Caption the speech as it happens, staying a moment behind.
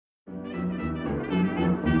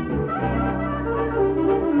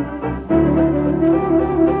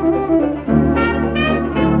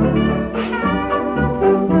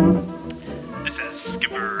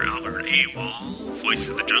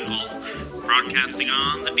broadcasting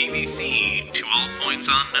on the DVC to all points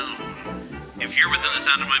unknown. If you're within the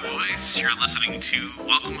sound of my voice, you're listening to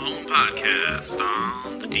Welcome Home Podcast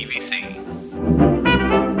on the DVC.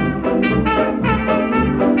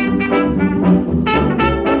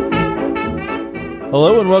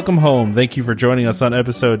 Hello and welcome home. Thank you for joining us on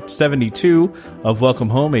episode 72 of Welcome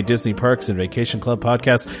Home, a Disney Parks and Vacation Club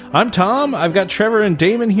podcast. I'm Tom. I've got Trevor and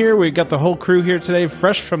Damon here. We've got the whole crew here today,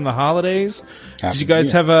 fresh from the holidays. Did you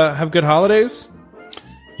guys have good holidays?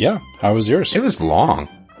 Yeah. How was yours? It was long.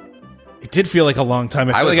 It did feel like a long time.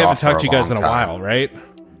 I feel like I haven't talked to you guys in a while, right? Well,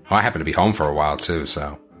 I happened to be home for a while too,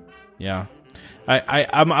 so. Yeah.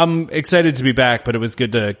 I'm excited to be back, but it was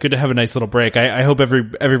good to have a nice little break. I hope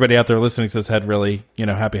everybody out there listening to this had really,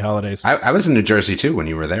 happy holidays. I was in New Jersey too when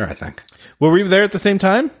you were there, I think. Were we there at the same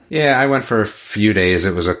time? Yeah, I went for a few days.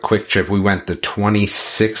 It was a quick trip. We went the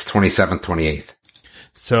 26th, 27th, 28th.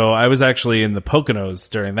 So I was actually in the Poconos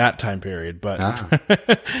during that time period, but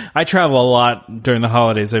I travel a lot during the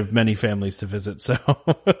holidays. I have many families to visit, so.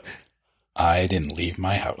 I didn't leave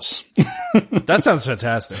my house. That sounds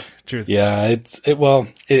fantastic. Truth. Yeah,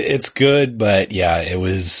 it's good, but yeah, it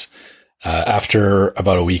was, after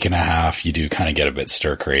about a week and a half, you do kind of get a bit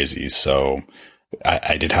stir crazy. So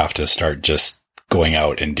I did have to start just going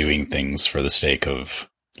out and doing things for the sake of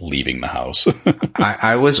leaving the house.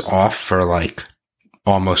 I was off for like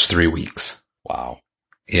almost 3 weeks. Wow.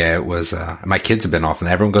 Yeah, it was, my kids have been off and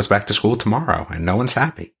everyone goes back to school tomorrow and no one's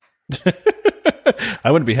happy.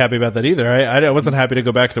 I wouldn't be happy about that either. I wasn't happy to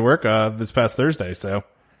go back to work this past Thursday, so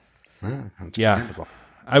yeah.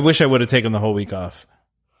 I wish I would have taken the whole week off.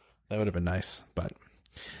 That would have been nice, but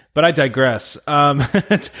I digress.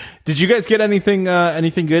 Did you guys get anything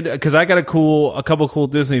good? Because I got a couple cool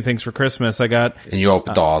Disney things for Christmas. And you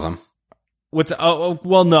opened all of them.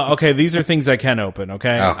 Well, no. Okay, these are things I can open.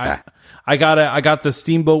 Okay, I got the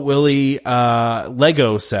Steamboat Willie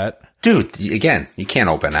Lego set. Dude, again, you can't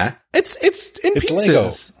open that. It's in pieces.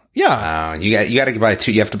 Lego. Yeah. You got to buy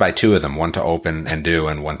two. You have to buy two of them, one to open and do,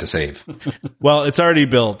 and one to save. Well, it's already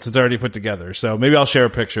built. It's already put together. So maybe I'll share a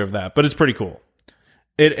picture of that. But it's pretty cool.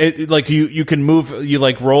 It like you can move. You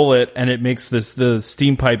like roll it, and it makes the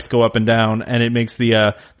steam pipes go up and down, and it makes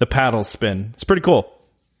the paddles spin. It's pretty cool.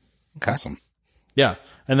 Awesome. Yeah.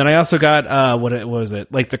 And then I also got what was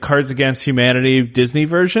it? Like the Cards Against Humanity Disney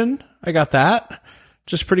version. I got that.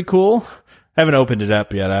 Just pretty cool. I haven't opened it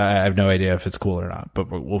up yet. I have no idea if it's cool or not, but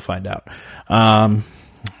we'll find out. I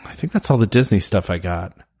think that's all the Disney stuff I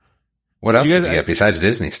got. What else did you get besides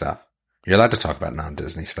Disney stuff? You're allowed to talk about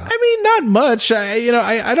non-Disney stuff. I mean, not much.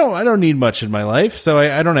 I don't need much in my life, so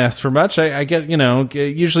I don't ask for much. I get,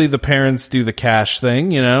 usually the parents do the cash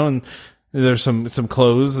thing, and there's some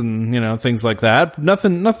clothes and, things like that.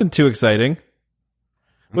 Nothing too exciting.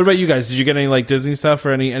 What about you guys? Did you get any like Disney stuff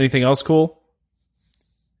or anything else cool?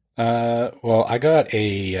 Well, I got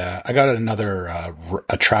another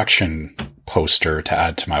attraction poster to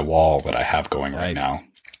add to my wall that I have going right now.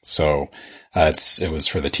 So, it was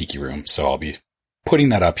for the Tiki Room. So I'll be putting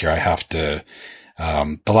that up here. I have to,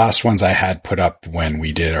 the last ones I had put up when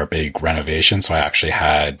we did our big renovation. So I actually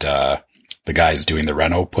had, the guys doing the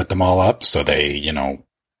reno put them all up. So they,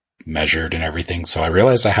 measured and everything. So I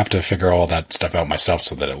realized I have to figure all that stuff out myself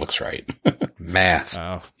so that it looks right. Math.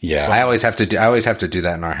 Oh. Yeah. I always have to do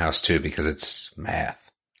that in our house too because it's math.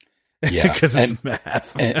 Yeah. Because it's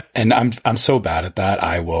math. and I'm so bad at that.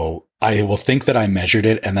 I will think that I measured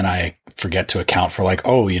it and then I forget to account for like,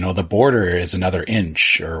 the border is another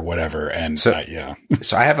inch or whatever. And so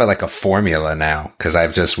I have a formula now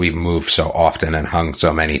because we've moved so often and hung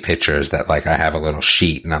so many pictures that like I have a little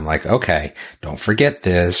sheet and I'm like, okay, don't forget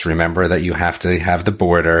this. Remember that you have to have the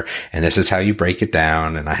border and this is how you break it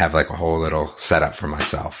down. And I have like a whole little setup for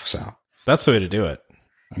myself. So that's the way to do it.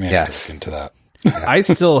 I mean, yes. Into that. I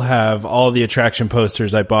still have all the attraction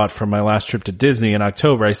posters I bought from my last trip to Disney in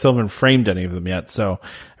October. I still haven't framed any of them yet, so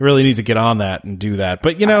I really need to get on that and do that.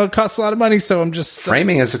 But it costs a lot of money, so I'm just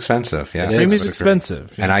framing is expensive. Yeah, framing is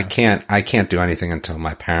expensive, and I can't do anything until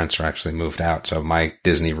my parents are actually moved out. So my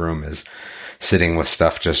Disney room is sitting with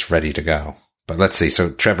stuff just ready to go. But let's see. So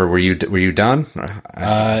Trevor, were you done? No.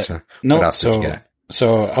 What else did you get?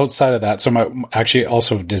 So outside of that, actually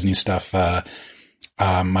also Disney stuff.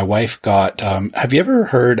 My wife got, have you ever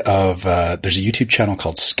heard of, there's a YouTube channel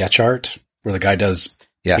called Sketch Art where the guy does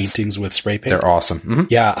paintings with spray paint? They're awesome. Mm-hmm.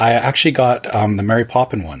 Yeah. I actually got, the Mary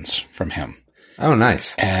Poppins ones from him. Oh,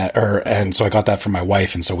 nice. And so I got that for my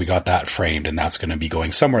wife. And so we got that framed and that's going to be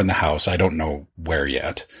going somewhere in the house. I don't know where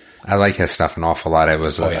yet. I like his stuff an awful lot.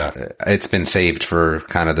 It's been saved for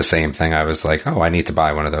kind of the same thing. I was like, I need to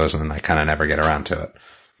buy one of those. And then I kind of never get around to it.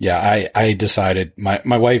 Yeah. I decided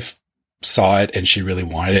my wife saw it and she really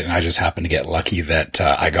wanted it, and I just happened to get lucky that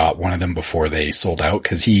I got one of them before they sold out,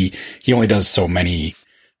 because he only does so many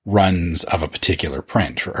runs of a particular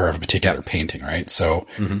print or of a particular painting, right? So,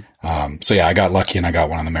 so yeah, I got lucky and I got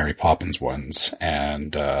one of the Mary Poppins ones,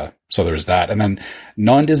 and so there's that. And then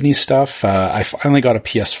non-Disney stuff, I finally got a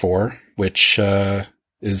PS4, which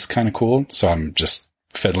is kind of cool. So I'm just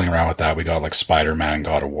fiddling around with that. We got like Spider-Man and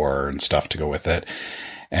God of War and stuff to go with it.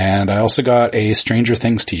 And I also got a Stranger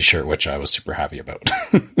Things t-shirt, which I was super happy about.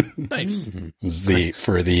 Nice. It was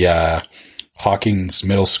for the Hawkins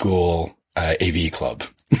Middle School AV Club.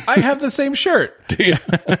 I have the same shirt.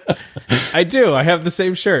 I do. I have the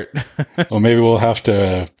same shirt. Well, maybe we'll have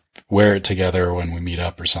to wear it together when we meet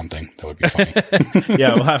up or something. That would be funny.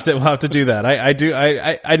 Yeah, we'll have to do that.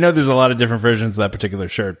 I know there's a lot of different versions of that particular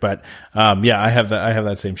shirt, but yeah, I have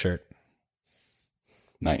that same shirt.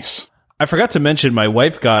 Nice. I forgot to mention my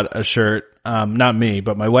wife got a shirt, not me,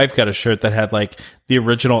 but my wife got a shirt that had like the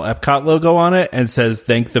original Epcot logo on it and says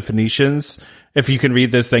 "Thank the Phoenicians." If you can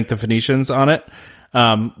read this, "Thank the Phoenicians" on it,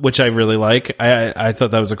 which I really like. I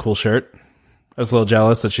thought that was a cool shirt. I was a little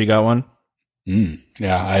jealous that she got one.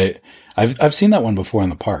 Yeah, I've seen that one before in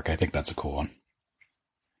the park. I think that's a cool one.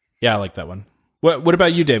 Yeah, I like that one. What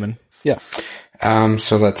about you, Damon? Yeah.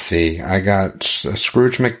 So let's see. I got a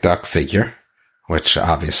Scrooge McDuck figure, which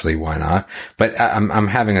obviously why not? But I'm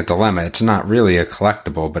having a dilemma. It's not really a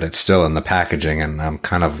collectible, but it's still in the packaging, and I'm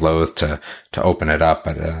kind of loath to open it up.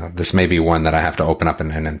 But this may be one that I have to open up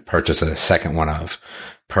and purchase a second one of,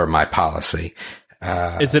 per my policy.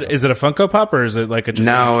 Is it a Funko Pop, or is it like a?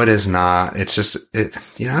 No, it is not. It's just I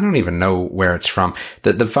don't even know where it's from.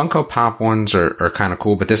 The Funko Pop ones are kind of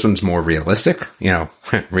cool, but this one's more realistic.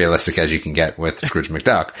 Realistic as you can get with Scrooge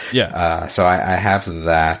McDuck. Yeah. So I have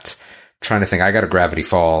that. Trying to think, I got a Gravity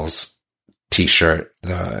Falls t-shirt,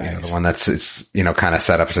 the one that's, it's, kind of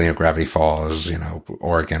set up as, Gravity Falls,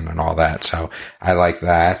 Oregon and all that. So I like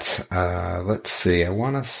that. Let's see. I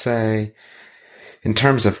want to say in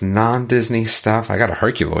terms of non-Disney stuff, I got a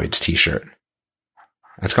Herculoids t-shirt.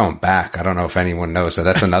 That's going back. I don't know if anyone knows that.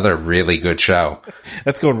 That's another really good show.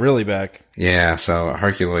 That's going really back. Yeah. So a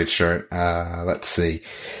Herculoids shirt. Let's see.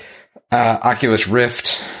 Oculus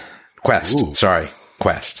Rift Quest. Ooh. Sorry.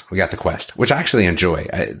 Quest. We got the Quest, which I actually enjoy.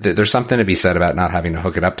 There's something to be said about not having to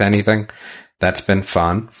hook it up to anything. That's been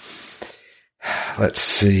fun. Let's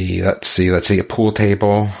see. A pool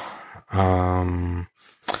table. And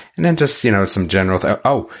then just, some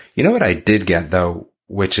general you know what I did get though,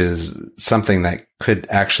 which is something that could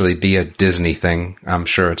actually be a Disney thing. I'm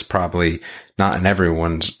sure it's probably not in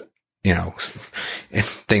everyone's,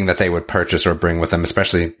 thing that they would purchase or bring with them,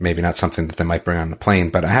 especially maybe not something that they might bring on the plane,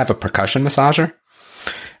 but I have a percussion massager.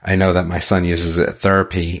 I know that my son uses it at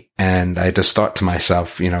therapy, and I just thought to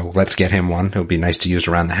myself, let's get him one. It would be nice to use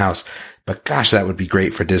around the house. But gosh, that would be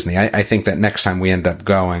great for Disney. I think that next time we end up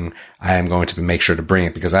going, I am going to make sure to bring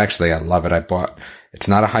it, because I love it. It's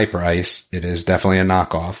not a Hyper Ice. It is definitely a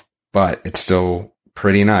knockoff, but it's still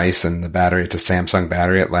pretty nice. And the battery, it's a Samsung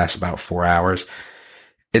battery. It lasts about 4 hours.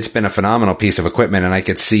 It's been a phenomenal piece of equipment, and I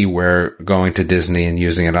could see where going to Disney and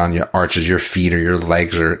using it on your arches, your feet or your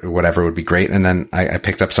legs or whatever would be great. And then I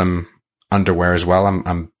picked up some underwear as well.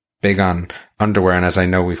 I'm big on underwear, and as I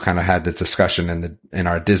know, we've kind of had this discussion in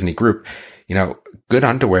our Disney group. Good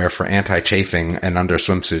underwear for anti-chafing and under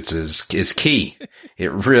swimsuits is key.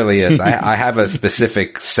 It really is. I have a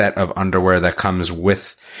specific set of underwear that comes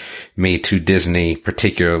with me to Disney,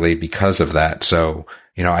 particularly because of that. So,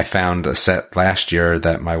 I found a set last year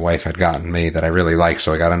that my wife had gotten me that I really like.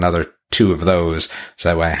 So I got another 2 of those. So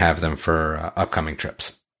that way I have them for upcoming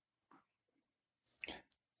trips.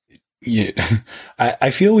 Yeah.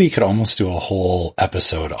 I feel we could almost do a whole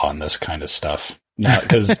episode on this kind of stuff.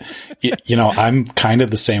 Because, I'm kind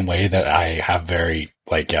of the same way, that I have very,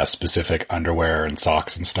 specific underwear and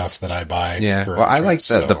socks and stuff that I buy. Yeah. Well, I like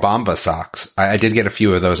the Bomba socks. I did get a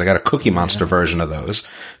few of those. I got a Cookie Monster version of those,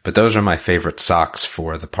 but those are my favorite socks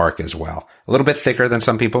for the park as well. A little bit thicker than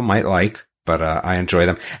some people might like, but I enjoy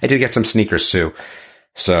them. I did get some sneakers too.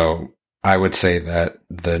 So I would say that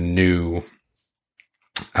the new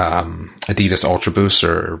Adidas Ultra Boosts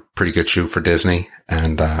are a pretty good shoe for Disney,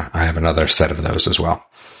 and I have another set of those as well.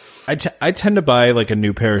 I tend to buy a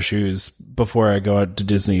new pair of shoes before I go out to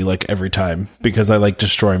Disney every time, because I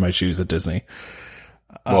destroy my shoes at Disney.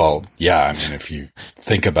 Well, yeah, I mean, if you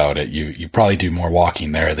think about it, you probably do more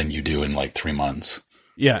walking there than you do in 3 months.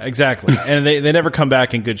 Yeah, exactly. And they never come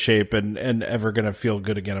back in good shape and ever going to feel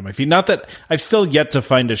good again on my feet. Not that I've still yet to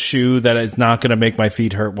find a shoe that is not going to make my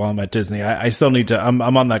feet hurt while I'm at Disney. I still need to, I'm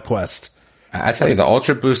on that quest. I tell you, the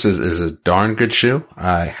Ultra Boost is a darn good shoe.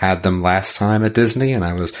 I had them last time at Disney, and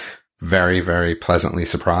I was very, very pleasantly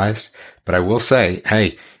surprised. But I will say,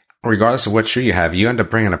 hey, regardless of what shoe you have, you end up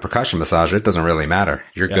bringing a percussion massager. It doesn't really matter.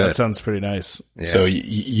 You're good. That sounds pretty nice. Yeah. So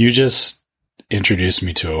you just introduced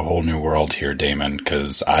me to a whole new world here, Damon,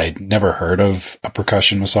 because I never heard of a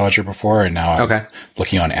percussion massager before, and now I'm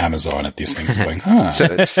looking on Amazon at these things going, huh.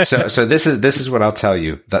 So this is what I'll tell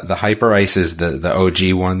you. The Hyper Ice is the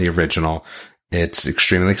OG one, the original. It's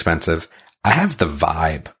extremely expensive. I have the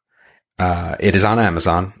Vibe. It is on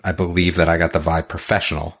Amazon. I believe that I got the Vibe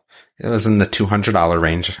Professional. It was in the $200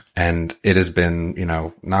 range, and it has been,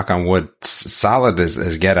 knock on wood, solid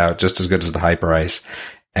as get out, just as good as the Hyper Ice.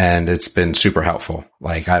 And it's been super helpful.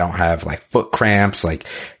 Like, I don't have like foot cramps, like,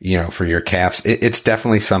 for your calves. It's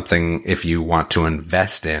definitely something, if you want to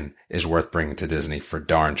invest in, is worth bringing to Disney for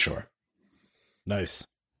darn sure. Nice.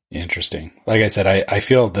 Interesting. Like I said, I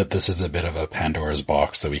feel that this is a bit of a Pandora's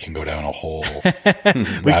box that we can go down a whole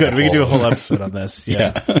we could do a whole episode on this.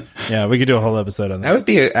 Yeah. Yeah, we could do a whole episode on this. That would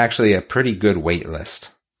be actually a pretty good wait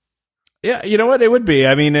list. Yeah, you know what? It would be.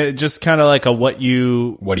 I mean, it just kind of like a what do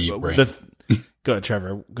you bring? Go ahead,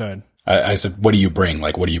 Trevor. Go ahead. I said, what do you bring?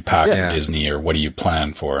 Like, what do you pack in Disney, or what do you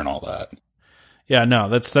plan for and all that? Yeah, no,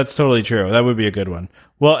 that's totally true. That would be a good one.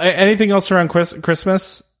 Well, anything else around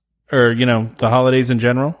Christmas or, the holidays in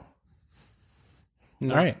general?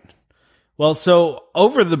 No. All right. Well, so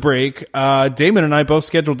over the break, Damon and I both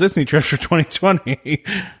scheduled Disney trips for 2020.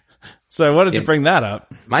 So I wanted to bring that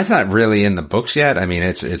up. Mine's not really in the books yet. I mean,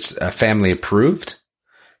 it's family approved.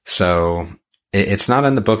 So it's not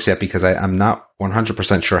in the books yet because I'm not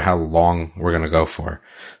 100% sure how long we're going to go for.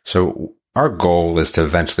 So our goal is to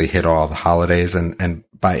eventually hit all the holidays, and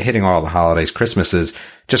by hitting all the holidays, Christmas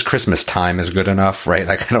time is good enough, right?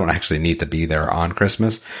 Like, I don't actually need to be there on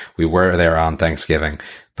Christmas. We were there on Thanksgiving,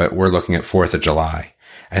 but we're looking at 4th of July.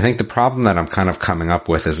 I think the problem that I'm kind of coming up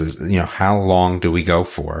with is how long do we go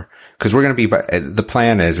for? Cause we're going to be, the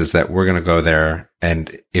plan is that we're going to go there,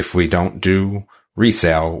 and if we don't do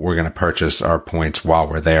resale, we're going to purchase our points while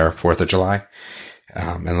we're there 4th of July.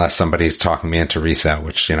 Unless somebody's talking me into resale,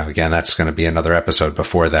 which, again, that's going to be another episode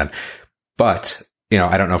before then. But,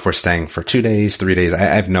 I don't know if we're staying for 2 days, 3 days. I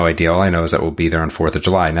have no idea. All I know is that we'll be there on 4th of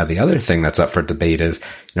July. Now, the other thing that's up for debate is,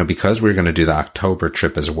 because we're going to do the October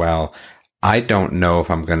trip as well, I don't know if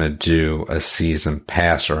I'm going to do a season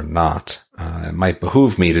pass or not. It might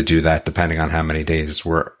behoove me to do that depending on how many days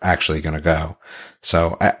we're actually going to go.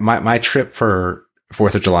 So my trip for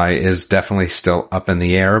 4th of July is definitely still up in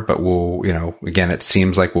the air, but we'll, again, it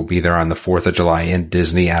seems like we'll be there on the 4th of July in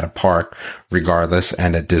Disney at a park regardless,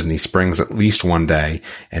 and at Disney Springs at least one day,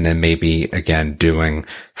 and then maybe again doing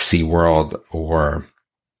SeaWorld or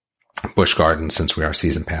Busch Gardens since we are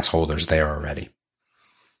season pass holders there already.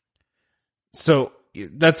 So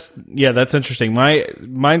that's interesting.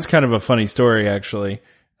 Mine's kind of a funny story actually.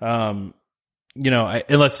 Unless,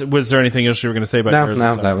 was there anything else you were going to say about yours?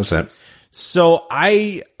 No, that was it. So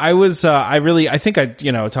I think I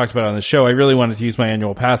talked about it on the show. I really wanted to use my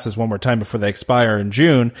annual passes one more time before they expire in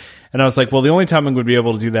June. And I was like, well, the only time I'm going to be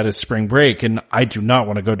able to do that is spring break. And I do not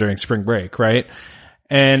want to go during spring break. Right.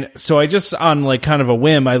 And so I just, on like kind of a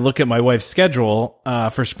whim, I look at my wife's schedule,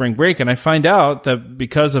 for spring break, and I find out that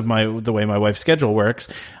because of the way my wife's schedule works,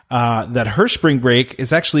 that her spring break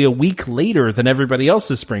is actually a week later than everybody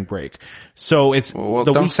else's spring break. So it's,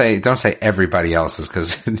 don't say everybody else's,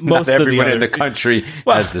 because not everyone in the country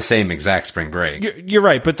has the same exact spring break. You're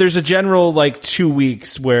right. But there's a general like 2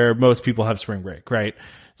 weeks where most people have spring break. Right.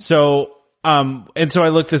 So, and so I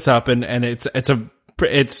looked this up, and it's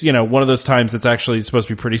one of those times that's actually supposed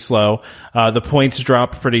to be pretty slow. The points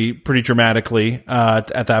drop pretty dramatically,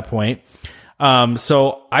 at that point.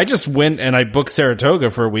 So I just went and I booked Saratoga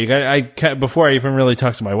for a week. Before I even really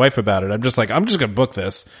talked to my wife about it, I'm just going to book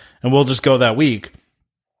this and we'll just go that week.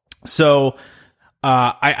 So,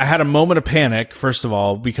 I had a moment of panic, first of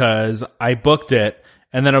all, because I booked it,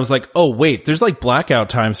 and then I was like, oh wait, there's like blackout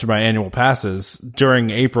times for my annual passes during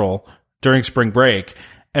April, during spring break.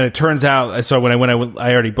 And it turns out, so when I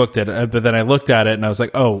already booked it, but then I looked at it and I was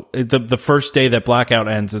like, oh, the first day that blackout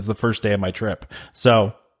ends is the first day of my trip.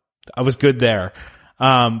 So I was good there.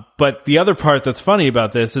 But the other part that's funny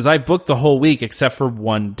about this is I booked the whole week except for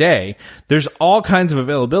one day. There's all kinds of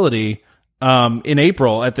availability, in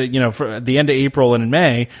April at the end of April and in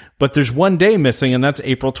May, but there's one day missing, and that's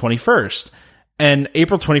April 21st. And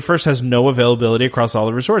April 21st has no availability across all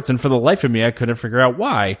the resorts. And for the life of me, I couldn't figure out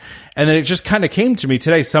why. And then it just kind of came to me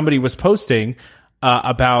today. Somebody was posting,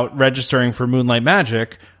 about registering for Moonlight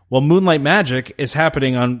Magic. Well, Moonlight Magic is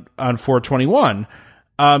happening on 4/21.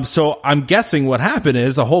 So I'm guessing what happened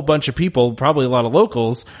is a whole bunch of people, probably a lot of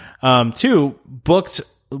locals, too, booked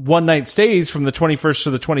one night stays from the 21st to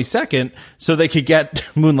the 22nd so they could get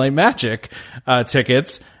Moonlight Magic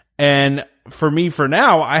tickets. And for me, for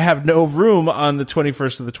now, I have no room on the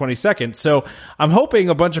 21st to the 22nd. So I'm hoping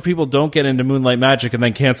a bunch of people don't get into Moonlight Magic and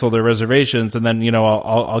then cancel their reservations. And then,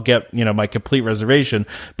 I'll get, my complete reservation.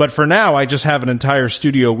 But for now, I just have an entire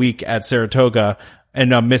studio week at Saratoga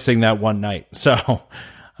and I'm missing that one night. So,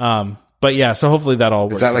 but yeah, so hopefully that all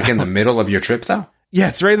works. Is that like out. in the middle of your trip though? Yeah,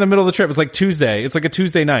 it's right in the middle of the trip. It's like Tuesday. It's like a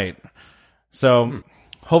Tuesday night. So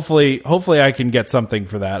hopefully I can get something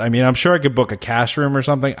for that. I mean, I'm sure I could book a cash room or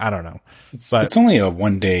something. I don't know. But it's only a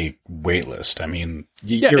 1 day wait list. I mean,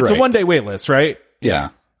 it's right. a 1 day wait list, right?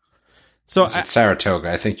 Yeah. So it's at Saratoga.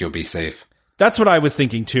 I think you'll be safe. That's what I was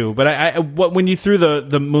thinking too. But when you threw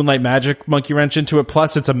the Moonlight Magic monkey wrench into it,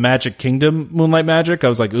 plus it's a Magic Kingdom Moonlight Magic, I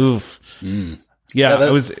was like, oof.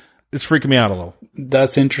 Yeah, it's freaking me out a little.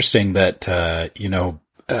 That's interesting that,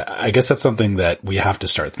 I guess that's something that we have to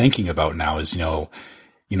start thinking about now is,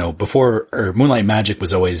 before, or Moonlight Magic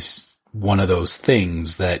was always one of those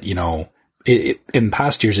things that, in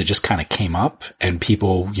past years, it just kind of came up and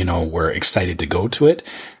people, were excited to go to it,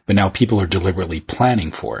 but now people are deliberately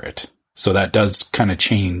planning for it. So that does kind of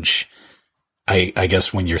change, I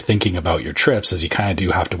guess, when you're thinking about your trips, as you kind of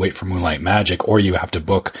do have to wait for Moonlight Magic, or you have to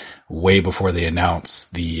book way before they announce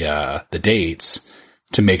the dates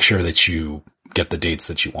to make sure that you get the dates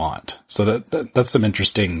that you want. So that's some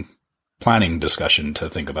interesting planning discussion to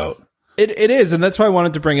think about. It is, and that's why I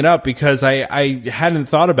wanted to bring it up, because I hadn't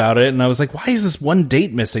thought about it, and I was like, why is this one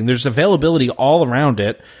date missing? There's availability all around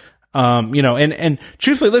it. And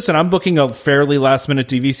truthfully, listen, I'm booking a fairly last minute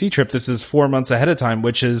DVC trip. This is 4 months ahead of time,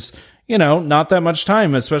 which is, not that much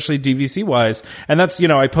time, especially DVC wise. And that's,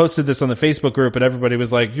 I posted this on the Facebook group and everybody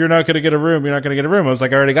was like, you're not going to get a room. You're not going to get a room. I was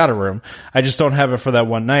like, I already got a room. I just don't have it for that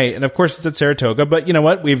one night. And of course it's at Saratoga, but you know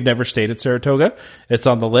what? We've never stayed at Saratoga. It's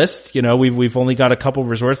on the list. We've only got a couple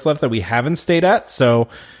resorts left that we haven't stayed at. So,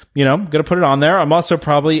 I'm going to put it on there. I'm also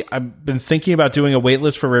I've been thinking about doing a wait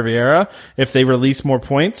list for Riviera. If they release more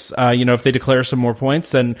points, if they declare some more points,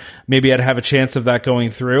 then maybe I'd have a chance of that going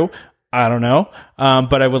through. I don't know.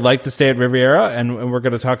 But I would like to stay at Riviera, and we're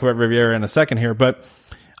going to talk about Riviera in a second here. But,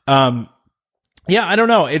 yeah, I don't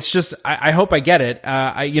know. It's just, I hope I get it.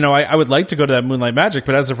 I would like to go to that Moonlight Magic,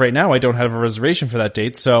 but as of right now, I don't have a reservation for that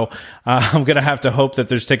date. So, I'm going to have to hope that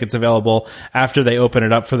there's tickets available after they open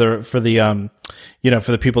it up for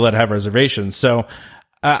the people that have reservations. So,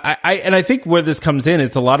 I think where this comes in,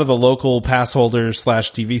 it's a lot of the local pass holders /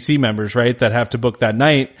 DVC members, right, that have to book that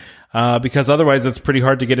night, because otherwise it's pretty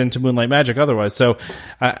hard to get into Moonlight Magic otherwise. So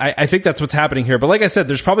I think that's what's happening here. But like I said,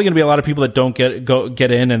 there's probably going to be a lot of people that don't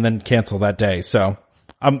get in and then cancel that day. So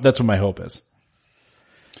that's what my hope is.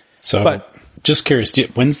 So, but just curious,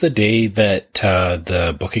 when's the day that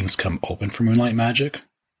the bookings come open for Moonlight Magic?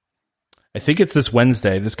 I think it's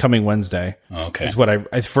this coming Wednesday. Okay. Is what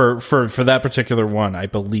I for that particular one, I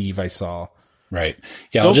believe I saw. Right.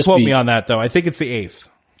 Yeah. Don't quote me on that though. I think it's the 8th.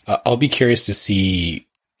 I'll be curious to see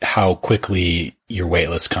how quickly your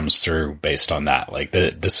waitlist comes through based on that. Like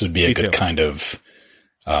this would be a good kind of,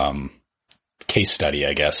 case study,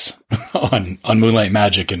 I guess, on Moonlight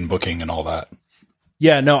Magic and booking and all that.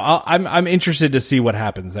 Yeah, no, I'm interested to see what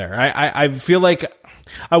happens there. I feel like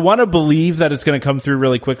I want to believe that it's going to come through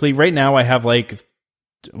really quickly. Right now I have like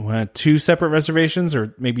 2 separate reservations,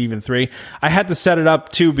 or maybe even 3. I had to set it up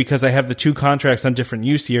too because I have the 2 contracts on different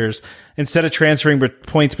use years. Instead of transferring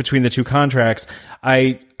points between the 2 contracts,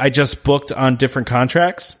 I just booked on different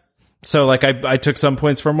contracts. So like I took some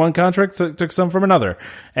points from one contract, took some from another.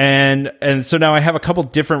 And so now I have a couple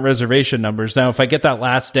different reservation numbers. Now if I get that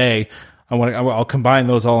last day, I'll combine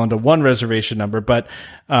those all into one reservation number. But,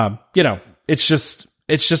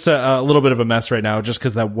 it's just a little bit of a mess right now just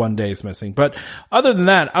because that one day is missing. But other than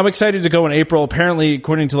that, I'm excited to go in April. Apparently,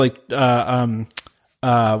 according to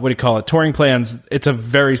touring plans, it's a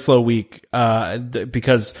very slow week,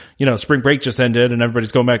 because, spring break just ended and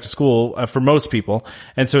everybody's going back to school, for most people.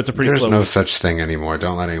 And so it's a pretty slow week. There's no such thing anymore.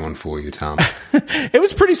 Don't let anyone fool you, Tom. It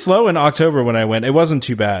was pretty slow in October when I went. It wasn't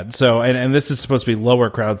too bad. So, and this is supposed to be lower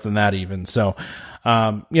crowds than that even. So,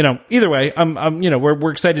 either way,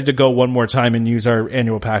 we're excited to go one more time and use our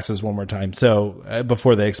annual passes one more time. So,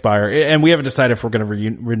 before they expire, and we haven't decided if we're going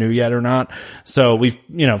to renew yet or not. So we've,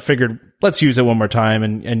 figured let's use it one more time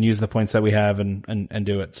and use the points that we have and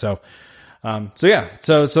do it. So, yeah.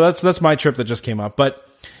 So that's my trip that just came up. But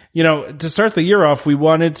to start the year off, we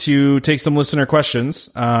wanted to take some listener questions,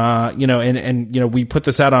 and we put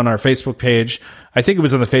this out on our Facebook page. I think it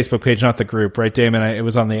was on the Facebook page, not the group, right, Damon? It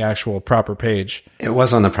was on the actual proper page. It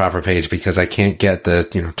was on the proper page because I can't get the,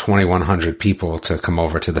 2,100 people to come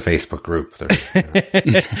over to the Facebook group.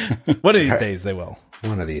 One of these days they will.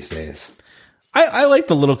 One of these days. I like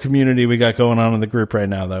the little community we got going on in the group right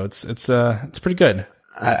now, though. It's pretty good.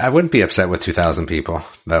 I wouldn't be upset with 2,000 people,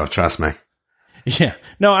 though. Trust me. Yeah.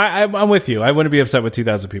 No, I'm with you. I wouldn't be upset with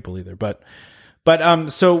 2,000 people either, but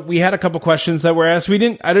so we had a couple questions that were asked. I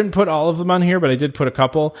didn't put all of them on here, but I did put a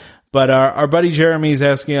couple. But our buddy Jeremy's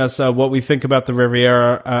asking us what we think about the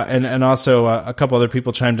Riviera, and also a couple other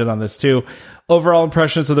people chimed in on this too. Overall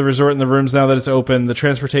impressions of the resort and the rooms now that it's open, the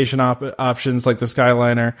transportation options like the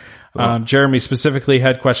Skyliner. Jeremy specifically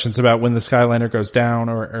had questions about when the Skyliner goes down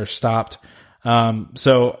or stopped. I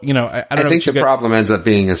think the problem ends up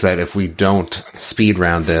being is that if we don't speed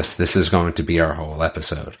round this is going to be our whole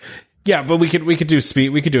episode. Yeah, but we could do speed.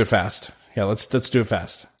 We could do it fast. Yeah, let's do it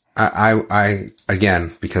fast. I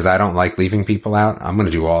again, because I don't like leaving people out, I'm going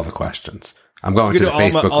to do all the questions. I'm going to the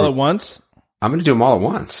Facebook group. All at once? I'm going to do them all at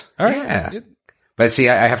once. All right. Yeah. But see,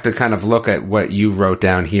 I have to kind of look at what you wrote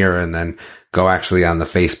down here and then go actually on the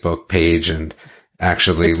Facebook page and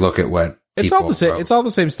actually look at what it's all the same. It's all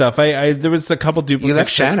the same stuff. There was a couple duplicates. You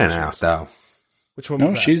left Shannon out though. Which one?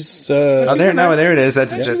 No, she's. There it is.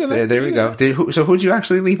 There we go. So who'd you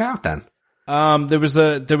actually leave out then? There was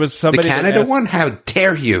somebody. The Canada one? How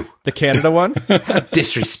dare you? The Canada one? How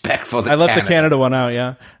disrespectful. I left the Canada one out.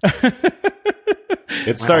 Yeah.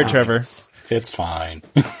 Sorry, Trevor. It's fine.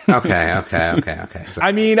 Okay. So,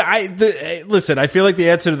 I mean, listen. I feel like the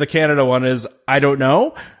answer to the Canada one is I don't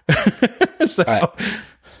know. So.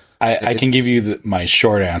 I can give you my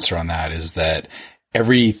short answer on that is that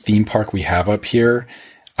every theme park we have up here,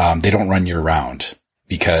 they don't run year round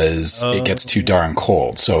because it gets too darn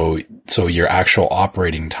cold. So your actual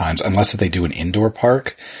operating times, unless they do an indoor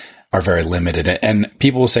park, are very limited. And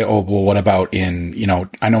people will say, oh, well, what about in,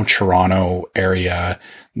 I know Toronto area,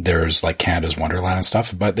 there's like Canada's Wonderland and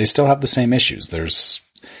stuff, but they still have the same issues. There's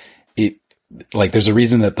a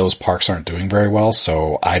reason that those parks aren't doing very well.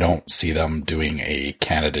 So I don't see them doing a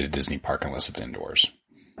Canada Disney park unless it's indoors.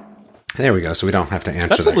 There we go. So we don't have to answer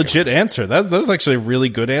that. That's a legit answer. That was actually a really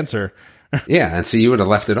good answer. Yeah. And so you would have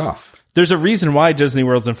left it off. There's a reason why Disney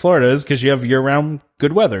World's in Florida is because you have year-round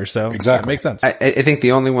good weather. So exactly. That makes sense. I think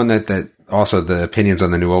the only one that also the opinions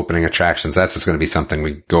on the new opening attractions, that's just going to be something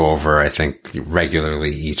we go over, I think,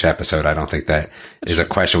 regularly each episode. I don't think that is a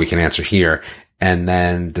question we can answer here. And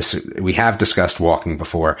then we have discussed walking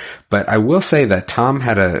before, but I will say that Tom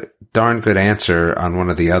had a darn good answer on one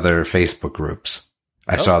of the other Facebook groups.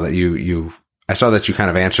 I saw that you kind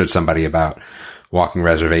of answered somebody about walking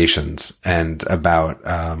reservations and about,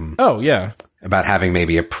 about having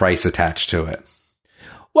maybe a price attached to it.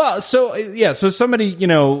 Well, so somebody,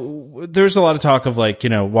 there's a lot of talk of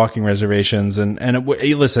walking reservations and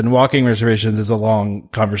listen, walking reservations is a long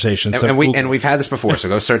conversation. So and we've had this before, so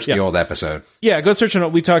go search the old episode. Yeah, go search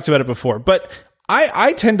it. We talked about it before, but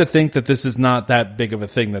I tend to think that this is not that big of a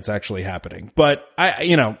thing that's actually happening. But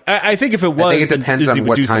I think if it was, I think it depends on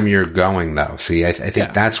what time you're going though. See, I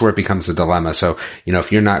think that's where it becomes a dilemma. So,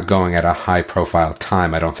 if you're not going at a high profile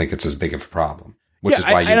time, I don't think it's as big of a problem. Which is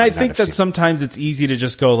why I think that sometimes it's easy to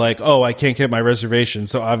just go I can't get my reservation.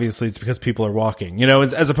 So obviously it's because people are walking,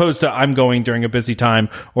 as opposed to I'm going during a busy time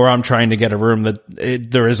or I'm trying to get a room that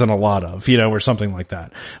there isn't a lot of, or something like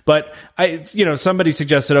that. But somebody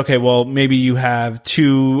suggested, okay, well, maybe you have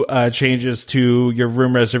two changes to your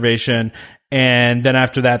room reservation. And then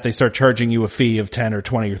after that, they start charging you a fee of $10 or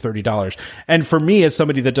 $20 or $30. And for me, as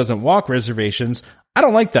somebody that doesn't walk reservations, I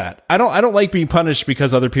don't like that. I don't like being punished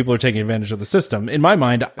because other people are taking advantage of the system. In my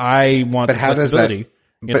mind, I want flexibility.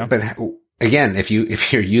 But again, if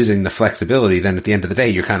you're using the flexibility, then at the end of the day,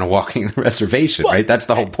 you're kind of walking the reservation, right? That's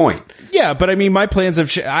the whole point. Yeah, but I mean, my plans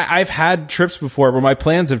have, I've had trips before where my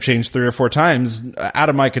plans have changed 3 or 4 times out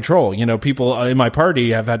of my control. People in my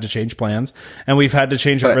party have had to change plans and we've had to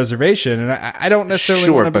change our reservation. And I don't necessarily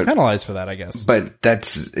want to be penalized for that, I guess. But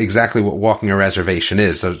that's exactly what walking a reservation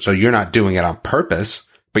is. So you're not doing it on purpose,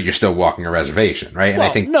 but you're still walking a reservation, right? Well,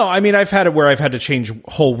 and I think I've had it where I've had to change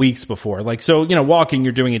whole weeks before. Walking,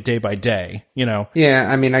 you're doing it day by day, Yeah,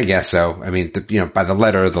 I guess so. By the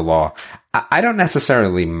letter of the law, I don't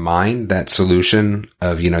necessarily mind that solution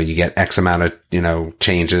of, you get X amount of,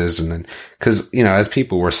 changes and then, cause, as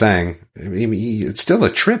people were saying, it's still a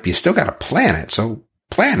trip. You still got to plan it. So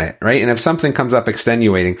plan it, right? And if something comes up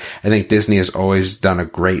extenuating, I think Disney has always done a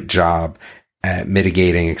great job at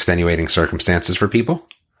mitigating extenuating circumstances for people.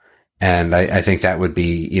 And I think that would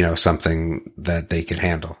be, you know, something that they could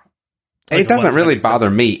handle. Like it doesn't really bother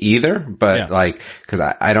me either, but cause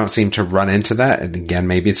I don't seem to run into that. And again,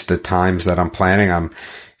 maybe it's the times that I'm planning.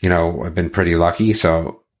 I've been pretty lucky.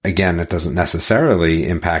 So again, it doesn't necessarily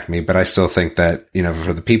impact me, but I still think that, you know,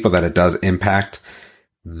 for the people that it does impact,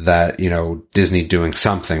 that, you know, Disney doing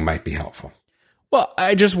something might be helpful. Well,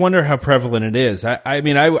 I just wonder how prevalent it is. I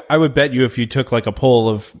mean, I would bet you if you took like a poll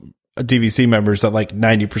of DVC members that like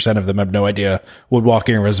 90% of them have no idea what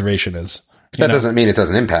walking a reservation is. That doesn't mean it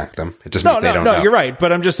doesn't impact them. It just means they don't know. No, you're right.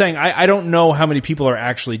 But I'm just saying, I don't know how many people are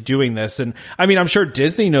actually doing this. And I mean, I'm sure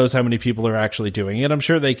Disney knows how many people are actually doing it. I'm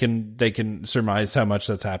sure they can surmise how much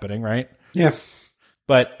that's happening, right? Yeah.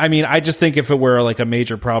 But I mean, I just think if it were like a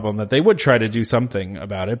major problem that they would try to do something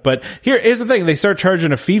about it. But here's the thing. They start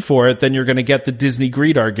charging a fee for it, then you're going to get the Disney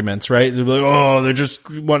greed arguments, right? They're like, oh, they're just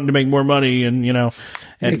wanting to make more money. And, you know,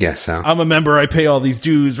 and I guess so. I'm a member. I pay all these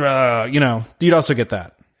dues. You know, you'd also get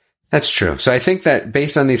that. That's true. So I think that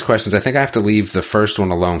based on these questions, I think I have to leave the first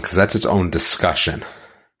one alone because that's its own discussion.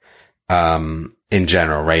 In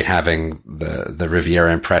general, right? Having the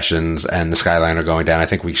Riviera impressions and the Skyliner going down. I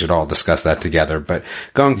think we should all discuss that together, but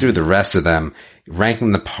going through the rest of them,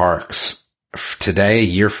 ranking the parks today, a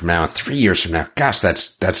year from now, 3 years from now, gosh,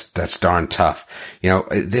 that's darn tough. You know,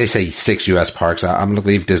 they say 6 U.S. parks. I'm going to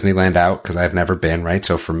leave Disneyland out because I've never been, right?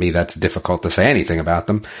 So for me, that's difficult to say anything about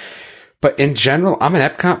them. But in general, I'm an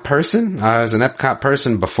Epcot person. I was an Epcot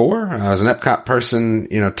person before. I was an Epcot person,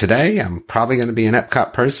 you know, today. I'm probably going to be an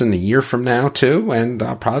Epcot person a year from now too. And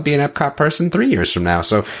I'll probably be an Epcot person 3 years from now.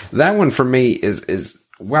 So that one for me is,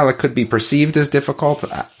 while it could be perceived as difficult,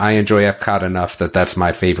 I enjoy Epcot enough that that's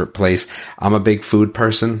my favorite place. I'm a big food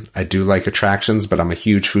person. I do like attractions, but I'm a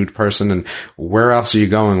huge food person. And where else are you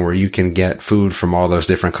going where you can get food from all those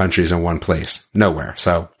different countries in one place? Nowhere.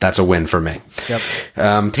 So that's a win for me.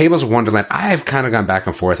 Yep. Tables of Wonderland, I've kind of gone back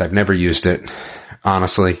and forth. I've never used it,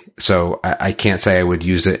 honestly. So I can't say I would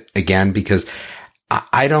use it again because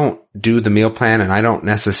I don't do the meal plan and I don't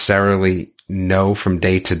necessarily know from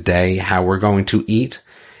day to day how we're going to eat.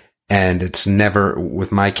 And it's never,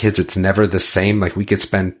 with my kids, it's never the same. Like we could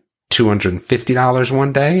spend $250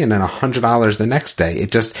 one day and then $100 the next day.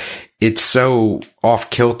 It's so off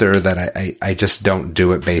kilter that I just don't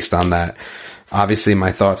do it based on that. Obviously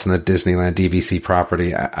my thoughts on the Disneyland DVC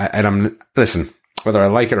property. Listen, whether I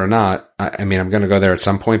like it or not, I mean, I'm going to go there at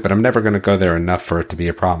some point, but I'm never going to go there enough for it to be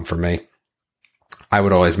a problem for me. I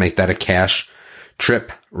would always make that a cash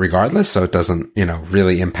trip regardless. So it doesn't, you know,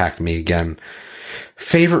 really impact me again.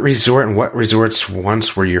 Favorite resort and what resorts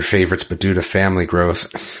once were your favorites, but due to family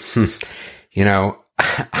growth, you know,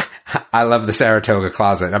 I love the Saratoga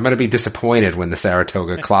Closet. I'm going to be disappointed when the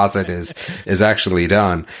Saratoga Closet is actually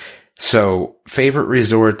done. So favorite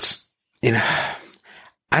resorts, you know,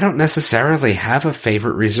 I don't necessarily have a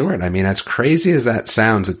favorite resort. I mean, as crazy as that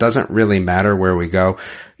sounds, it doesn't really matter where we go.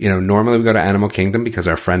 You know, normally we go to Animal Kingdom because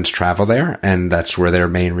our friends travel there and that's where their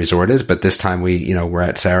main resort is. But this time we're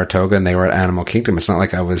at Saratoga and they were at Animal Kingdom. It's not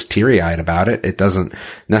like I was teary-eyed about it. It doesn't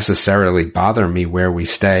necessarily bother me where we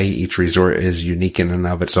stay. Each resort is unique in and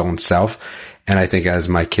of its own self. And I think as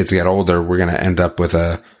my kids get older, we're going to end up with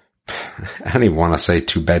I don't even want to say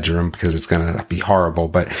 2-bedroom because it's going to be horrible.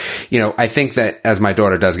 But, you know, I think that as my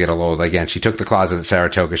daughter does get a little, again, she took the closet at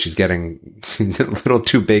Saratoga. She's getting a little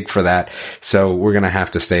too big for that. So we're going to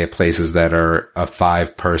have to stay at places that are a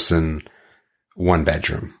 5-person,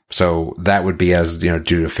 1-bedroom. So that would be as, you know,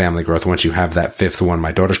 due to family growth. Once you have that 5th one,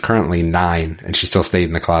 my daughter's currently 9 and she still stayed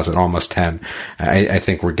in the closet almost 10. I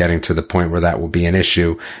think we're getting to the point where that will be an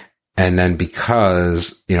issue. And then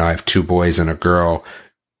because, you know, I have 2 boys and a girl,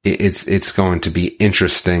 it's going to be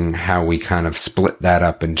interesting how we kind of split that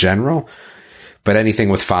up in general. But anything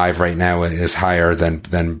with 5 right now is higher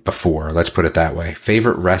than before. Let's put it that way.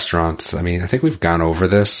 Favorite restaurants. I mean, I think we've gone over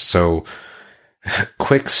this. So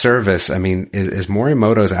quick service. I mean, is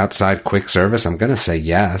Morimoto's outside quick service? I'm going to say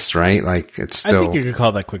yes, right? Like it's still, I think you could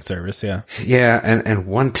call that quick service. Yeah. Yeah. And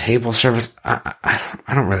one table service. I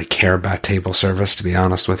don't really care about table service, to be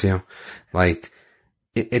honest with you. Like,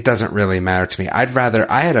 it doesn't really matter to me. I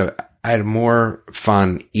had more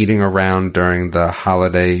fun eating around during the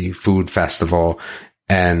holiday food festival.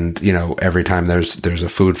 And, you know, every time there's a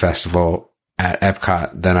food festival at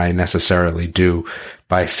Epcot than I necessarily do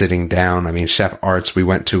by sitting down. I mean, Chef Arts we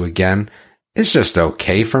went to again. It's just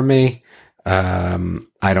okay for me.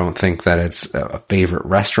 I don't think that it's a favorite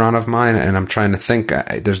restaurant of mine, and I'm trying to think,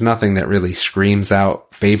 there's nothing that really screams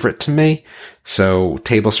out favorite to me. So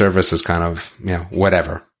table service is kind of, you know,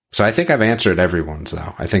 whatever. So I think I've answered everyone's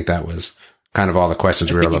though. I think that was kind of all the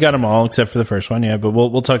questions we were looking. You got them all except for the first one, yeah. But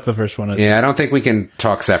we'll talk the first one. Yeah, I don't think we can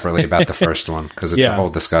talk separately about the first one because it's a whole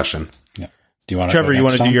discussion. Yeah. Do you want Trevor? You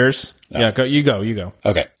want to do yours? No. Yeah, go. You go.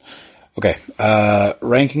 Okay.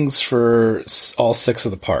 Rankings for all 6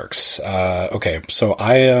 of the parks. Okay. So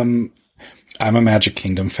I'm a Magic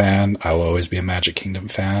Kingdom fan. I will always be a Magic Kingdom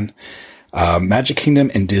fan. Magic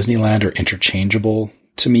Kingdom and Disneyland are interchangeable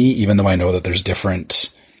to me, even though I know that there's different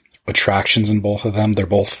attractions in both of them. They're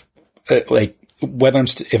both like whether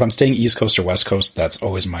if I'm staying East Coast or West Coast, that's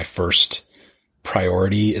always my first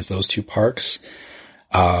priority is those 2 parks.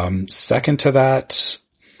 Second to that,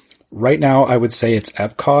 right now I would say it's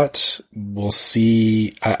Epcot. We'll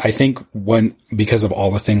see. I think because of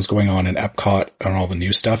all the things going on in Epcot and all the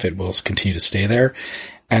new stuff, it will continue to stay there.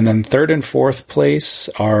 And then third and fourth place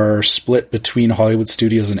are split between Hollywood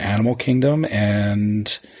Studios and Animal Kingdom.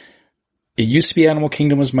 And it used to be Animal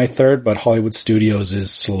Kingdom was my third, but Hollywood Studios is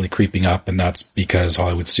slowly creeping up. And that's because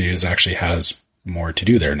Hollywood Studios actually has more to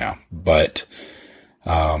do there now. But,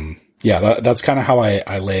 that's kind of how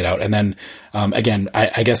I lay it out. And then, again,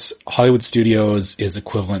 I guess Hollywood Studios is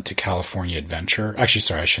equivalent to California Adventure. Actually,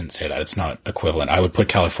 sorry, I shouldn't say that. It's not equivalent. I would put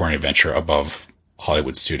California Adventure above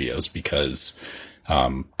Hollywood Studios because,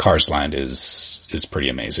 Cars Land is pretty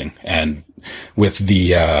amazing. And with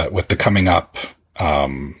the coming up,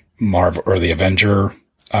 Marvel or the Avenger,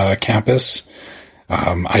 campus,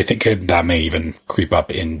 I think that may even creep up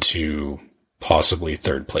into possibly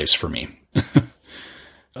third place for me.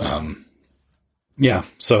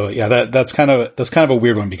 That's kind of a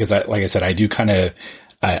weird one because like I said, I do kind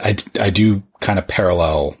of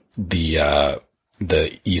parallel the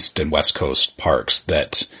East and West Coast parks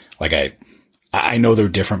that like I know they're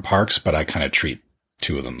different parks, but I kind of treat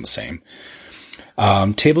 2 of them the same.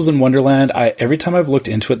 Tables in Wonderland, every time I've looked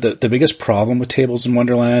into it, the biggest problem with Tables in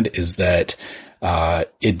Wonderland is that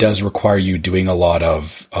it does require you doing a lot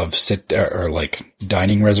of sit or like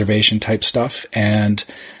dining reservation type stuff. And,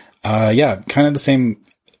 kind of the same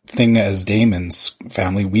thing as Damon's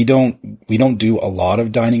family. We don't do a lot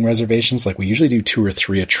of dining reservations. Like we usually do 2 or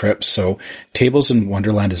 3 a trip. So Tables in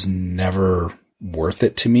Wonderland is never worth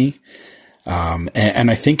it to me. And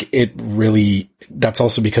I think that's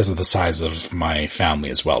also because of the size of my family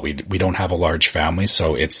as well. We don't have a large family,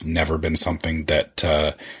 so it's never been something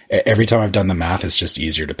that, every time I've done the math, it's just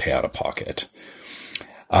easier to pay out of pocket.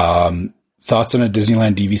 Thoughts on a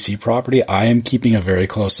Disneyland DVC property? I am keeping a very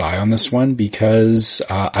close eye on this one because,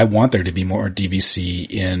 I want there to be more DVC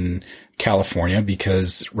in California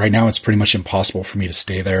because right now it's pretty much impossible for me to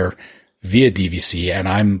stay there via DVC, and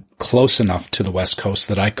I'm close enough to the West Coast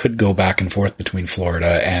that I could go back and forth between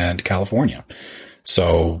Florida and California.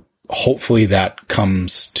 So hopefully that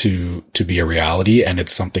comes to be a reality and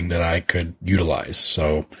it's something that I could utilize.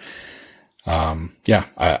 So,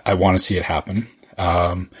 I want to see it happen.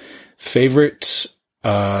 Current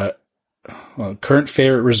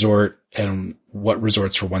favorite resort and what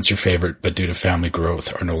resorts were once your favorite, but due to family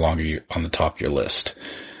growth are no longer on the top of your list.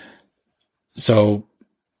 So,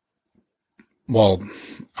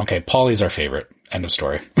 Polly's our favorite. End of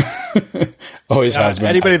story. Always has been.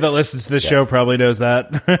 Anybody that listens to this show probably knows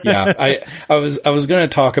that. Yeah. I was going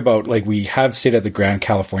to talk about, like, we have stayed at the Grand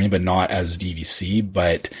Californian, but not as DVC,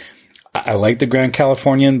 but I like the Grand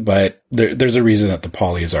Californian, but there's a reason that the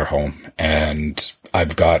Poly is our home. And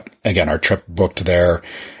I've got, again, our trip booked there.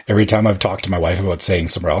 Every time I've talked to my wife about staying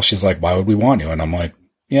somewhere else, she's like, why would we want to? And I'm like,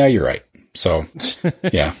 yeah, you're right. So,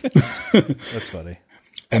 yeah. That's funny.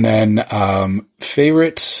 And then,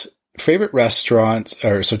 favorite restaurants,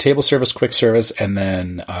 so table service, quick service, and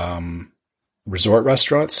then, resort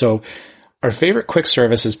restaurants. So our favorite quick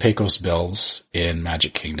service is Pecos Bill's in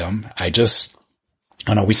Magic Kingdom. I don't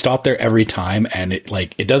know, we stop there every time, and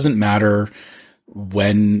it doesn't matter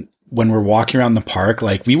when we're walking around the park,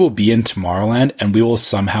 like we will be in Tomorrowland and we will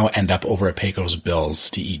somehow end up over at Pecos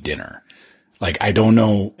Bill's to eat dinner. Like, I don't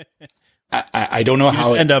know. I don't know you how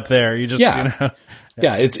just end up there. You just,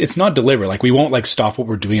 Yeah, it's not deliberate. Like, we won't stop what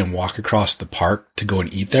we're doing and walk across the park to go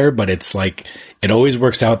and eat there, but it's like, it always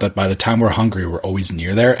works out that by the time we're hungry, we're always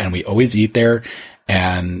near there and we always eat there.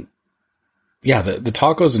 And yeah, the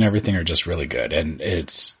tacos and everything are just really good. And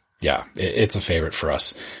it's a favorite for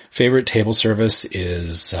us. Favorite table service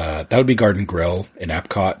is, that would be Garden Grill in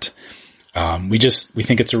Epcot. We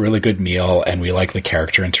think it's a really good meal and we like the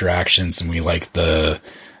character interactions and we like you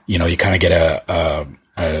kind of get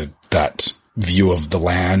that view of the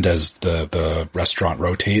land as the restaurant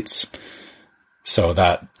rotates. So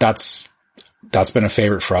that's been a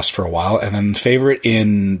favorite for us for a while. And then favorite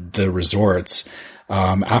in the resorts,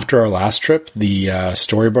 after our last trip, the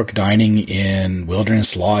Storybook dining in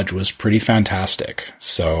Wilderness Lodge was pretty fantastic.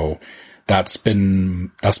 So that's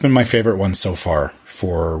been my favorite one so far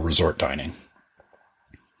for resort dining.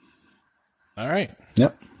 All right.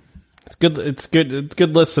 Yep. It's good. It's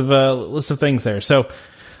good list of things there. So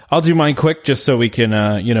I'll do mine quick just so we can,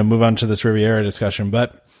 move on to this Riviera discussion.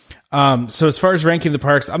 But, so as far as ranking the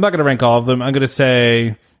parks, I'm not going to rank all of them. I'm going to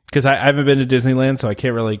say, cause I haven't been to Disneyland, so I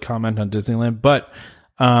can't really comment on Disneyland, but,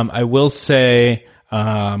 I will say,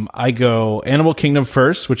 I go Animal Kingdom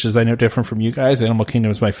first, which is, I know, different from you guys. Animal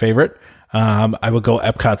Kingdom is my favorite. I would go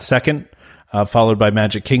Epcot second, followed by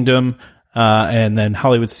Magic Kingdom, and then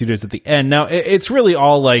Hollywood Studios at the end. Now, it's really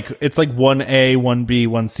all it's like 1A, 1B,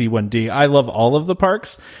 1C, 1D. I love all of the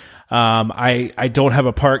parks. I don't have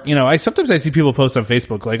a park, sometimes I see people post on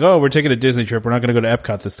Facebook like, oh, we're taking a Disney trip. We're not going to go to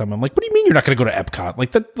Epcot this time. I'm like, what do you mean you're not going to go to Epcot?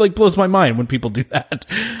 Like that, blows my mind when people do that.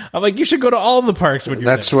 I'm like, you should go to all the parks when you're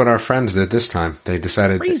That's there. what our friends did this time. They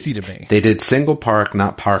decided Crazy to me. They did single park,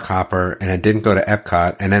 not park hopper, and it didn't go to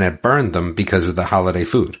Epcot, and then it burned them because of the holiday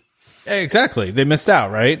food. Exactly. They missed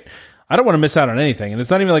out, right? I don't want to miss out on anything. And it's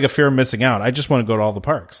not even like a fear of missing out. I just want to go to all the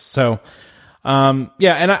parks. So, and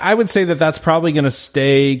I would say that that's probably going to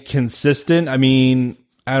stay consistent. I mean,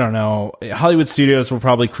 I don't know. Hollywood Studios will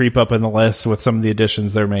probably creep up in the list with some of the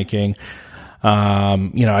additions they're making.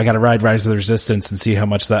 I got to ride Rise of the Resistance and see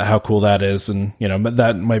how cool that is. And,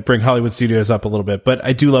 that might bring Hollywood Studios up a little bit, but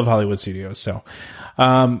I do love Hollywood Studios. So,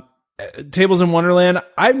 Tables in Wonderland,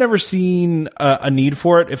 I've never seen a need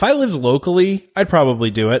for it. If I lived locally, I'd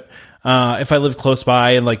probably do it. If I lived close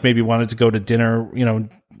by and maybe wanted to go to dinner,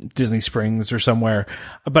 Disney Springs or somewhere.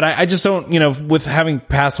 But I just don't, with having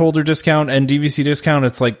pass holder discount and DVC discount,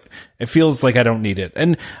 it's it feels like I don't need it.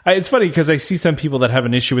 And it's funny because I see some people that have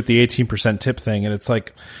an issue with the 18% tip thing, and it's I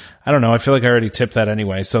don't know, I feel like I already tipped that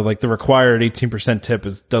anyway. So the required 18% tip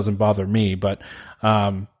doesn't bother me, but,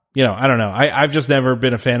 I don't know. I've just never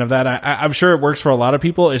been a fan of that. I'm sure it works for a lot of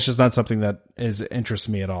people. It's just not something that interests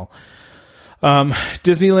me at all.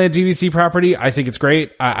 Disneyland DVC property, I think it's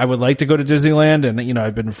great. I would like to go to Disneyland, and,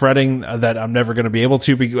 I've been fretting that I'm never going to be able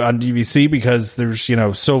to be on DVC because there's,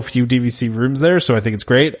 so few DVC rooms there. So I think it's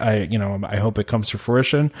great. I hope it comes to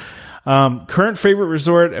fruition. Current favorite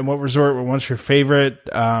resort and what resort what's your favorite?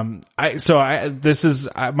 Mine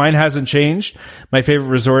hasn't changed. My favorite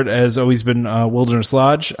resort has always been, Wilderness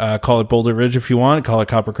Lodge. Call it Boulder Ridge if you want, call it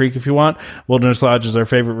Copper Creek if you want. Wilderness Lodge is our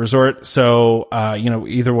favorite resort. So,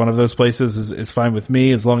 either one of those places is fine with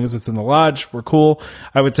me as long as it's in the lodge. We're cool.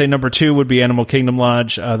 I would say number 2 would be Animal Kingdom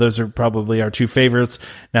Lodge. Those are probably our 2 favorites.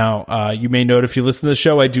 Now, you may note if you listen to the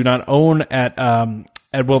show, I do not own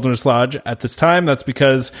at Wilderness Lodge at this time. That's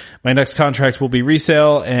because my next contract will be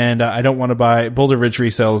resale, and I don't want to buy Boulder Ridge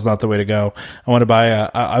resale is not the way to go.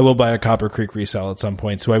 I will buy a Copper Creek resale at some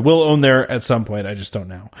point. So I will own there at some point. I just don't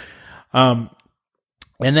know.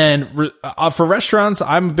 And then for restaurants,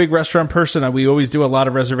 I'm a big restaurant person. We always do a lot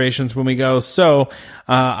of reservations when we go. So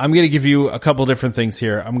I'm going to give you a couple different things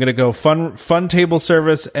here. I'm going to go fun table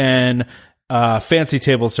service and fancy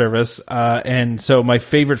table service. And so my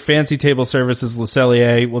favorite fancy table service is Le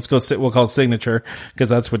Cellier. We'll call it Signature because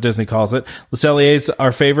that's what Disney calls it. Le Cellier's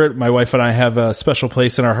our favorite. My wife and I have a special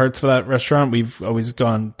place in our hearts for that restaurant. We've always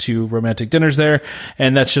gone to romantic dinners there,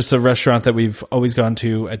 and that's just a restaurant that we've always gone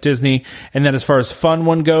to at Disney. And then as far as fun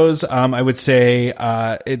one goes, I would say,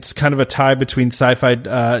 it's kind of a tie between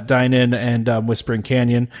Sci-Fi, Dine-In and, Whispering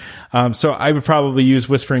Canyon. So I would probably use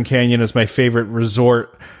Whispering Canyon as my favorite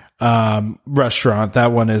resort restaurant.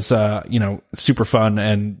 That one is, super fun,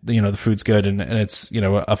 and, the food's good, and it's,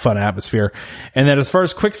 a fun atmosphere. And then as far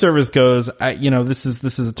as quick service goes, this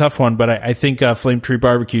is a tough one, but I think, Flame Tree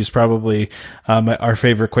Barbecue is probably, our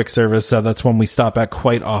favorite quick service. That's one we stop at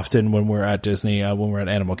quite often when we're at Disney, when we're at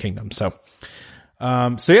Animal Kingdom. So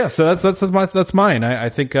that's mine. I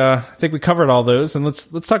think we covered all those, and let's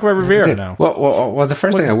talk about Riviera now. Well, the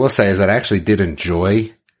first thing I will say is that I actually did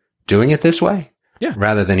enjoy doing it this way. Yeah.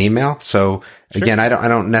 Rather than email. So again, I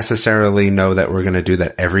don't necessarily know that we're going to do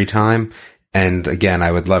that every time. And again,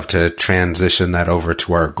 I would love to transition that over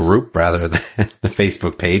to our group rather than the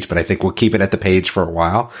Facebook page, but I think we'll keep it at the page for a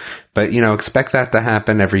while. But, expect that to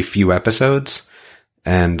happen every few episodes.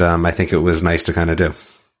 And, I think it was nice to kind of do.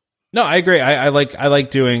 No, I agree. I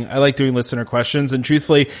like doing listener questions. And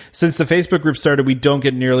truthfully, since the Facebook group started, we don't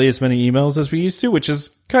get nearly as many emails as we used to, which is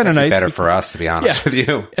kind of nice. Better for us, to be honest with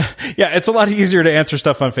you. Yeah, it's a lot easier to answer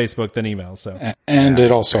stuff on Facebook than email. So, and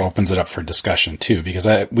it also opens it up for discussion too, because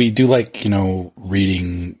we do like,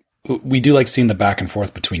 reading. We do like seeing the back and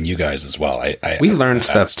forth between you guys as well. We learned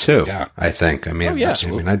stuff too. Yeah. I think. I mean,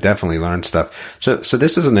 absolutely. I definitely learned stuff. So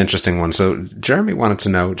this is an interesting one. So Jeremy wanted to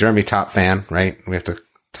know. Jeremy, top fan, right? We have to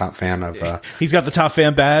top fan of, he's got the top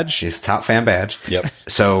fan badge. He's top fan badge. Yep.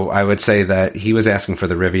 So I would say that he was asking for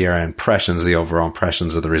the Riviera impressions, the overall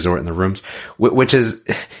impressions of the resort and the rooms, which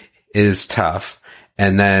is tough.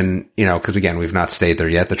 And then, cause again, we've not stayed there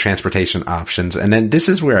yet, the transportation options. And then this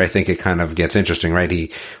is where I think it kind of gets interesting, right?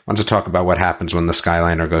 He wants to talk about what happens when the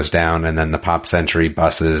Skyliner goes down and then the Pop Century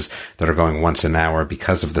buses that are going once an hour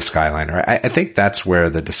because of the Skyliner. I think that's where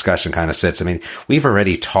the discussion kind of sits. I mean, we've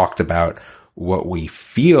already talked about what we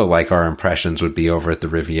feel like our impressions would be over at the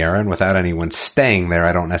Riviera, and without anyone staying there,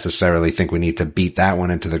 I don't necessarily think we need to beat that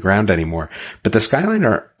one into the ground anymore. But the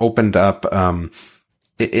Skyliner opened up,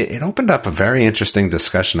 it opened up a very interesting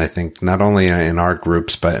discussion, I think, not only in our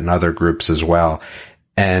groups, but in other groups as well.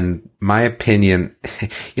 And my opinion,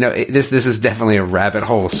 this is definitely a rabbit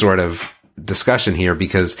hole sort of discussion here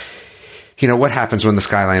because, what happens when the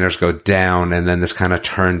Skyliners go down and then this kind of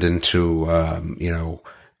turned into,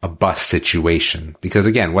 a bus situation? Because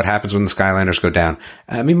again, what happens when the Skyliners go down?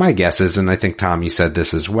 I mean, my guess is, and I think Tom, you said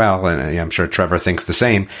this as well, and I'm sure Trevor thinks the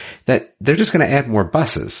same, that they're just going to add more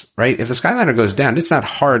buses, right? If the Skyliner goes down, it's not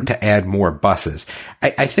hard to add more buses.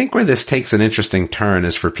 I think where this takes an interesting turn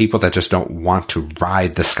is for people that just don't want to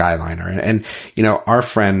ride the Skyliner. And our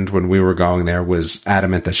friend, when we were going there, was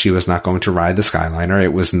adamant that she was not going to ride the Skyliner.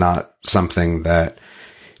 It was not something that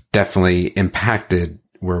definitely impacted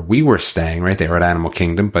where we were staying, right? They were at Animal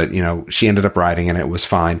Kingdom, but she ended up riding and it was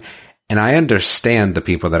fine. And I understand the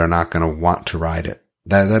people that are not going to want to ride it.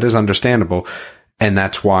 That is understandable. And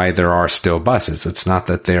that's why there are still buses. It's not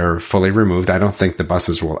that they're fully removed. I don't think the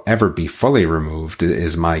buses will ever be fully removed,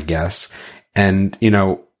 is my guess. And,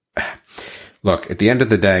 look, at the end of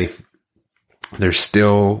the day, there's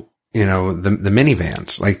still, the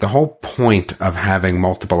minivans. Like, the whole point of having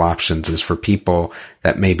multiple options is for people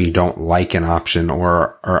that maybe don't like an option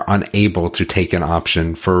or are unable to take an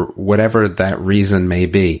option for whatever that reason may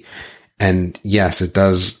be. And yes, it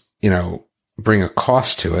does, bring a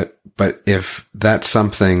cost to it. But if that's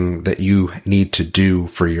something that you need to do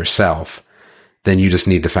for yourself, then you just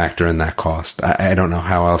need to factor in that cost. I don't know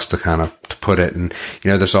how else to kind of to put it. And,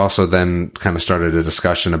 there's also then kind of started a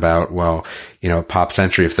discussion about, well, Pop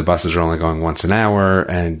Century, if the buses are only going once an hour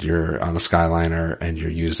and you're on a Skyliner and you're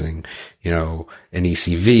using, an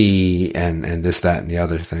ECV and this, that, and the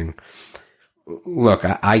other thing. Look,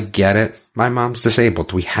 I get it. My mom's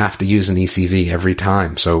disabled. We have to use an ECV every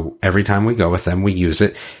time. So every time we go with them, we use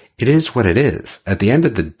it. It is what it is. At the end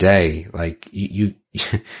of the day, like you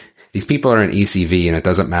these people are in ECV and it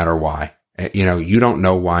doesn't matter why. You don't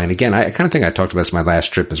know why. And again, I kind of think I talked about this my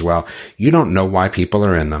last trip as well. You don't know why people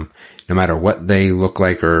are in them, no matter what they look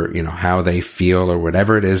like or, how they feel or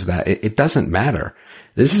whatever it is that it doesn't matter.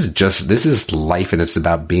 This is life and it's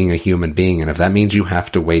about being a human being. And if that means you have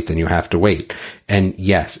to wait, then you have to wait. And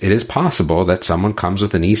yes, it is possible that someone comes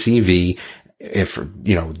with an ECV if,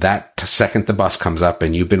 that second the bus comes up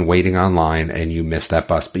and you've been waiting online and you miss that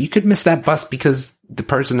bus, but you could miss that bus because the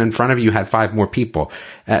person in front of you had 5 more people.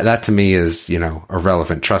 That to me is,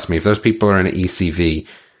 irrelevant. Trust me. If those people are in an ECV,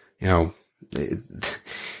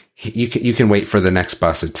 you can wait for the next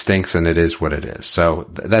bus. It stinks and it is what it is. So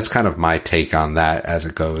that's kind of my take on that as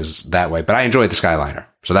it goes that way. But I enjoyed the Skyliner.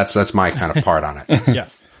 So that's my kind of part on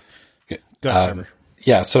it. Yeah.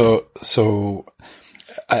 Yeah. So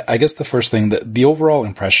I guess the first thing, the overall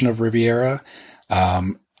impression of Riviera,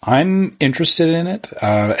 I'm interested in it.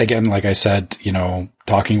 Again, like I said,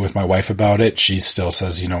 talking with my wife about it, she still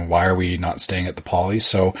says, why are we not staying at the Poly?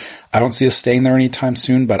 So I don't see us staying there anytime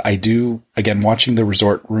soon, but I do, again, watching the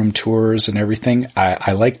resort room tours and everything,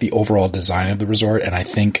 I like the overall design of the resort. And I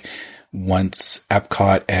think once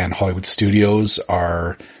Epcot and Hollywood Studios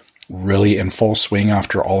are really in full swing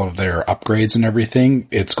after all of their upgrades and everything,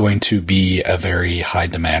 it's going to be a very high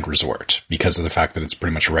demand resort because of the fact that it's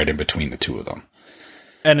pretty much right in between the two of them.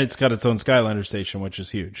 And it's got its own Skyliner station, which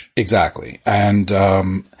is huge. Exactly. And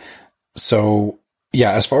so,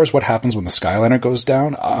 yeah, as far as what happens when the Skyliner goes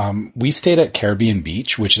down, we stayed at Caribbean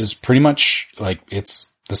Beach, which is pretty much like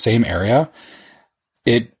it's the same area.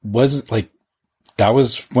 It was like, that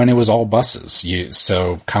was when it was all buses.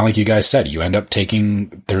 So kind of like you guys said, you end up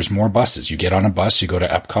there's more buses. You get on a bus, you go to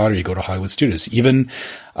Epcot or you go to Hollywood Studios. Even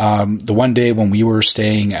the one day when we were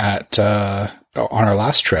staying at on our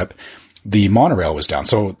last trip, the monorail was down.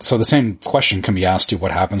 So the same question can be asked to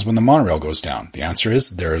what happens when the monorail goes down. The answer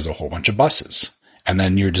is there is a whole bunch of buses. And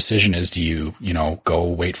then your decision is, do you go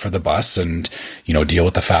wait for the bus and, deal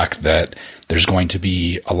with the fact that there's going to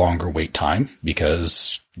be a longer wait time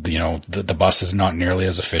because, the bus is not nearly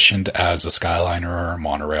as efficient as a Skyliner or a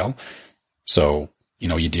monorail. So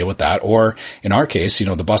you deal with that. Or in our case,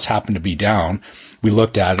 the bus happened to be down. We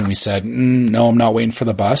looked at it and we said, no, I'm not waiting for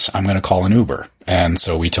the bus. I'm going to call an Uber. And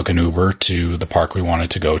so we took an Uber to the park we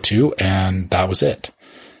wanted to go to, and that was it.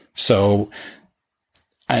 So,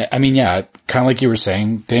 I mean, yeah, kind of like you were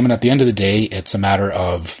saying, Damon, at the end of the day, it's a matter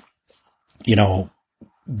of,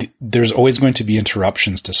 there's always going to be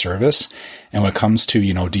interruptions to service. And when it comes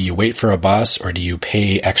to, do you wait for a bus or do you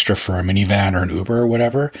pay extra for a minivan or an Uber or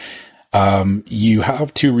whatever? You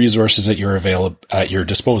have two resources at your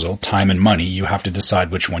disposal, time and money. You have to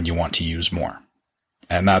decide which one you want to use more.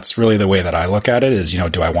 And that's really the way that I look at it is,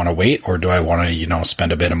 do I want to wait or do I want to,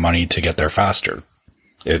 spend a bit of money to get there faster?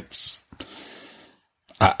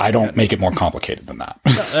 I don't make it more complicated than that.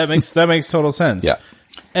 That makes total sense. Yeah.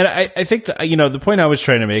 And I think that, the point I was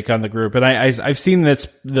trying to make on the group, and I've seen this,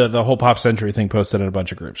 the whole Pop Century thing posted in a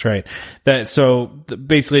bunch of groups, right?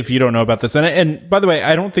 Basically, if you don't know about this, and by the way,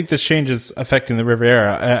 I don't think this change is affecting the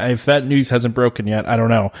Riviera. If that news hasn't broken yet, I don't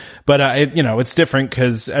know. But, it's different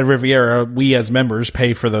because at Riviera, we as members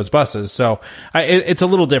pay for those buses. So, it's a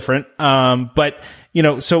little different.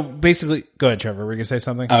 So basically, go ahead, Trevor. Were you going to say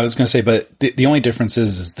something? I was going to say, but the only difference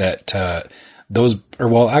is that,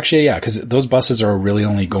 because those buses are really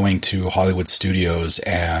only going to Hollywood Studios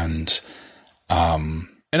and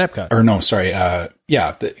Epcot. Or no, sorry. So,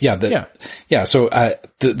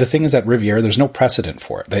 the thing is that Riviera, there's no precedent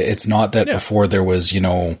for it. It's not that before there was,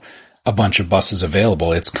 a bunch of buses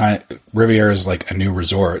available. It's Riviera is like a new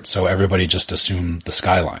resort. So everybody just assumed the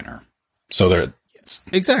Skyliner. So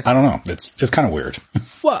exactly. I don't know. It's kind of weird.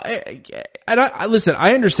 Well, listen,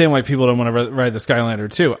 I understand why people don't want to ride the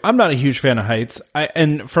Skyliner too. I'm not a huge fan of heights.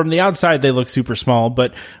 And from the outside, they look super small,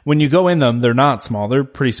 but when you go in them, they're not small. They're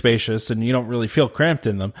pretty spacious and you don't really feel cramped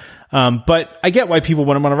in them. But I get why people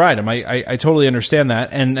wouldn't want to ride them. I totally understand that.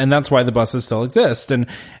 And that's why the buses still exist. And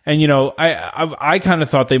I kind of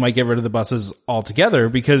thought they might get rid of the buses altogether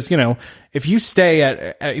because, if you stay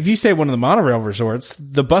at one of the monorail resorts,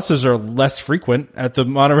 the buses are less frequent at the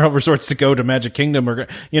monorail resorts to go to Magic Kingdom or,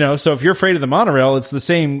 so if you're afraid of the monorail, it's the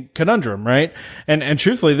same conundrum, right? And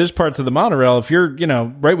truthfully, there's parts of the monorail, if you're,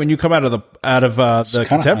 right when you come out of the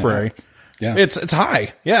Contemporary, high, yeah. It's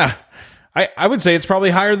high. Yeah. I would say it's probably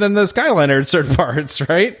higher than the Skyliner in certain parts,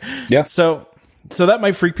 right? Yeah. So that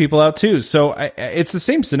might freak people out too. So it's the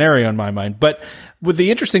same scenario in my mind. But with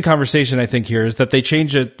the interesting conversation, I think here is that they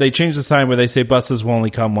change it. They change the sign where they say buses will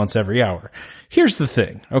only come once every hour. Here's the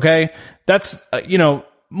thing. Okay. That's,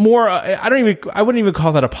 more, I wouldn't even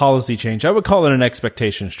call that a policy change. I would call it an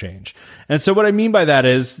expectations change. And so what I mean by that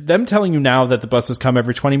is them telling you now that the buses come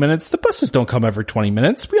every 20 minutes. The buses don't come every 20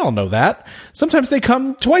 minutes. We all know that. Sometimes they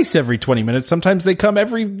come twice every 20 minutes. Sometimes they come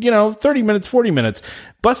every, 30 minutes, 40 minutes.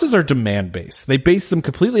 Buses are demand based. They base them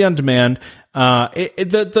completely on demand.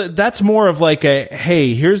 That's more of like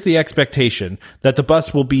hey, here's the expectation that the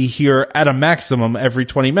bus will be here at a maximum every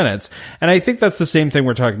 20 minutes. And I think that's the same thing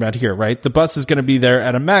we're talking about here, right? The bus is going to be there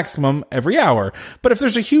at a maximum every hour. But if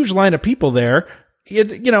there's a huge line of people there,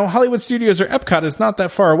 Hollywood Studios or Epcot is not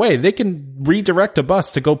that far away. They can redirect a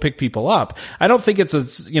bus to go pick people up. I don't think it's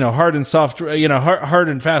a, hard and soft, hard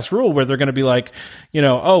and fast rule where they're going to be like,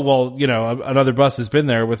 another bus has been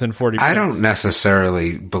there within 40 minutes. I don't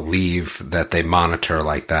necessarily believe that they monitor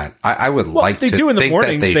like that. I would like to think that they do. They do in the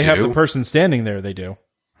mornings. They have the person standing there. They do.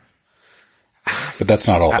 But that's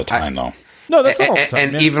not all the time though. No, that's not all the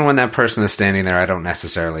time. And even when that person is standing there, I don't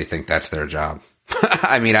necessarily think that's their job.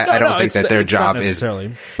 I mean, I don't think that their job is,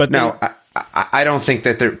 but no, I don't think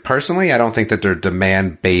that I don't think that they're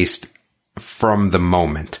demand based from the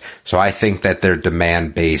moment. So I think that they're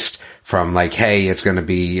demand based from like, hey, it's going to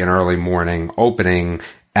be an early morning opening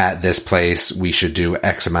at this place. We should do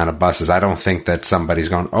X amount of buses. I don't think that somebody's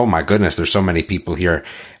going, oh my goodness, there's so many people here.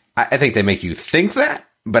 I think they make you think that.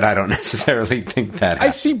 But I don't necessarily think that happens. I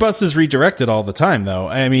see buses redirected all the time, though.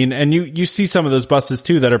 I mean, and you see some of those buses,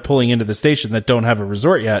 too, that are pulling into the station that don't have a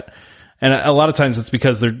resort yet. And a lot of times it's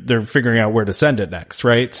because they're figuring out where to send it next,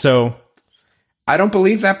 right? So I don't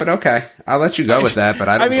believe that, but okay. I'll let you go with that, but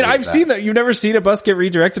I've seen that. You've never seen a bus get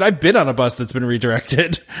redirected? I've been on a bus that's been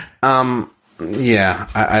redirected. Yeah,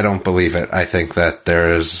 I don't believe it. I think that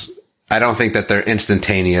I don't think that they're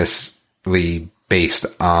instantaneously based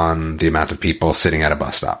on the amount of people sitting at a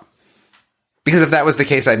bus stop. Because if that was the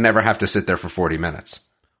case, I'd never have to sit there for 40 minutes.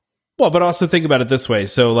 Well, but also think about it this way.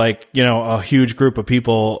 So like, a huge group of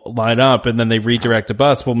people line up and then they redirect a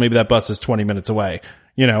bus. Well, maybe that bus is 20 minutes away,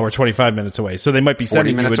 or 25 minutes away. So they might be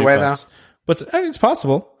sending 40 minutes you a new away bus. though? But it's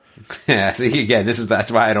possible. Yeah, see, again,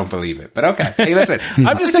 that's why I don't believe it. But okay. Hey, listen.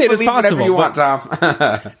 I'm just saying it's possible. Whatever you want,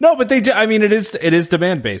 Tom. No, but they do. I mean, it is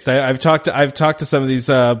demand based. I've talked to some of these,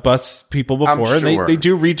 bus people before, and they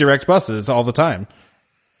do redirect buses all the time.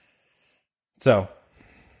 So.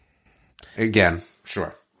 Again,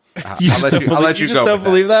 sure. I'll let you just go. Don't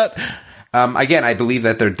believe that? Again, I believe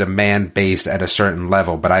that they're demand based at a certain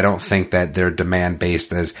level, but I don't think that they're demand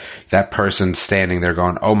based as that person standing there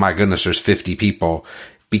going, oh my goodness, there's 50 people.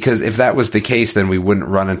 Because if that was the case, then we wouldn't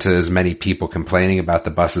run into as many people complaining about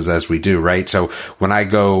the buses as we do, right? So when I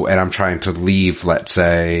go and I'm trying to leave, let's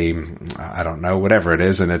say, I don't know, whatever it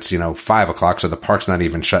is, and it's, 5:00, so the park's not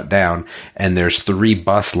even shut down, and there's 3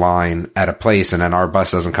 bus line at a place, and then our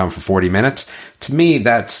bus doesn't come for 40 minutes, to me,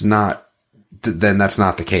 that's not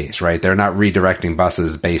the case, right? They're not redirecting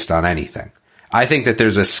buses based on anything. I think that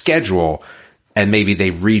there's a schedule, and maybe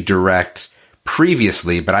they redirect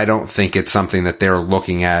previously, but I don't think it's something that they're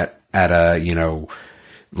looking at a,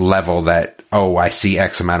 level that, oh, I see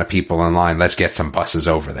X amount of people in line, let's get some buses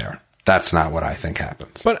over there. That's not what I think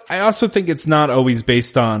happens. But I also think it's not always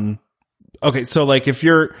based on, okay, so like if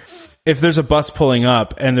there's a bus pulling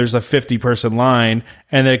up and there's a 50 person line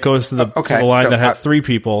and then it goes to the line that has 3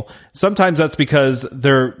 people, sometimes that's because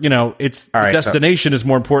they're, it's the destination is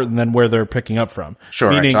more important than where they're picking up from.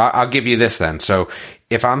 Sure. Meaning, so I'll give you this then. So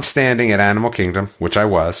if I'm standing at Animal Kingdom, which I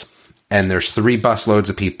was, and there's 3 busloads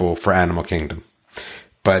of people for Animal Kingdom,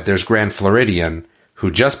 but there's Grand Floridian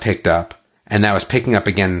who just picked up and now is picking up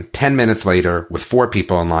again 10 minutes later with 4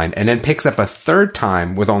 people in line, and then picks up a third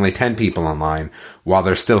time with only 10 people in line, while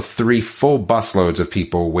there's still 3 full busloads of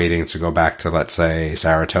people waiting to go back to, let's say,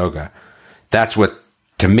 Saratoga. That's what,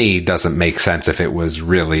 to me, doesn't make sense if it was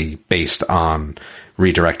really based on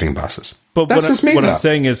redirecting buses. But what I'm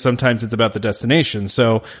saying is sometimes it's about the destination.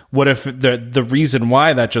 So what if the reason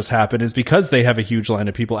why that just happened is because they have a huge line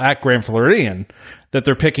of people at Grand Floridian that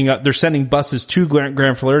they're sending buses to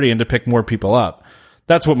Grand Floridian to pick more people up.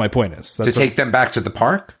 That's what my point is. To take them back to the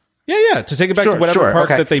park? Yeah. To take it back to whatever park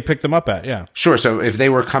that they picked them up at. Yeah. Sure. So if they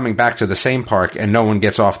were coming back to the same park and no one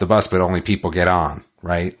gets off the bus, but only people get on,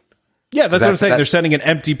 right? Yeah, that's what I'm saying. They're sending an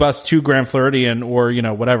empty bus to Grand Floridian or,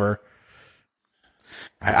 whatever.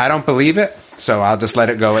 I don't believe it, so I'll just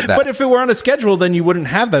let it go at that. But if it were on a schedule, then you wouldn't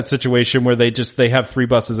have that situation where they have 3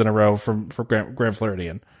 buses in a row for Grand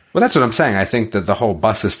Floridian. Well, that's what I'm saying. I think that the whole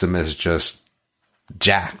bus system is just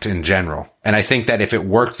jacked in general. And I think that if it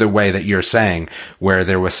worked the way that you're saying, where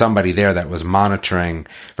there was somebody there that was monitoring,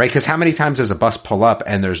 right? Because how many times does a bus pull up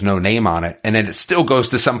and there's no name on it, and then it still goes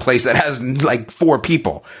to some place that has like 4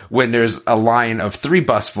 people when there's a line of 3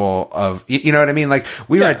 bus full of, you know what I mean? Like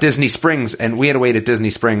we were at Disney Springs and we had to wait at Disney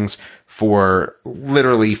Springs for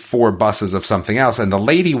literally 4 buses of something else. And the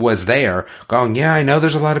lady was there going, yeah, I know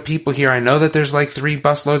there's a lot of people here. I know that there's like 3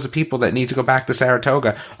 busloads of people that need to go back to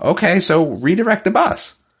Saratoga. Okay. So redirect the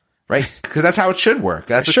bus. Right? Because that's how it should work.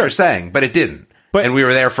 That's what you're saying, but it didn't. And we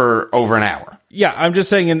were there for over an hour. Yeah, I'm just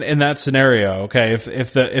saying in that scenario, okay,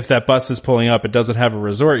 if that bus is pulling up, it doesn't have a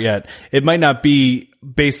resort yet, it might not be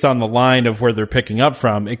based on the line of where they're picking up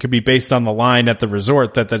from. It could be based on the line at the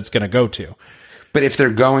resort that it's going to go to. But if they're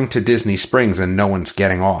going to Disney Springs and no one's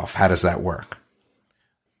getting off, how does that work?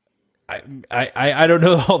 I don't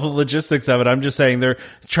know all the logistics of it. I'm just saying they're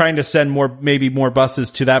trying to send maybe more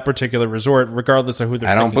buses to that particular resort, regardless of who they're.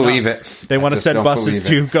 I don't believe up. it. They want to send buses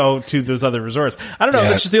to go to those other resorts. I don't know.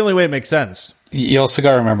 That's just the only way it makes sense. You also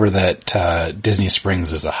got to remember that Disney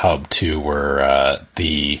Springs is a hub too, where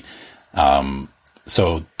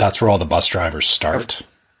so that's where all the bus drivers start.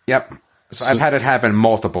 Yep. So I've had it happen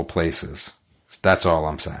multiple places. That's all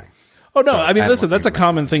I'm saying. Oh no, I mean, listen, that's a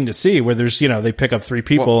common thing to see where there's, they pick up 3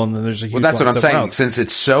 people and then there's a huge. Well, that's what I'm saying. Else. Since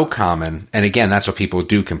it's so common, and again, that's what people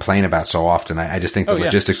do complain about so often. I just think the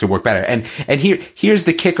logistics could work better. And here's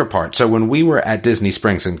the kicker part. So when we were at Disney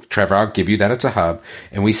Springs, and Trevor, I'll give you that it's a hub,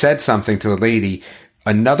 and we said something to the lady,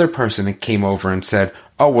 another person came over and said,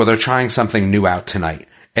 oh, well, they're trying something new out tonight.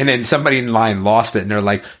 And then somebody in line lost it and they're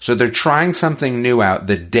like, so they're trying something new out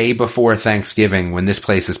the day before Thanksgiving when this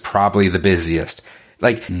place is probably the busiest.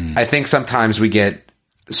 I think sometimes we get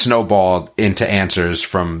snowballed into answers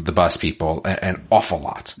from the bus people an awful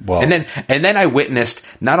lot. Well, and then I witnessed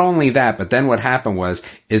not only that, but then what happened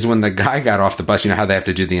is when the guy got off the bus, how they have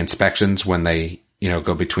to do the inspections when they,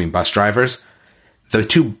 go between bus drivers. The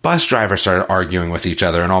 2 bus drivers started arguing with each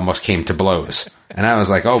other and almost came to blows. And I was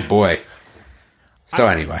like, oh boy. So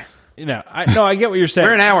anyway. I get what you're saying.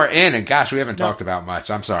 We're an hour in, and gosh, we haven't talked about much.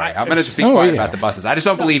 I'm sorry. I'm going to just be quiet about the buses. I just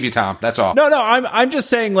don't believe you, Tom. That's all. No, I'm just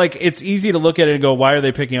saying, like, it's easy to look at it and go, why are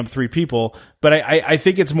they picking up 3 people? But I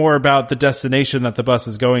think it's more about the destination that the bus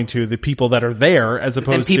is going to, the people that are there, as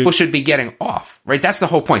opposed to... And people should be getting off, right? That's the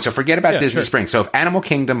whole point. So forget about Disney Springs. So if Animal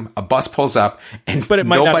Kingdom, a bus pulls up, and but it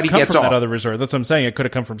might nobody not come gets from off. that other resort. That's what I'm saying. It could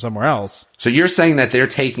have come from somewhere else. So you're saying that they're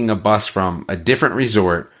taking a bus from a different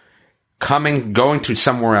resort, going to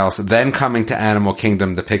somewhere else, then coming to Animal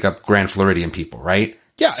Kingdom to pick up Grand Floridian people, right?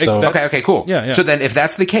 Yeah. So, okay, cool. Yeah. So then if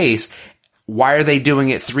that's the case, why are they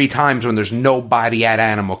doing it 3 times when there's nobody at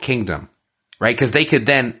Animal Kingdom, right? Because they could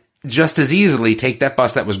then just as easily take that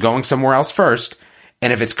bus that was going somewhere else first,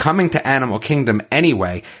 and if it's coming to Animal Kingdom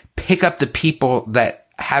anyway, pick up the people that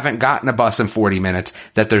haven't gotten a bus in 40 minutes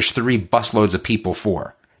that there's 3 busloads of people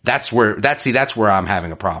for. That's where I'm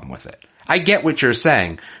having a problem with it. I get what you're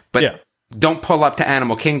saying, but don't pull up to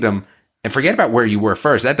Animal Kingdom and forget about where you were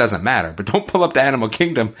first. That doesn't matter. But don't pull up to Animal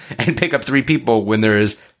Kingdom and pick up 3 people when there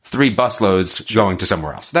is 3 busloads going to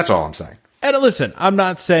somewhere else. That's all I'm saying. And listen, I'm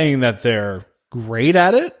not saying that they're great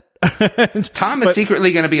at it. Tom is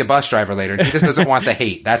secretly going to be a bus driver later, and he just doesn't want the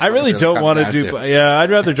hate. That's I really don't want to do. Yeah,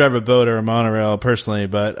 I'd rather drive a boat or a monorail personally,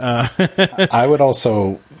 but I would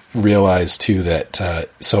also realize too that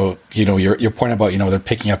so your point about they're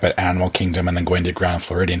picking up at Animal Kingdom and then going to Grand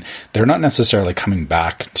Floridian, they're not necessarily coming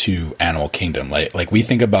back to Animal Kingdom. Like we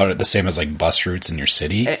think about it the same as like bus routes in your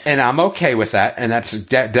city, and I'm okay with that, and that's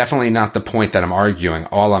definitely not the point that I'm arguing.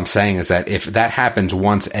 All I'm saying is that if that happens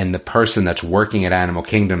once and the person that's working at Animal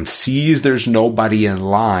Kingdom sees there's nobody in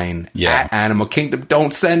line at Animal Kingdom,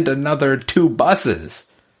 don't send another 2 buses.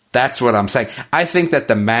 That's what I'm saying. I think that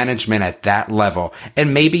the management at that level,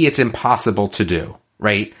 and maybe it's impossible to do,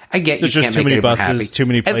 right? I get there's you just can't too many make buses, happy. too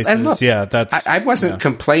many places. And look, that's. I wasn't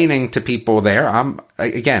complaining to people there.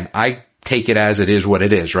 I take it as it is what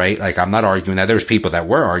it is, right? Like I'm not arguing that. There's people that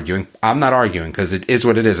were arguing. I'm not arguing because it is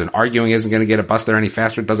what it is, and arguing isn't going to get a bus there any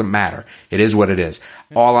faster. It doesn't matter. It is what it is.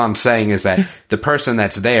 All I'm saying is that the person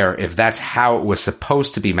that's there, if that's how it was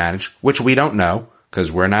supposed to be managed, which we don't know,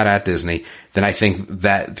 because we're not at Disney, then I think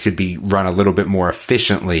that could be run a little bit more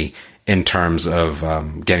efficiently in terms of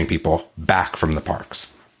getting people back from the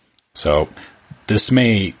parks. So this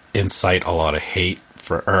may incite a lot of hate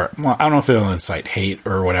I don't know if it'll incite hate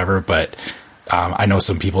or whatever, but I know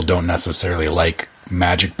some people don't necessarily like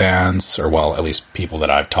magic bands, or well, at least people that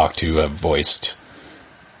I've talked to have voiced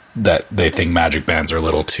that they think magic bands are a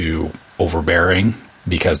little too overbearing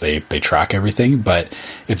because they track everything. But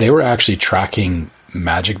if they were actually tracking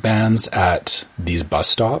magic bands at these bus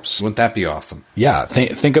stops, wouldn't that be awesome? Yeah.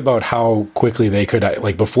 Think about how quickly they could,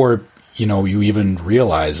 like before, you even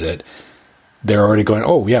realize it, they're already going,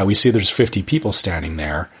 oh yeah, we see there's 50 people standing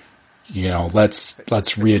there. Let's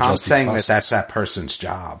readjust. I'm saying that's that person's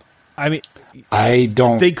job. I mean, I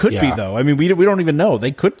don't. They could be though. I mean, we don't even know.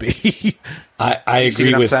 They could be. I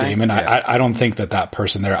agree with Damon. Yeah. I don't think that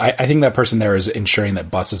person there. I think that person there is ensuring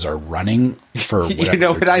that buses are running for whatever. You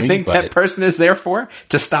know what I think but that person is there for?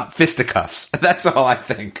 To stop fisticuffs. That's all I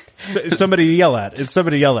think. It's somebody to yell at. It's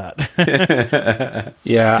somebody to yell at.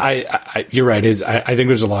 Yeah, you're right. I think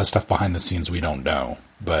there's a lot of stuff behind the scenes we don't know.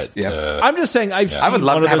 But I'm just saying, I would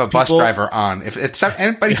love to have a bus driver on. If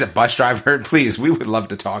anybody's a bus driver, please, we would love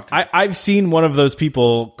to talk to them. I've seen one of those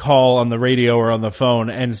people call on the radio or on the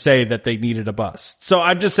phone and say that they needed a bus. So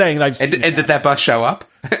I'm just saying, and did that bus show up?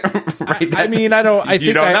 Right, I mean, I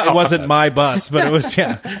think it wasn't my bus, but it was,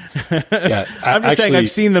 yeah. I'm just saying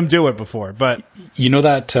I've seen them do it before, but. You know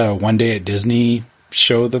that One Day at Disney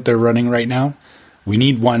show that they're running right now? We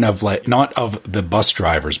need one of not of the bus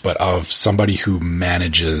drivers, but of somebody who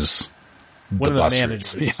manages the bus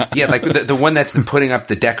managers. Yeah, like the one that's putting up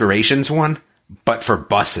the decorations one, but for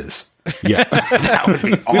buses. Yeah. That would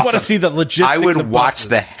be awesome. We want to see the logistics I would of watch buses.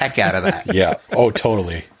 the heck out of that. Yeah. Oh,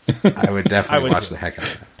 totally. I would definitely watch the heck out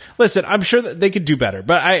of that. Listen, I'm sure that they could do better,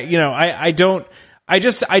 but I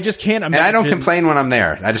just can't imagine. And I don't complain when I'm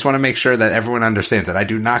there. I just want to make sure that everyone understands that I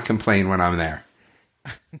do not complain when I'm there.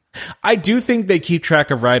 I do think they keep track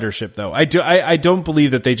of ridership though. I don't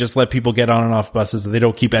believe that they just let people get on and off buses, that they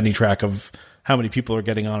don't keep any track of how many people are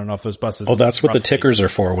getting on and off those buses. Oh, that's what the tickers are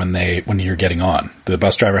for when you're getting on. The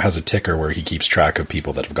bus driver has a ticker where he keeps track of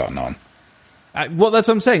people that have gotten on. Well, that's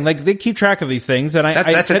what I'm saying. Like, they keep track of these things, and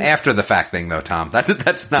that's an after the fact thing, though, Tom.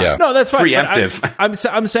 That's not. Yeah. No, that's fine. Preemptive.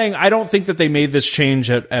 I'm saying I don't think that they made this change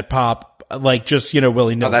at Pop, like just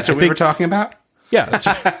willy nilly. Oh, that's what we were talking about. Yeah, that's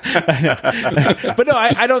right. I know. But no,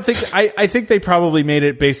 I don't think. I think they probably made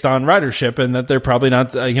it based on ridership, and that they're probably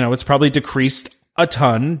not. It's probably decreased a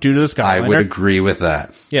ton due to the Skyliner. I would agree with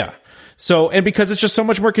that. Yeah. So, and because it's just so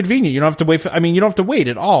much more convenient, you don't have to wait you don't have to wait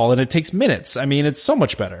at all, and it takes minutes. I mean, it's so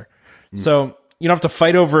much better. So, you don't have to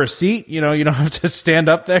fight over a seat. You don't have to stand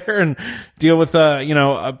up there and deal with,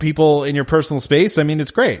 people in your personal space. I mean,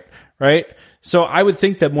 it's great, right? So I would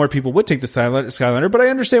think that more people would take the Skyliner, but I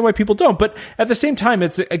understand why people don't. But at the same time,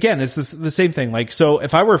 it's the same thing. Like, so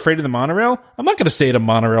if I were afraid of the monorail, I'm not going to stay at a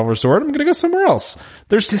monorail resort. I'm going to go somewhere else.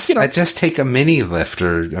 I just take a mini lift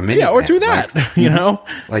or a mini. Yeah, or do that,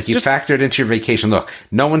 Like you factored into your vacation. Look,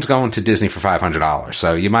 no one's going to Disney for $500.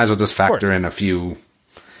 So you might as well just factor in a few.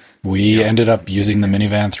 We ended up using the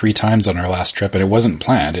minivan 3 times on our last trip, and it wasn't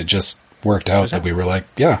planned. It just worked out that we were like,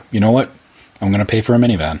 yeah, you know what? I'm going to pay for a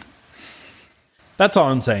minivan. That's all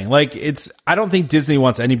I'm saying. Like, I don't think Disney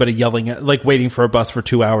wants anybody yelling at, like, waiting for a bus for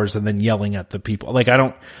 2 hours and then yelling at the people. Like,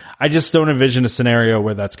 I just don't envision a scenario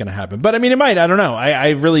where that's going to happen. But I mean, it might. I don't know. I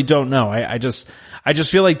really don't know. I just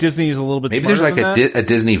feel like Disney is a little bit maybe smarter there's like than a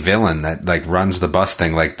Disney villain that like runs the bus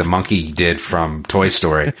thing like the monkey did from Toy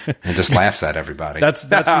Story and just laughs at everybody. That's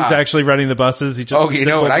who's actually running the buses. You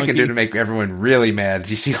know what I can do to make everyone really mad?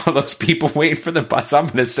 You see all those people waiting for the bus? I'm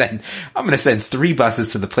going to send 3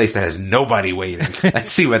 buses to the place that has nobody waiting.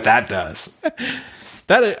 Let's see what that does.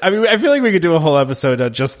 I feel like we could do a whole episode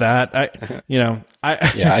on just that.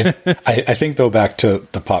 I think though, back to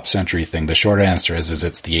the Pop Century thing, the short answer is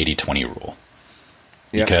it's the 80-20 rule.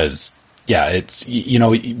 Yep. Because it's,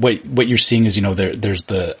 what you're seeing is,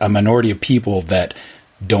 there's a minority of people that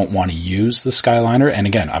don't want to use the Skyliner. And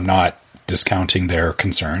again, I'm not discounting their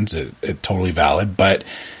concerns. It's totally valid, but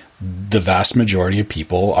the vast majority of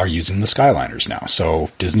people are using the Skyliners now.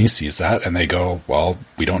 So Disney sees that and they go, well,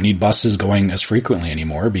 we don't need buses going as frequently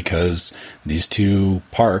anymore because these 2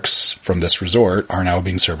 parks from this resort are now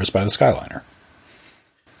being serviced by the Skyliner.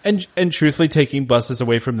 And truthfully, taking buses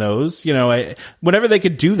away from those, whenever they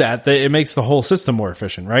could do that, it makes the whole system more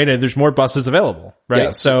efficient, right? And there's more buses available, right? Yeah,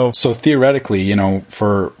 so theoretically,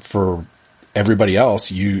 for everybody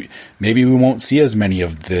else, maybe we won't see as many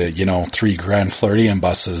of the, 3 Grand Floridian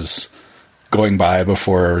buses going by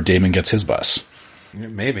before Damon gets his bus. Yeah,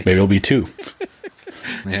 maybe it'll be 2.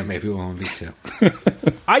 Yeah, maybe it won't be 2.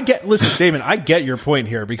 Listen, Damon, I get your point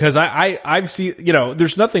here because I've seen,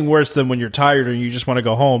 there's nothing worse than when you're tired and you just want to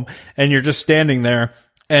go home and you're just standing there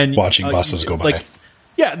and watching buses go by. Like,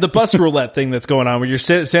 yeah, the bus roulette thing that's going on where you're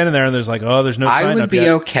standing there and there's like, oh, there's no sign up yet. I would be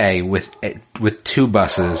okay with 2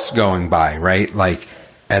 buses going by, right? Like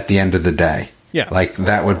at the end of the day. Yeah. Like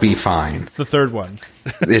that would be fine. It's the 3rd one.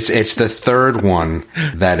 It's the 3rd one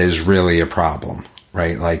that is really a problem.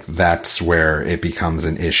 Right? Like that's where it becomes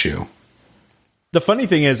an issue. The funny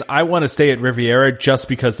thing is I want to stay at Riviera just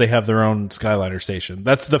because they have their own Skyliner station.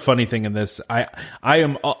 That's the funny thing in this. I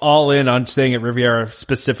am all in on staying at Riviera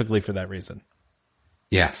specifically for that reason.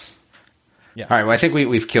 Yes. Yeah. All right. Well, I think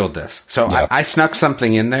we've killed this. So yeah. I snuck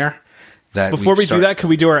something in there that before we do that, can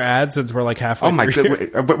we do our ads since we're like halfway? Oh my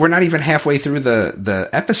god. But we're not even halfway through the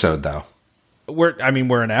episode though. We're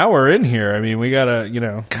an hour in here. I mean, we gotta,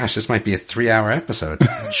 Gosh, this might be a 3-hour episode.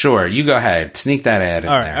 Sure, you go ahead. Sneak that ad in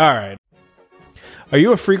there. All right. Are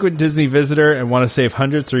you a frequent Disney visitor and want to save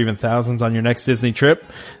hundreds or even thousands on your next Disney trip?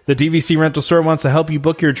 The DVC Rental Store wants to help you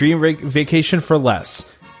book your dream vacation for less.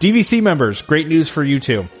 DVC members, great news for you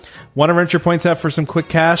too. Want to rent your points out for some quick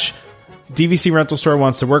cash? DVC Rental Store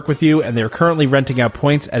wants to work with you, and they're currently renting out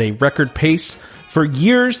points at a record pace. For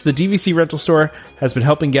years, the DVC Rental Store has been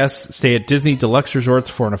helping guests stay at Disney Deluxe Resorts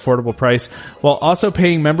for an affordable price, while also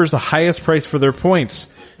paying members the highest price for their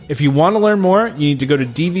points. If you want to learn more, you need to go to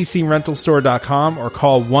dvcrentalstore.com or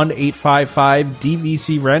call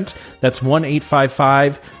 1-855-DVC-RENT. That's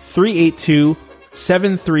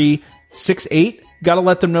 1-855-382-7368. Gotta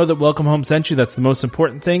let them know that Welcome Home sent you. That's the most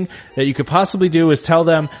important thing that you could possibly do is tell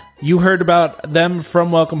them you heard about them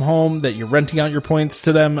from Welcome Home, that you're renting out your points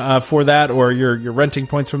to them for that, or you're renting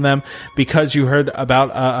points from them because you heard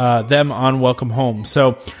about them on Welcome Home.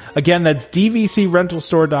 So again, that's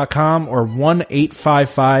dvcrentalstore.com or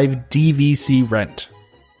 1-855-DVC-RENT.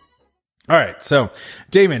 All right, so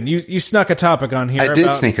Damon, you snuck a topic on here. I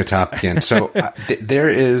did sneak a topic in. So there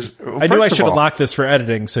is. I knew I should have locked this for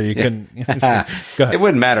editing, so you can. Go ahead. It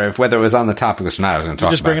wouldn't matter whether it was on the topic list or not. I was going to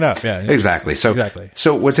talk. Just bring it up, yeah. Exactly.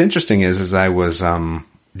 So what's interesting is I was. Do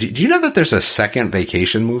you know that there's a second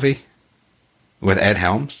vacation movie with Ed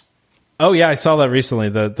Helms? Oh yeah, I saw that recently.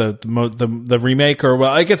 The remake, or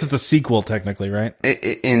well, I guess it's a sequel technically, right?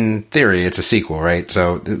 In theory, it's a sequel, right?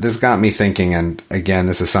 So this got me thinking, and again,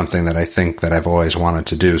 this is something that I think that I've always wanted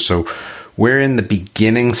to do. So we're in the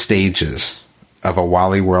beginning stages of a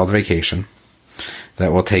Wally World vacation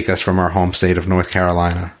that will take us from our home state of North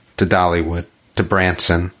Carolina to Dollywood, to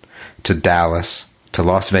Branson, to Dallas, to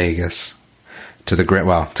Las Vegas, to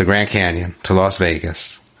Grand Canyon, to Las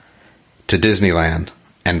Vegas, to Disneyland,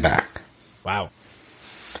 and back. Wow.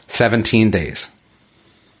 17 days.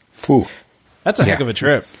 Ooh. That's a heck of a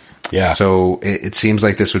trip. Yeah. So it seems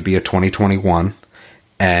like this would be a 2021,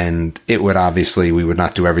 and it would obviously, we would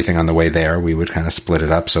not do everything on the way there. We would kind of split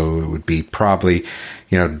it up. So it would be probably,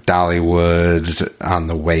 Dollywood on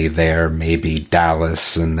the way there, maybe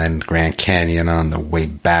Dallas, and then Grand Canyon on the way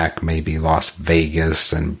back, maybe Las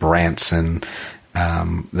Vegas and Branson.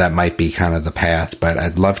 That might be kind of the path, but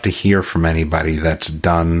I'd love to hear from anybody that's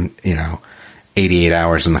done, 88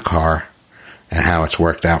 hours in the car and how it's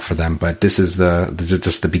worked out for them. But this is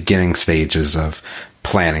just the beginning stages of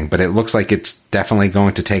planning, but it looks like it's definitely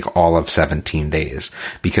going to take all of 17 days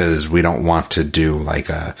because we don't want to do we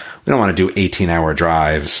don't want to do 18-hour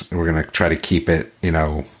drives. We're going to try to keep it,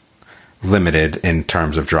 limited in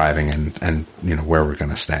terms of driving and where we're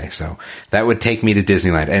going to stay. So that would take me to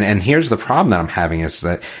Disneyland. And here's the problem that I'm having is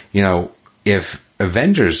that, if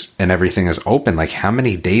Avengers and everything is open, how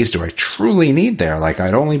many days do I truly need there?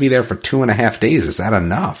 I'd only be there for 2.5 days. Is that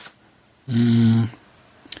enough? You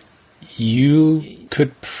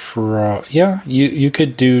could you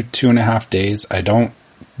could do 2.5 days. I don't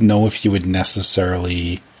know if you would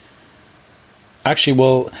necessarily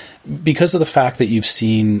because of the fact that you've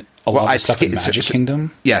seen a lot of stuff in Magic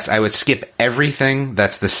Kingdom. Yes, I would skip everything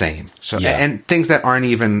that's the same. So, and things that aren't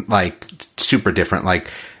even super different.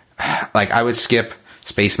 I would skip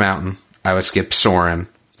Space Mountain. I would skip Soarin'.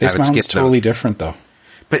 Space Mountain's totally different though.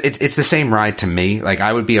 But it's the same ride to me.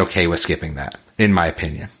 I would be okay with skipping that, in my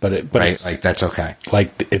opinion. But that's okay.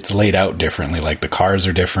 It's laid out differently. The cars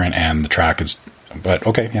are different and the track is. But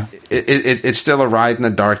okay, yeah. It's still a ride in the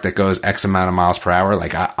dark that goes X amount of miles per hour.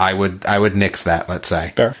 I would nix that. Let's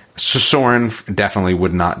say. Fair. Soarin' definitely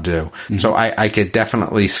would not do. Mm-hmm. So I could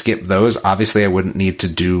definitely skip those. Obviously, I wouldn't need to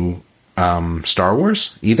do Star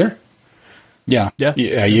Wars either. Yeah.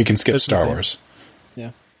 You can skip Star Wars.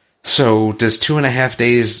 Yeah. So does 2.5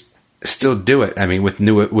 days still do it? I mean, with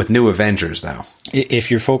new Avengers though.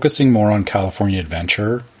 If you're focusing more on California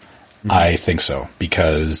Adventure, I think so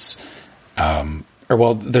because,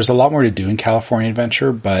 there's a lot more to do in California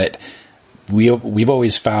Adventure, but we've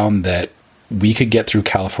always found that we could get through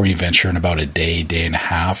California Adventure in about a day and a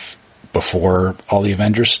half before all the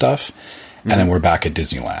Avengers stuff, and then we're back at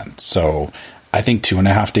Disneyland. So I think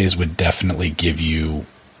 2.5 days would definitely give you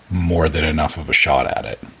more than enough of a shot at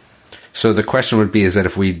it. So the question would be, is that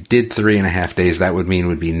if we did 3.5 days, that would mean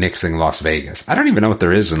we'd be nixing Las Vegas. I don't even know what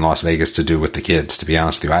there is in Las Vegas to do with the kids, to be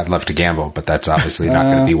honest with you. I'd love to gamble, but that's obviously not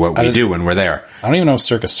going to be what we do when we're there. I don't even know if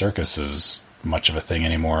Circus is much of a thing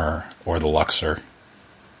anymore, or the Luxor.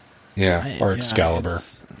 Yeah. Or Excalibur.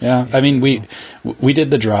 Yeah. I mean, we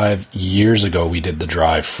did the drive years ago. We did the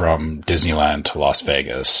drive from Disneyland to Las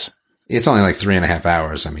Vegas. It's only 3.5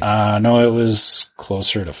 hours. I mean, no, it was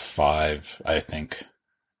closer to 5, I think.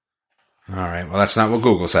 All right. Well, that's not what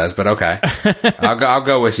Google says, but okay. I'll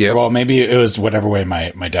go with you. Well, maybe it was whatever way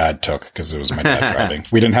my dad took, because it was my dad driving.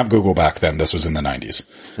 We didn't have Google back then. This was in the 90s.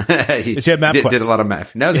 Did you have MapQuest? Did a lot of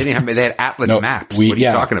maps. No, they didn't have. They had Atlas maps. What are you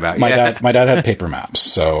talking about? My dad had paper maps.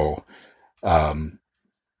 So,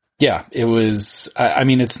 it was. I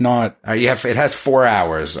mean, it's not. It has 4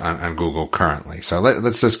 hours on Google currently. So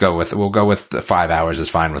let's just go with. We'll go with the 5 hours is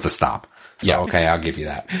fine with a stop. So, yeah. Okay, I'll give you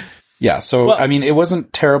that. Yeah, so, I mean, it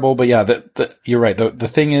wasn't terrible, but yeah, you're right. The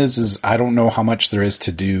thing is I don't know how much there is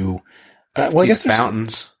to do. I guess there's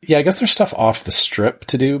fountains. I guess there's stuff off the strip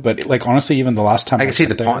to do, but honestly, even the last time I can see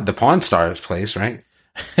the Pawn Stars place, right?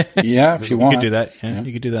 Yeah, if you want. You could do that. Yeah,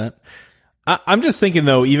 you could do that. I'm just thinking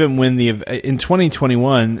though, even when in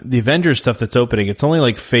 2021, the Avengers stuff that's opening, it's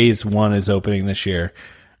only phase 1 is opening this year.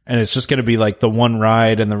 And it's just going to be the one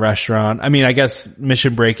ride and the restaurant. I mean, I guess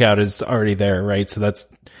Mission Breakout is already there, right? So that's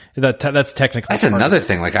technically. That's another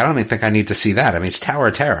thing. I don't even think I need to see that. I mean, it's Tower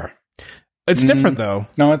of Terror. It's different though.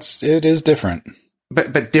 No, it is different.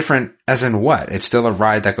 But different as in what? It's still a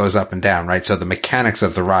ride that goes up and down, right? So the mechanics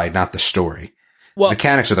of the ride, not the story. Well, the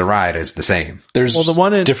mechanics of the ride is the same. There's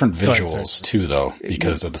different visuals too, though,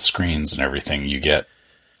 because of the screens and everything you get.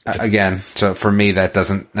 Again, so for me, that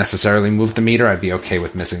doesn't necessarily move the meter. I'd be okay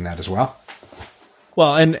with missing that as well.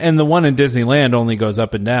 Well, and the one in Disneyland only goes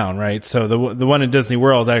up and down, right? So the one in Disney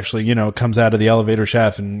World actually, comes out of the elevator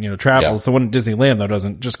shaft and, travels. Yeah. The one in Disneyland, though,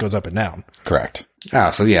 just goes up and down. Correct. Oh,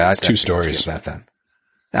 so yeah. It's 2 stories. That then.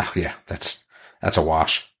 Oh, yeah. That's a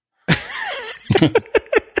wash.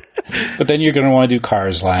 But then you're going to want to do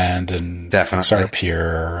Cars Land and definitely Star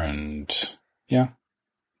Pier and yeah.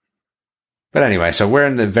 But anyway, so we're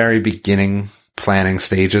in the very beginning planning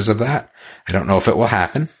stages of that. I don't know if it will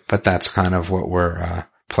happen, but that's kind of what we're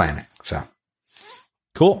planning. So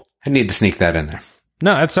cool. I need to sneak that in there.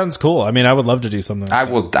 No, that sounds cool. I mean, I would love to do something like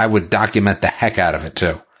that. I would document the heck out of it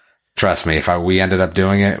too. Trust me, if we ended up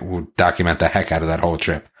doing it, we'll document the heck out of that whole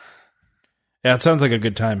trip. Yeah, it sounds like a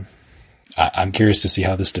good time. I'm curious to see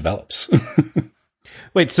how this develops.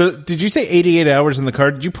 Wait, so did you say 88 hours in the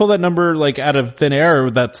car? Did you pull that number like out of thin air,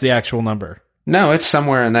 or that's the actual number? No, it's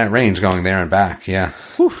somewhere in that range going there and back. Yeah.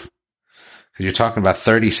 Oof. Cause you're talking about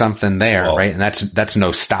 30 something there, right? And that's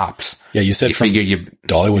no stops. Yeah. You said you from figure you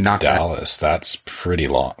Dollywood to Dallas. That's pretty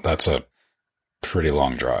long. That's a pretty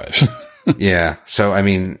long drive. Yeah. So, I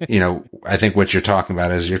mean, I think what you're talking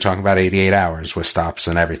about is you're talking about 88 hours with stops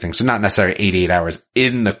and everything. So not necessarily 88 hours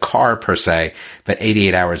in the car per se, but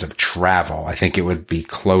 88 hours of travel. I think it would be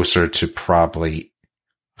closer to probably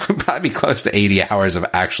close to 80 hours of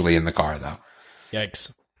actually in the car though.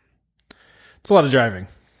 Yikes. It's a lot of driving.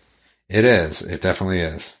 It is. It definitely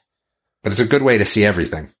is. But it's a good way to see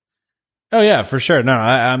everything. Oh yeah, for sure. No,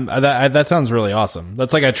 that sounds really awesome.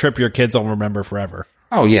 That's like a trip your kids will remember forever.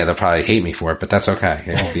 Oh yeah, they'll probably hate me for it, but that's okay.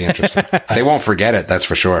 It'll be interesting. They won't forget it, that's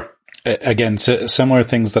for sure. Again, similar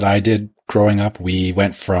things that I did growing up. We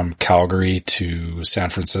went from Calgary to San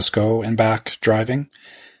Francisco and back driving,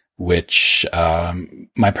 which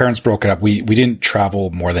my parents broke it up. We didn't travel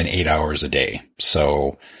more than 8 hours a day.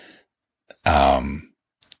 So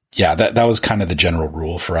yeah, that was kind of the general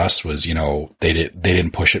rule for us was, they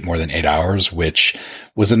didn't push it more than 8 hours, which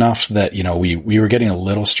was enough that, we were getting a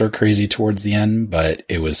little stir crazy towards the end, but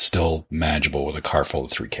it was still manageable with a car full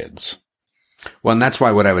of 3 kids. Well, and that's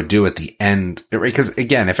why what I would do at the end, because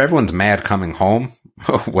again, if everyone's mad coming home,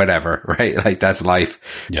 whatever, right? Like that's life.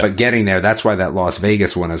 Yep. But getting there, that's why that Las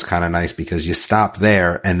Vegas one is kind of nice because you stop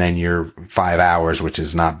there and then you're 5 hours, which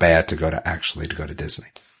is not bad to go to Disney.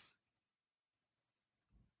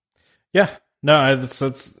 Yeah, no, I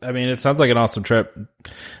mean, it sounds like an awesome trip.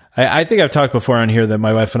 I think I've talked before on here that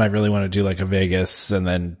my wife and I really want to do like a Vegas and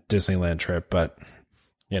then Disneyland trip, but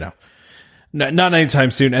not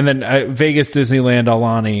anytime soon. And then Vegas, Disneyland,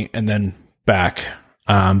 Alani, and then back.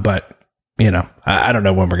 But I don't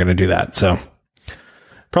know when we're going to do that. So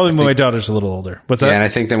probably when my daughter's a little older. What's that? Yeah, and I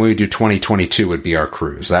think then we would do 2022 would be our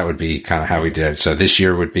cruise. That would be kind of how we did. So this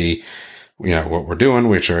year would be what we're doing,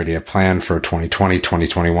 which already have planned for 2020,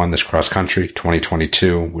 2021, this cross country.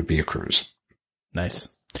 2022 would be a cruise. Nice.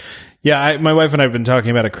 Yeah, my wife and I have been talking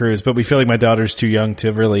about a cruise, but we feel like my daughter's too young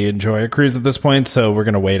to really enjoy a cruise at this point, so we're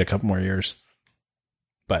going to wait a couple more years.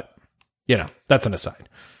 But, that's an aside.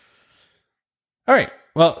 All right.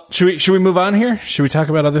 Well, should we move on here? Should we talk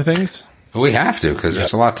about other things? We have to, because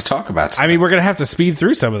there's a lot to talk about. I mean, we're going to have to speed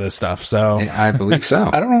through some of this stuff, so. I believe so.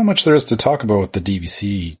 I don't know how much there is to talk about with the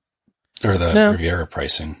DVC or the Riviera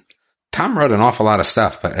pricing. Tom wrote an awful lot of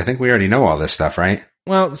stuff, but I think we already know all this stuff, right?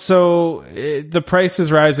 Well, so the price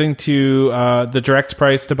is rising to the direct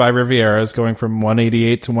price to buy Riviera is going from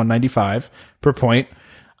 $188 to $195 per point.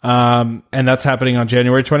 And that's happening on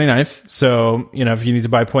January 29th. So, if you need to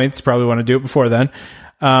buy points, probably want to do it before then.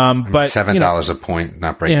 But $7 a point,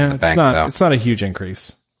 not breaking the bank though. It's not a huge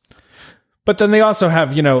increase. But then they also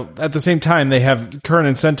have, at the same time, they have current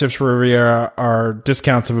incentives for Riviera are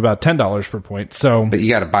discounts of about $10 per point. So, but you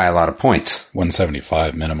got to buy a lot of points.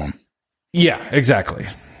 175 minimum. Yeah, exactly.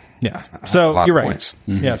 Yeah. So you're right.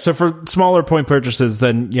 Mm-hmm. Yeah. So for smaller point purchases,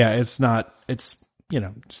 then it's still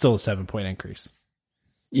a 7-point increase.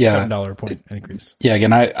 Yeah. $7 point increase. Yeah.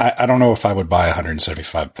 Again, I don't know if I would buy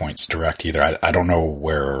 175 points direct either. I don't know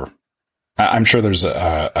where. I'm sure there's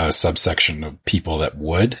a subsection of people that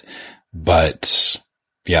would, but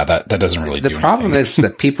yeah, that doesn't really do anything. The problem is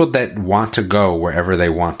that people that want to go wherever they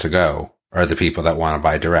want to go are the people that want to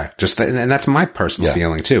buy direct. And that's my personal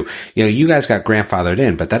feeling too. You guys got grandfathered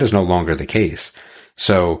in, but that is no longer the case.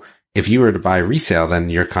 So if you were to buy resale, then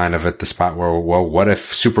you're kind of at the spot where, well, what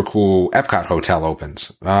if super cool Epcot hotel opens?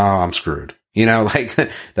 Oh, I'm screwed.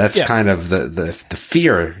 That's kind of the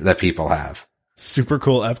fear that people have. Super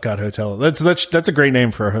cool Epcot hotel. That's a great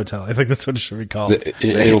name for a hotel. I think that's what it should be called.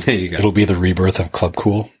 It'll be the rebirth of Club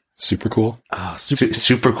Cool. Super cool. Oh,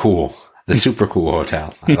 super cool. The super cool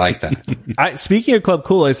hotel. I like that. Speaking of Club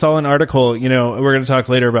Cool, I saw an article, we're going to talk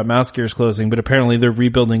later about MouseGear's closing, but apparently they're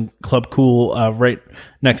rebuilding Club Cool, right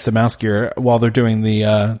next to MouseGear while they're doing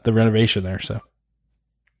the renovation there. So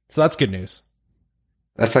that's good news.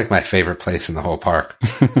 That's like my favorite place in the whole park.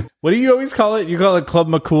 What do you always call it? You call it Club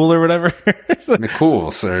McCool or whatever?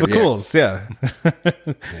 McCool's. McCool's, yeah.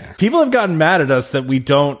 People have gotten mad at us that we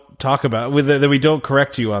don't talk about, that we don't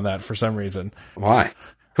correct you on that for some reason. Why?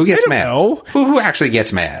 Who gets mad? Know. Who actually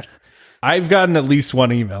gets mad? I've gotten at least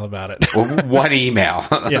one email about it. Well, one email.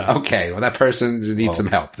 Yeah. Okay. Well, that person needs some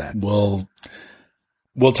help then.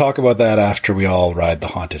 We'll talk about that after we all ride the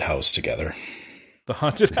haunted house together. The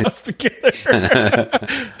haunted house together.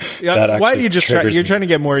 Yeah, why are you just trying? You're trying to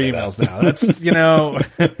get more emails now. That's, you know,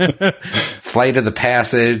 Flight of the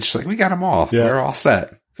Passage. Like, we got them all. Yeah. We're all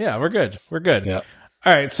set. Yeah, we're good. We're good. Yeah.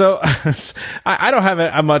 All right. So I don't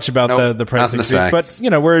have much about the price increase, but you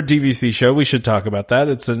know, we're a DVC show. We should talk about that.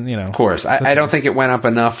 It's of course. I don't think it went up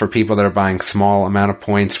enough for people that are buying small amount of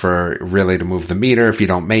points for really to move the meter. If you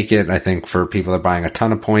don't make it, I think for people that are buying a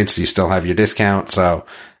ton of points, you still have your discount. So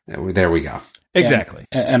there we go. Exactly.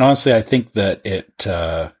 And honestly, I think that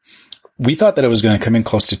we thought that it was going to come in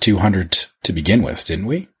close to 200 to begin with, didn't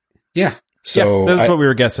we? Yeah. So that's what we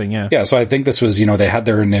were guessing. Yeah. Yeah. So I think this was, they had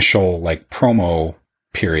their initial like promo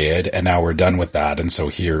period and now we're done with that. And so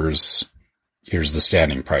here's the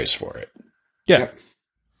standing price for it. Yeah. Yep.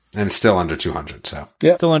 And it's still under 200. So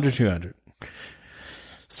yeah, still under 200.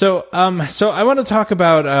 So I want to talk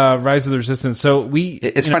about Rise of the Resistance. So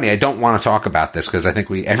it's funny. I don't want to talk about this because I think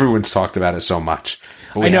everyone's talked about it so much.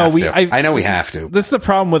 I know we have to. This is the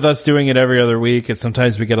problem with us doing it every other week. Is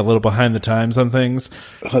sometimes we get a little behind the times on things.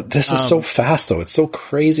 This is so fast, though. It's so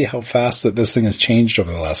crazy how fast that this thing has changed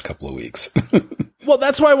over the last couple of weeks. Well,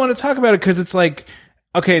 that's why I want to talk about it because it's like,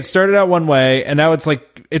 okay, it started out one way and now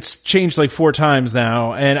it's changed like 4 times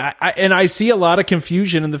now. And I see a lot of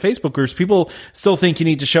confusion in the Facebook groups. People still think you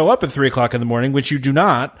need to show up at 3:00 in the morning, which you do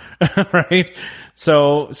not. Right.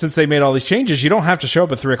 So since they made all these changes, you don't have to show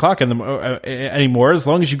up at 3:00 anymore. As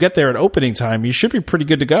long as you get there at opening time, you should be pretty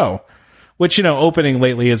good to go. Which, opening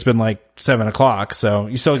lately has been like 7:00. So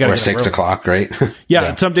you still got to or 6:00, right?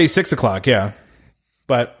 Yeah. Some days 6:00. Yeah.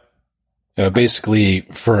 But basically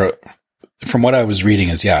from what I was reading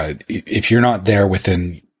is, if you're not there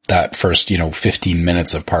within that first, 15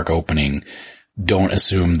 minutes of park opening, don't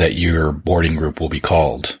assume that your boarding group will be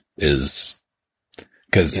called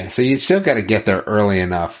so you still got to get there early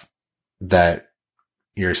enough that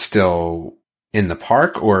you're still in the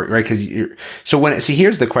park right? Cause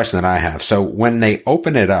here's the question that I have. So when they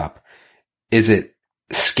open it up, is it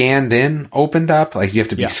scanned in, opened up? Like you have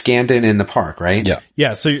to be scanned in the park, right? Yeah.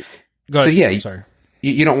 Yeah. So go ahead. Sorry.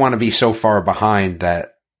 You don't want to be so far behind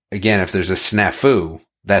that, again, if there's a snafu,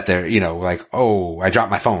 that they're, like, oh, I dropped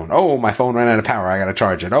my phone. Oh, my phone ran out of power. I got to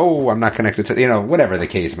charge it. Oh, I'm not connected to, whatever the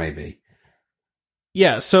case may be.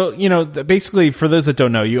 Yeah. So, basically for those that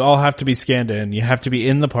don't know, you all have to be scanned in. You have to be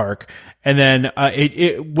in the park. And then,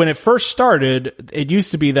 when it first started, it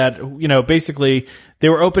used to be that, basically they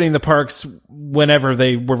were opening the parks whenever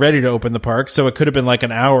they were ready to open the park. So it could have been like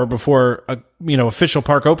an hour before, official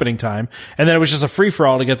park opening time. And then it was just a free for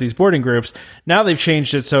all to get these boarding groups. Now they've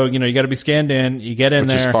changed it. So, you got to be scanned in, you get in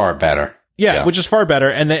there. Which is far better. Yeah, which is far better.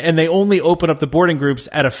 And they only open up the boarding groups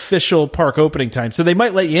at official park opening time. So they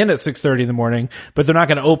might let you in at 6:30 in the morning, but they're not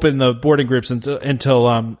going to open the boarding groups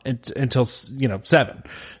until 7.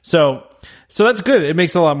 So that's good. It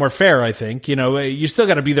makes it a lot more fair, I think. You still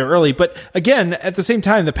got to be there early. But again, at the same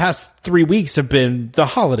time, the past 3 weeks have been the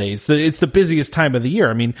holidays. It's the busiest time of the year.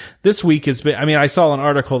 I mean, this week has been, I saw an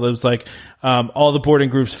article that was like, all the boarding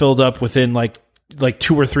groups filled up within like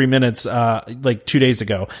 2 or 3 minutes, 2 days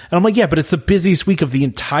ago. And I'm like, yeah, but it's the busiest week of the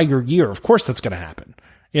entire year. Of course that's going to happen.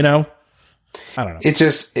 I don't know. It's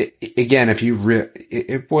just, again,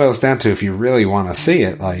 it boils down to if you really want to see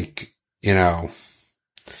it, you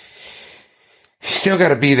still got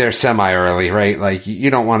to be there semi-early, right? Like, you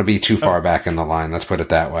don't want to be too far back in the line. Let's put it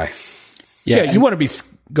that way. Yeah, you want to be...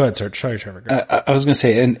 Go ahead, sir. Sorry, Trevor. I was going to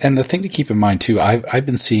say, and the thing to keep in mind, too, I've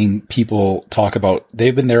been seeing people talk about...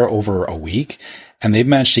 They've been there over a week, and they've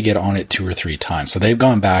managed to get on it 2 or 3 times. So they've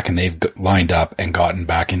gone back and they've lined up and gotten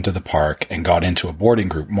back into the park and got into a boarding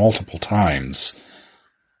group multiple times.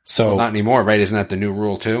 So well, not anymore, right? Isn't that the new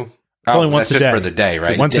rule, too? Only once a day. Just for the day,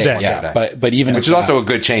 right? Once a day. Yeah, but even which is also a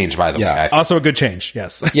good change, by the way. Also a good change.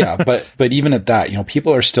 Yes. Yeah, but even at that,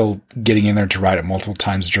 people are still getting in there to ride it multiple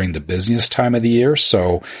times during the busiest time of the year.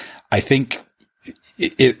 So I think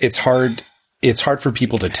it's hard. It's hard for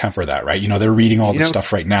people to temper that, right? They're reading all this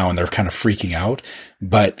stuff right now and they're kind of freaking out.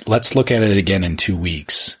 But let's look at it again in 2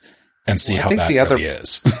 weeks and see how that really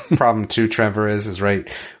is. Problem too, Trevor, is right.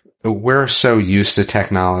 We're so used to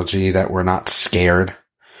technology that we're not scared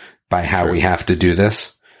by how we have to do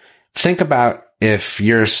this. Think about if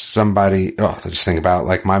you're somebody, just think about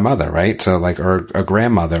like my mother, right? So like, or a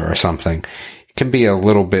grandmother or something. It can be a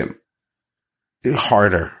little bit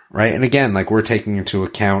harder, right? And again, like we're taking into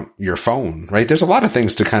account your phone, right? There's a lot of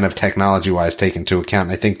things to kind of technology wise take into account.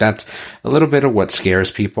 And I think that's a little bit of what scares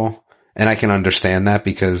people And I can understand that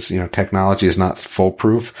because, technology is not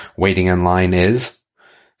foolproof. Waiting in line is.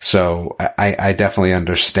 So I definitely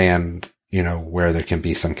understand, where there can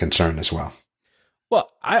be some concern as well. Well,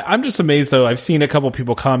 I'm just amazed though. I've seen a couple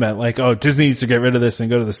people comment like, "Oh, Disney needs to get rid of this and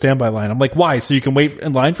go to the standby line." I'm like, "Why? So you can wait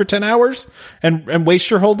in line for 10 hours and waste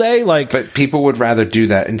your whole day?" But people would rather do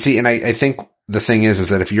that. And see, and I think the thing is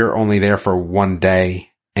that if you're only there for one day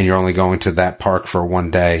and you're only going to that park for one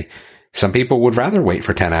day, some people would rather wait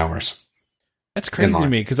for 10 hours. That's crazy to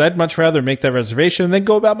me because I'd much rather make that reservation and then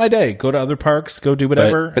go about my day, go to other parks, go do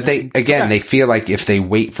whatever. But they feel like if they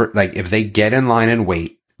wait for, if they get in line and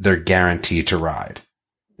wait, they're guaranteed to ride.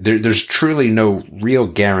 There's truly no real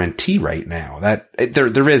guarantee right now. That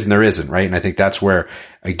there is and there isn't, right? And I think that's where,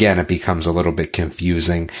 again, it becomes a little bit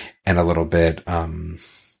confusing and a little bit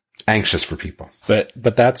anxious for people. But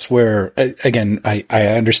that's where, again, I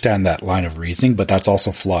understand that line of reasoning, but that's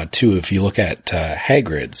also flawed too. If you look at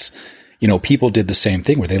Hagrid's, people did the same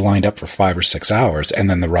thing where they lined up for 5 or 6 hours and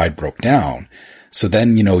then the ride broke down. So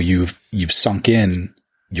then, you've sunk in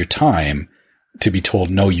your time to be told,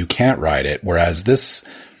 no, you can't ride it. Whereas this,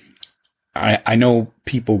 I know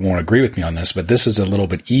people won't agree with me on this, but this is a little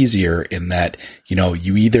bit easier in that,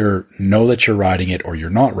 you either know that you're riding it or you're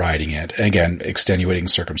not riding it. And again, extenuating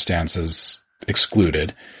circumstances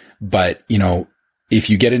excluded. But, if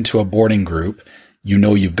you get into a boarding group,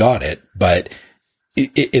 you've got it, but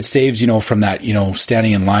it saves, from that,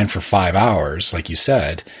 standing in line for 5 hours, like you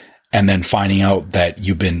said, and then finding out that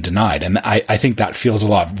you've been denied. And I think that feels a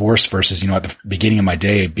lot worse versus, at the beginning of my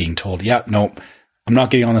day being told, yeah, no, I'm not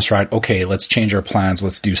getting on this ride. Okay, let's change our plans.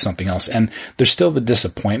 Let's do something else. And there's still the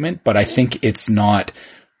disappointment, but I think it's not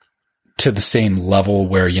to the same level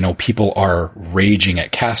where, people are raging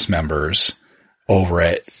at cast members over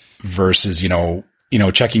it versus,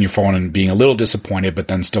 checking your phone and being a little disappointed, but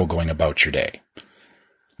then still going about your day.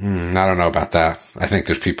 I don't know about that. I think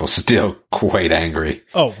there's people still quite angry.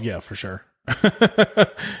 Oh yeah, for sure.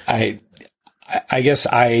 I guess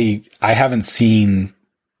I haven't seen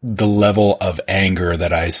the level of anger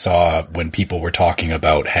that I saw when people were talking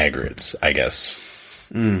about Hagrid's, I guess.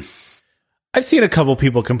 I've seen a couple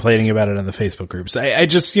people complaining about it in the Facebook groups. I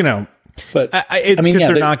just, but it's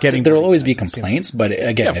they're not getting. There'll always be complaints, but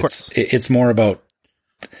again, it's more about.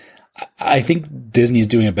 I think Disney's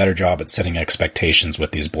doing a better job at setting expectations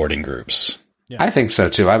with these boarding groups. Yeah. I think so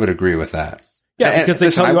too. I would agree with that. Yeah, because they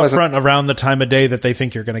tell you up front around the time of day that they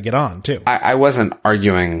think you're going to get on too. I wasn't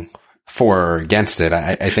arguing for or against it.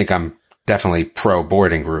 I think I'm definitely pro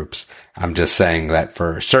boarding groups. I'm just saying that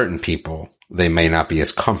for certain people, they may not be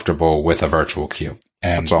as comfortable with a virtual queue.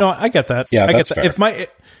 And no, I get that. Yeah, I get that. Fair.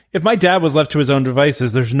 If my dad was left to his own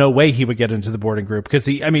devices, there's no way he would get into the boarding group because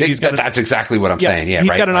that's exactly what I'm saying. Yeah, he's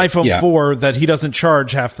right. got an iPhone 4 that he doesn't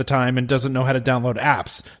charge half the time and doesn't know how to download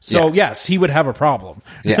apps. So yes, he would have a problem.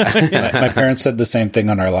 Yeah. My parents said the same thing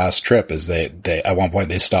on our last trip. Is they at one point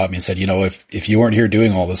they stopped me and said, if you weren't here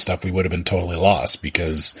doing all this stuff, we would have been totally lost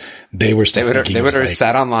because they were still thinking they would have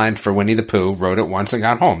sat online for Winnie the Pooh, wrote it once, and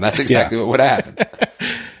got home. That's exactly what would happen.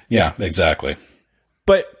 Yeah, exactly.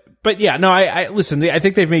 But yeah, no, I listen, I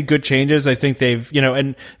think they've made good changes. I think they've,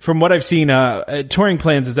 and from what I've seen, Touring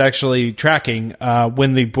Plans is actually tracking,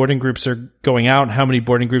 when the boarding groups are going out, how many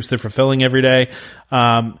boarding groups they're fulfilling every day.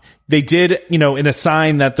 They did, in a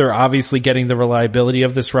sign that they're obviously getting the reliability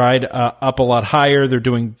of this ride, up a lot higher. They're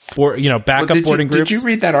doing, backup boarding groups. Did you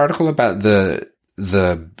read that article about the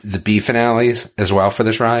B finales as well for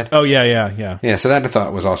this ride? Oh yeah. Yeah, so that I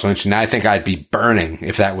thought was also interesting. I think I'd be burning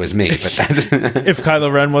if that was me, but that's if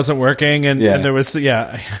Kylo Ren wasn't working and there was, so.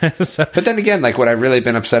 But then again, like, would I really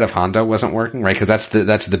been upset if Hondo wasn't working, right? Cause that's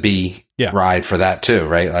the B ride for that too,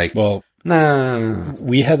 right? Like, well, no,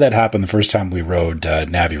 we had that happen the first time we rode,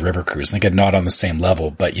 Navi River Cruise. Like, not on the same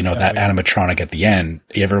level, but that animatronic at the end,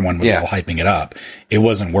 everyone was all hyping it up. It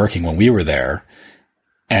wasn't working when we were there.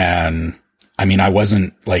 And, I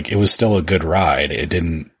wasn't it was still a good ride. It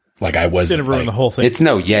didn't didn't ruin the whole thing. It's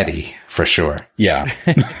no Yeti for sure. Yeah.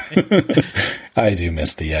 I do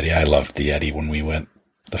miss the Yeti. I loved the Yeti when we went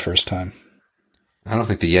the first time. I don't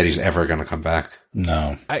think the Yeti's ever going to come back.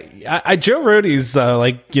 No. Joe Rohde's,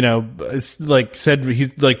 said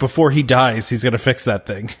he's before he dies, he's going to fix that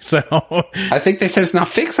thing. So I think they said it's not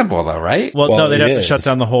fixable though, right? Well, no, they'd have to shut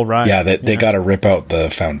down the whole ride. Yeah. They got to rip out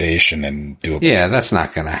the foundation and do it. Yeah, that's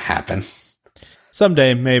not going to happen.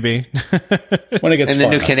 Someday, maybe. When it gets in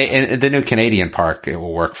the new Canadian park, it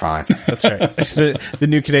will work fine. That's right. The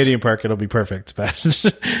new Canadian park, it'll be perfect. But,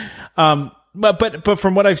 But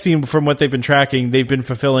from what I've seen, from what they've been tracking, they've been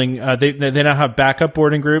fulfilling, they now have backup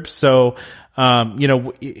boarding groups. So,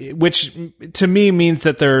 which to me means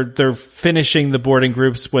that they're finishing the boarding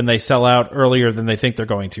groups when they sell out earlier than they think they're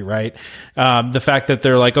going to, right? The fact that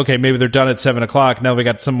they're like, okay, maybe they're done at 7:00. Now we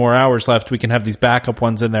got some more hours left. We can have these backup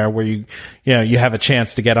ones in there where you have a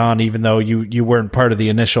chance to get on even though you weren't part of the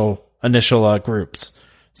initial groups.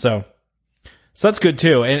 So that's good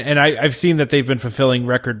too. And I've seen that they've been fulfilling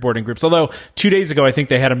record boarding groups. Although 2 days ago, I think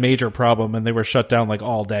they had a major problem and they were shut down like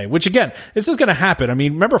all day, which again, this is going to happen. I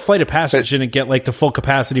mean, remember Flight of Passage didn't get like to full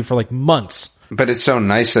capacity for like months. But it's so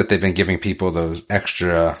nice that they've been giving people those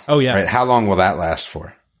extra. Oh yeah. Right? How long will that last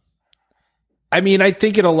for? I mean, I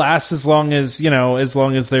think it'll last as long as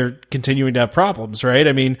they're continuing to have problems, right?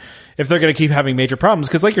 I mean, if they're going to keep having major problems,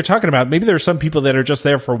 because like you're talking about, maybe there are some people that are just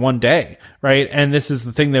there for one day, right? And this is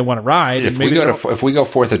the thing they want to ride. If we go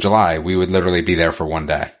 4th of July, we would literally be there for one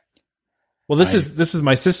day. Well, this is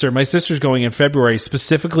my sister. My sister's going in February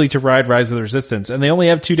specifically to ride Rise of the Resistance, and they only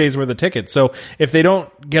have 2 days worth of tickets. So if they don't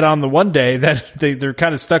get on the one day, then they're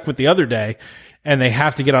kind of stuck with the other day, and they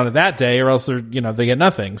have to get on it that day, or else they get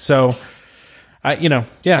nothing. So. Yeah.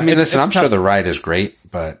 I mean, listen, I'm sure the ride is great,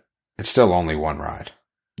 but it's still only one ride.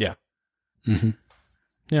 Yeah. Mm-hmm.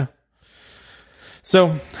 Yeah.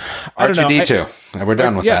 So, I don't know. R2-D2. We're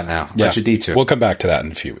done with that now. Yeah. R2-D2. We'll come back to that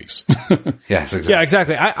in a few weeks. Yes, exactly. Yeah,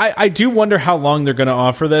 exactly. I do wonder how long they're going to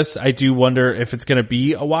offer this. I do wonder if it's going to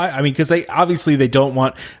be a while. I mean, because they don't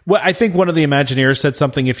want. Well, I think one of the Imagineers said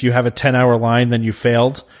something. If you have a 10-hour line, then you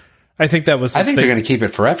failed. I think that was. I think they're going to keep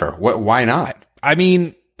it forever. Why not? I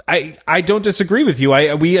mean. I don't disagree with you.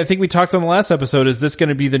 I think we talked on the last episode. Is this going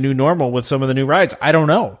to be the new normal with some of the new rides? I don't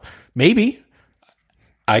know. Maybe.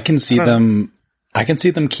 I can see them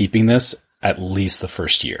keeping this at least the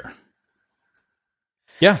first year.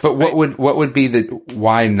 Yeah. But what would be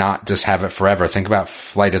why not just have it forever? Think about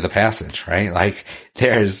Flight of the Passage, right? Like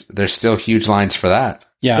there's still huge lines for that.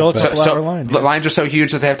 Yeah. The lines are so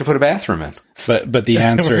huge that they have to put a bathroom in. But the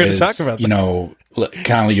answer is,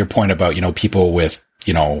 kind of your point about, people with,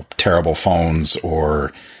 terrible phones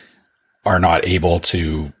or are not able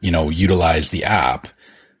to, utilize the app.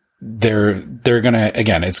 They're gonna,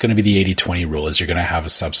 again, it's gonna be the 80-20 rule is you're gonna have a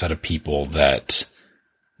subset of people that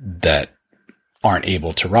aren't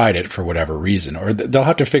able to ride it for whatever reason, or they'll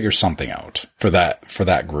have to figure something out for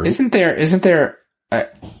that group. Isn't there,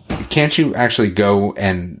 can't you actually go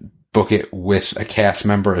and book it with a cast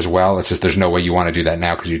member as well? It's just there's no way you want to do that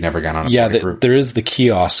now because you've never gone on a group. There is the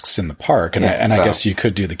kiosks in the park, and I guess you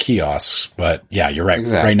could do the kiosks, but yeah, you're right.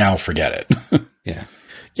 Exactly. Right now, forget it. Yeah.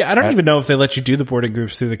 Yeah, I don't even know if they let you do the boarding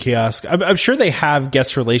groups through the kiosk. I'm sure they have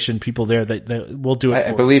guest relation people there that will do it.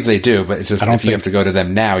 I believe they do, but it's just if you have to go to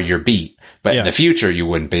them now, you're beat. But in the future, you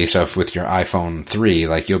wouldn't be. So if with your iPhone 3,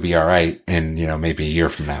 like you'll be all right in, maybe a year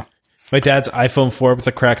from now. My dad's iPhone 4 with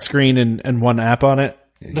a cracked screen and one app on it.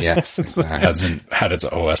 Yeah. Exactly. Hasn't had its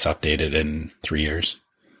OS updated in 3 years.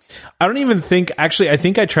 I don't even think, actually, I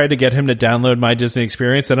think I tried to get him to download My Disney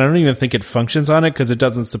Experience, and I don't even think it functions on it because it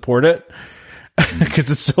doesn't support it because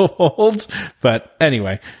it's so old. But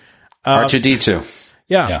anyway. R2-D2.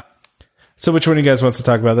 Yeah. So which one of you guys wants to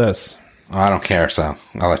talk about this? I don't care, so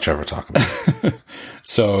I'll let Trevor talk about it.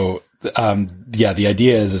 So, the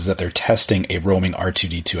idea is that they're testing a roaming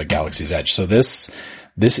R2-D2 at Galaxy's Edge. So this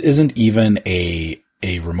isn't even a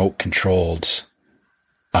remote controlled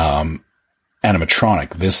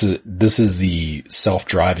animatronic. This is the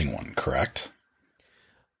self-driving one, correct?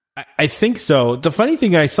 I think so. The funny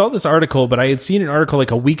thing, I saw this article, but I had seen an article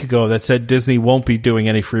like a week ago that said Disney won't be doing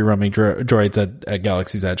any free roaming droids at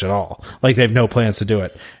Galaxy's Edge at all. Like they have no plans to do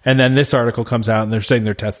it. And then this article comes out and they're saying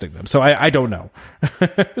they're testing them. So I don't know.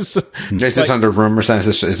 Is this under rumors?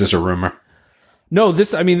 Is this a rumor? No,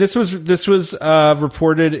 this was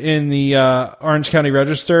reported in the Orange County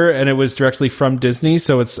Register, and it was directly from Disney.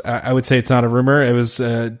 So I would say it's not a rumor. It was,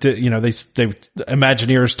 they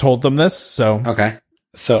Imagineers told them this. So okay.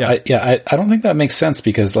 So yeah. I don't think that makes sense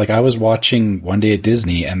because like I was watching One Day at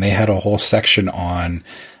Disney and they had a whole section on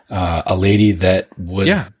a lady that was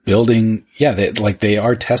building. Yeah, they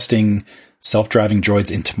are testing self-driving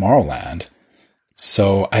droids in Tomorrowland.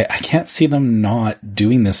 So I can't see them not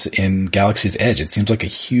doing this in Galaxy's Edge. It seems like a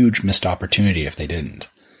huge missed opportunity if they didn't.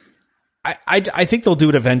 I think they'll do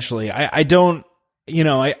it eventually. I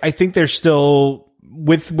think they're still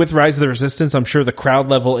with Rise of the Resistance. I'm sure the crowd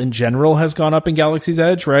level in general has gone up in Galaxy's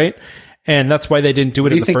Edge, right? And that's why they didn't do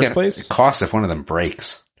it in the first place. It costs if one of them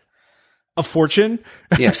breaks? A fortune.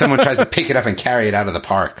 Yeah, if someone tries to pick it up and carry it out of the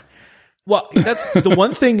park. Well, that's the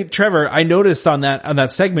one thing, Trevor, I noticed on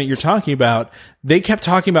that segment you're talking about. They kept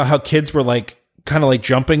talking about how kids were like kind of like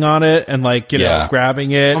jumping on it and like, you know,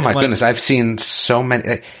 grabbing it. Oh my like, goodness. I've seen so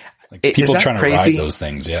many. Like people trying to ride those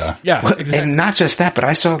things. Yeah. Yeah. Well, exactly. and not just that, but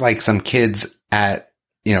I saw like some kids at,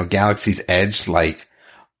 you know, Galaxy's Edge, like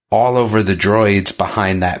all over the droids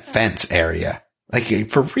behind that fence area. Like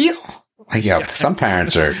for real? Like, some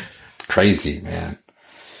parents are crazy, man.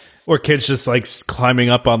 Or kids just like climbing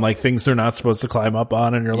up on like things they're not supposed to climb up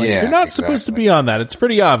on. And you're like, you're not supposed to be on that. It's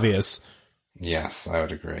pretty obvious. Yes, I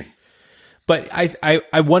would agree. But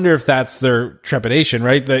I wonder if that's their trepidation,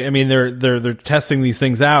 right? They're testing these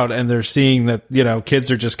things out and they're seeing that, you know,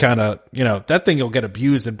 kids are just kind of, you know, that thing will get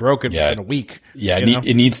abused and broken in a week. Yeah.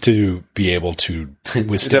 It needs to be able to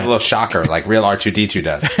withstand a little shocker like real R2-D2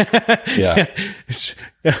 does. Yeah.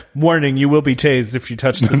 Warning, you will be tased if you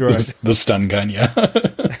touch the droid. The stun gun. Yeah.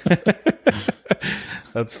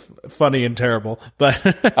 That's funny and terrible, but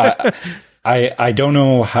I don't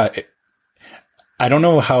know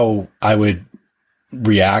how I would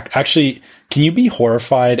react. Actually, can you be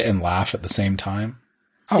horrified and laugh at the same time?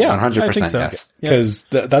 Oh, yeah, 100%. So. Yes. Because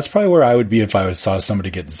that's probably where I would be if I saw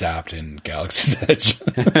somebody get zapped in Galaxy's Edge.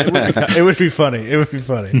 It would be funny. It would be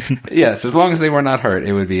funny. Yes, as long as they were not hurt,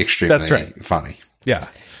 it would be extremely funny. Yeah.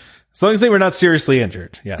 As long as they were not seriously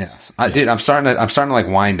injured. Yes. Dude, I'm starting to like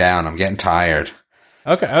wind down. I'm getting tired.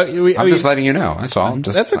 Okay. I'm just letting you know. That's all.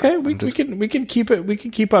 That's okay. We can keep it. We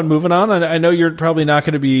can keep on moving on. I know you're probably not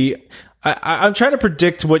going to be. I'm trying to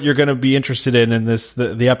predict what you're going to be interested in this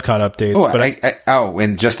the Epcot updates.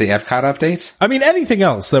 And just the Epcot updates. I mean, anything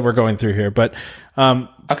else that we're going through here, but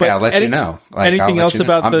okay, I'll let you know. Anything else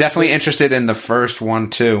about? I'm definitely interested in the first one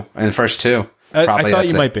too, and the first two. I thought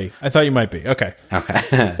you might be. Okay.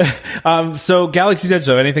 So Galaxy's Edge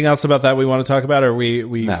though, anything else about that we want to talk about, or we?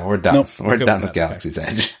 No, we're done. Nope. We're done with Galaxy's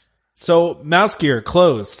Edge. So MouseGear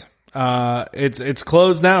closed. It's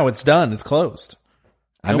closed now. It's done. It's closed.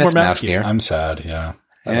 No more MouseGear. I'm sad. Yeah.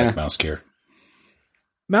 I like MouseGear.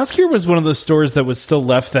 MouseGear was one of those stores that was still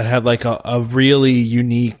left that had like a really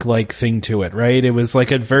unique like thing to it, right? It was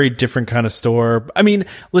like a very different kind of store. I mean,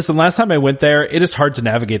 listen, last time I went there, it is hard to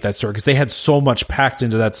navigate that store because they had so much packed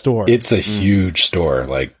into that store. It's a huge store.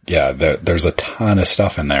 Like, yeah, there's a ton of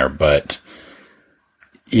stuff in there, but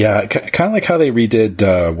yeah, kind of like how they redid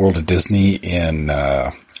World of Disney in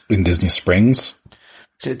Disney Springs.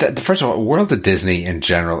 First of all, World of Disney in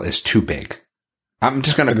general is too big. I'm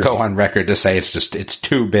just going to go on record to say it's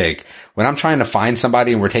too big. When I'm trying to find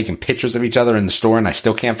somebody and we're taking pictures of each other in the store and I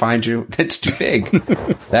still can't find you, it's too big.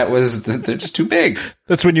 They're just too big.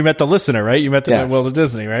 That's when you met the listener, right? You met them at World of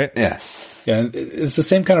Disney, right? Yes. Yeah. It's the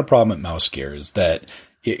same kind of problem at MouseGear is that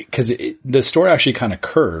because the store actually kind of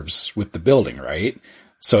curves with the building, right?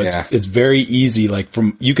 So it's very easy. Like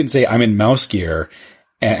you can say I'm in MouseGear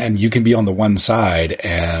and you can be on the one side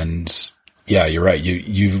and yeah, you're right.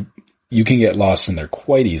 You can get lost in there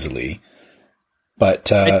quite easily.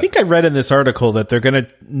 But I think I read in this article that they're going to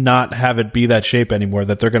not have it be that shape anymore,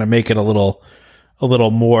 that they're going to make it a little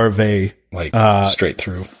more of a straight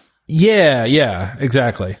through. Yeah,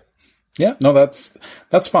 exactly. Yeah, no, that's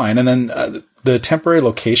fine. And then the temporary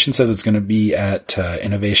location says it's going to be at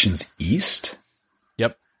Innovations East.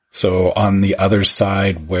 Yep. So on the other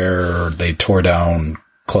side where they tore down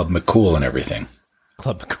Club McCool and everything.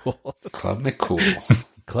 Club McCool. Club McCool.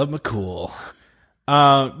 Club McCool.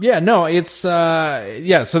 So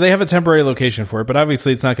they have a temporary location for it, but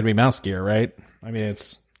obviously it's not going to be MouseGear, right? I mean,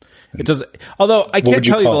 it does, although I can't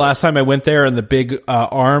tell you the last time I went there and the big,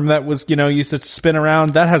 arm that was, used to spin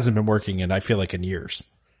around, that hasn't been working I feel like in years.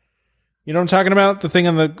 You know what I'm talking about? The thing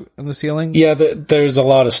on the ceiling? Yeah, there's a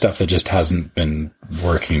lot of stuff that just hasn't been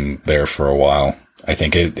working there for a while. I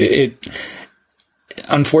think it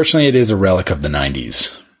unfortunately it is a relic of the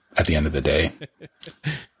 90s. At the end of the day.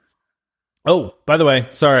 Oh, by the way,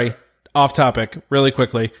 sorry, off topic, really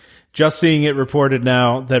quickly. Just seeing it reported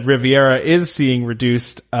now that Riviera is seeing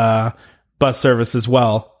reduced bus service as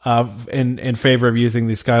well in favor of using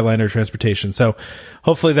the Skyliner transportation. So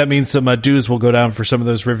hopefully that means some dues will go down for some of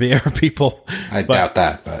those Riviera people. I doubt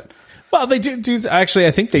that, but well, they do. Actually,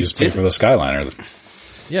 I think they just pay for the Skyliner.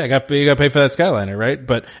 Yeah, you got to pay for that Skyliner, right?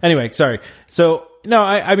 But anyway, sorry. So. No,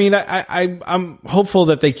 I'm hopeful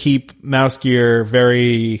that they keep MouseGear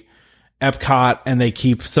very Epcot and they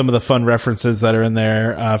keep some of the fun references that are in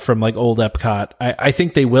there, from like old Epcot. I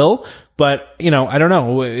think they will, but I don't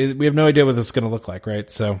know. We have no idea what this is going to look like, right?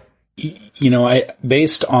 So,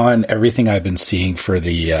 based on everything I've been seeing for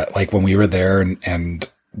the, like when we were there and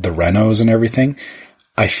the renos and everything,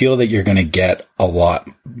 I feel that you're going to get a lot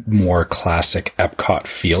more classic Epcot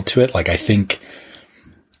feel to it. Like I think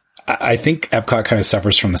Epcot kind of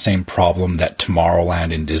suffers from the same problem that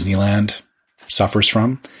Tomorrowland and Disneyland suffers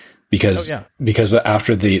from. because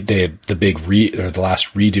after the big or the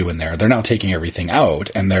last redo in there, they're now taking everything out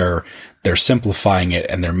and they're simplifying it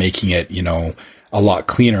and they're making it, you know, a lot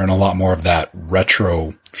cleaner and a lot more of that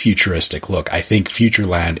retro futuristic look. I think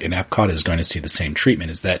Futureland in Epcot is going to see the same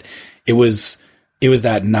treatment, is that it was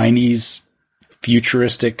that 90s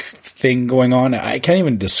futuristic thing going on. I can't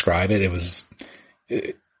even describe it.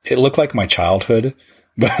 It looked like my childhood,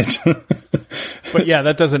 but but yeah,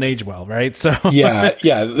 that doesn't age well, right? So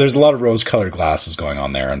yeah, there's a lot of rose colored glasses going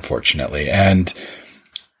on there, unfortunately. And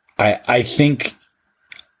I think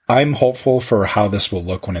I'm hopeful for how this will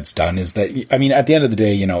look when it's done. Is that, I mean, at the end of the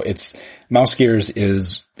day, you know, it's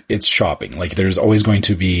MouseGear it's shopping. Like, there's always going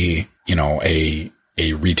to be, you know, a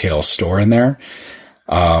retail store in there.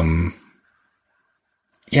 Yeah,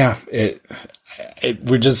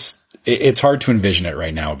 it's hard to envision it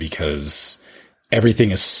right now because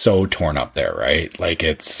everything is so torn up there, right? Like,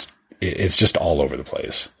 it's just all over the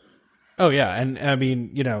place. Oh yeah. And I mean,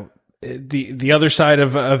 you know, the other side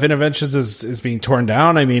of Interventions is being torn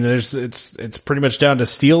down. I mean, it's pretty much down to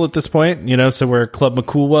steel at this point, you know, so where Club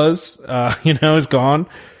McCool was, you know, is gone.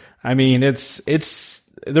 I mean,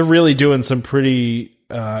 they're really doing some pretty,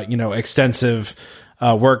 you know, extensive,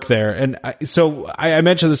 work there. And I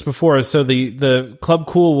mentioned this before. So the Club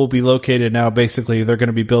Cool will be located now. Basically, they're going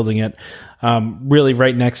to be building it, really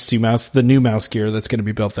right next to the new MouseGear that's going to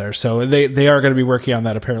be built there. So they are going to be working on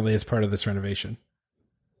that apparently as part of this renovation.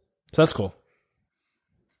 So that's cool.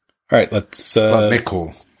 All right, let's Club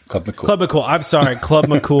McCool. Club McCool. I'm sorry, Club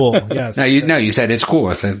McCool. Yes. You said it's cool.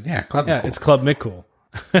 I said, yeah, Club McCool. It's Club McCool.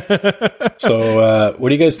 So, what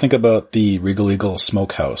do you guys think about the Regal Eagle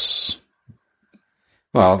Smokehouse?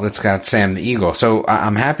 Well, it's got Sam the Eagle. So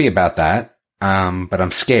I'm happy about that. But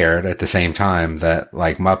I'm scared at the same time that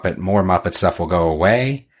like more Muppet stuff will go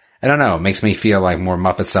away. I don't know. It makes me feel like more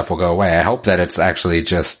Muppet stuff will go away. I hope that it's actually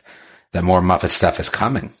just that more Muppet stuff is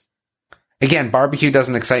coming. Again, barbecue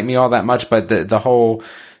doesn't excite me all that much, but the whole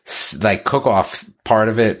like cook-off part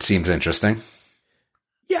of it seems interesting.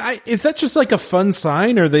 Yeah, is that just like a fun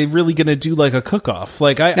sign, or are they really going to do like a cook-off?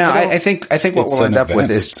 Like I think what we'll end up with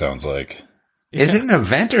is, it sounds like. Is it an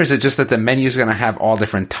event, or is it just that the menu is going to have all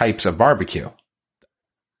different types of barbecue?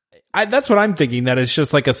 That's what I'm thinking. That it's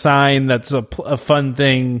just like a sign that's a fun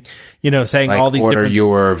thing, you know, saying like all these order different...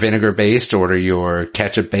 your vinegar based, order your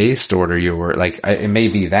ketchup based, order your it may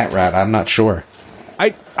be that route. I'm not sure.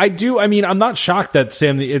 I do. I mean, I'm not shocked that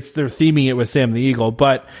they're theming it with Sam the Eagle,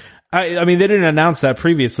 but I mean, they didn't announce that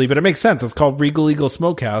previously, but it makes sense. It's called Regal Eagle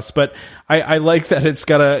Smokehouse, but I like that it's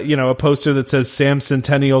got a poster that says Sam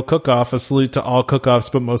Centennial Cook-Off, a salute to all cook-offs,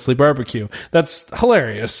 but mostly barbecue. That's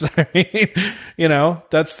hilarious. I mean, you know,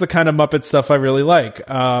 that's the kind of Muppet stuff I really like.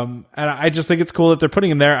 And I just think it's cool that they're putting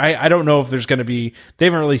him there. I don't know if there's going to be, they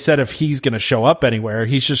haven't really said if he's going to show up anywhere.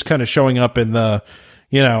 He's just kind of showing up in the,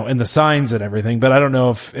 you know, in the signs and everything, but I don't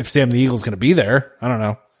know if Sam the Eagle's going to be there. I don't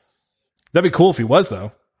know. That'd be cool if he was,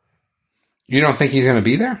 though. You don't think he's going to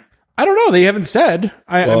be there? I don't know. They haven't said.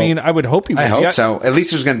 I mean, I would hope he would. I hope so. At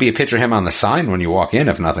least there's going to be a picture of him on the sign when you walk in,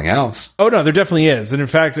 if nothing else. Oh no, there definitely is. And in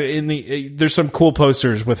fact, there's some cool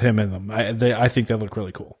posters with him in them. I think they look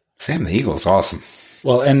really cool. Sam the Eagle's awesome.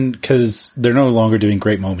 Well, and because they're no longer doing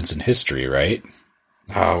great moments in history, right?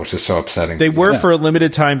 Oh, which is so upsetting. They were for a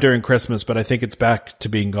limited time during Christmas, but I think it's back to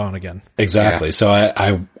being gone again. Exactly. Yeah.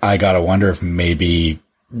 So I gotta wonder if maybe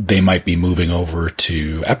they might be moving over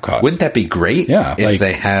to Epcot. Wouldn't that be great? Yeah, if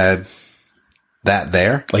they had that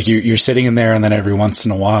there. Like you're sitting in there, and then every once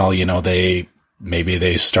in a while, you know, they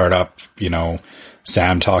start up, you know,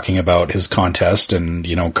 Sam talking about his contest, and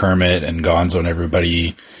you know, Kermit and Gonzo and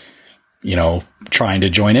everybody, you know, trying to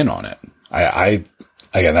join in on it.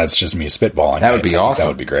 Again, that's just me spitballing. That would be awesome. That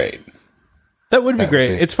would be great. That would be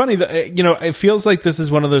great. It's funny that, you know, it feels like this is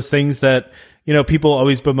one of those things that, you know, people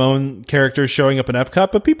always bemoan characters showing up in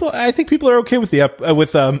Epcot, but I think people are okay with the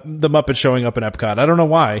Muppets showing up in Epcot. I don't know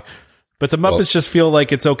why, but the Muppets just feel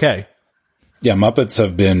like it's okay. Yeah, Muppets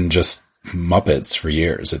have been just Muppets for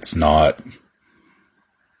years. It's not,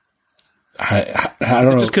 I don't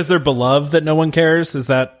know. Just because they're beloved that no one cares? Is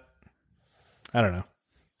that, I don't know.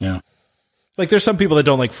 Yeah. Like there's some people that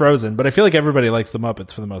don't like Frozen, but I feel like everybody likes the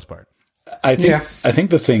Muppets for the most part. I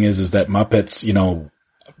think the thing is that Muppets, you know,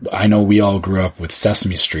 I know we all grew up with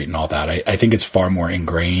Sesame Street and all that. I think it's far more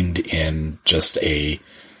ingrained in just it's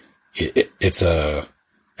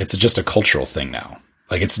just a cultural thing now.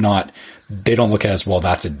 Like it's not, they don't look at it as, well,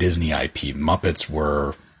 that's a Disney IP. Muppets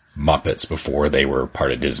were Muppets before they were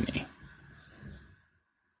part of Disney.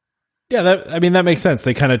 Yeah, that makes sense.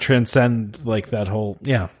 They kind of transcend like that whole,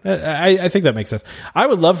 I think that makes sense. I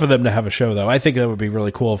would love for them to have a show though. I think that would be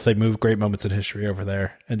really cool if they moved Great Moments in History over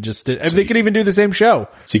there and just did, they could even do the same show.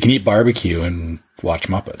 So you can eat barbecue and watch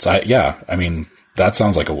Muppets. I mean, that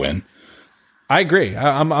sounds like a win. I agree.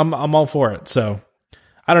 I'm all for it. So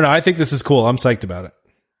I don't know. I think this is cool. I'm psyched about it,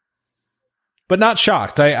 but not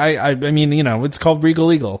shocked. I mean, it's called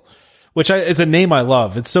Regal Eagle, which is a name I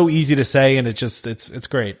love. It's so easy to say, and it's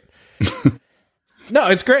great. No,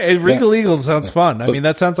 it's great. Regal Eagle sounds fun. I mean,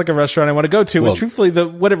 that sounds like a restaurant I want to go to. And truthfully,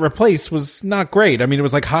 what it replaced was not great. I mean, it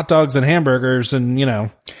was like hot dogs and hamburgers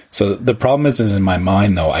and, So the problem is in my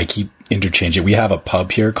mind, though, I keep interchanging. We have a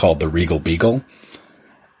pub here called the Regal Beagle.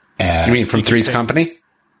 And you mean from Three's Company?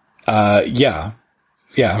 Yeah.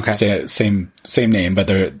 Okay. Same name, but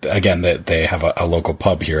they have a local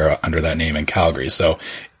pub here under that name in Calgary. So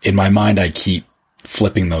in my mind, I keep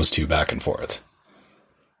flipping those two back and forth.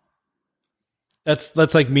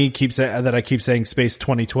 That's like me I keep saying Space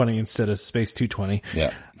 2020 instead of Space 220.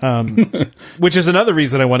 Yeah. Which is another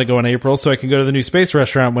reason I want to go in April so I can go to the new space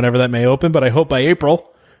restaurant whenever that may open, but I hope by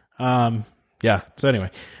April. So anyway.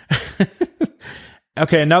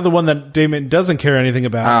 Okay, and now the one that Damon doesn't care anything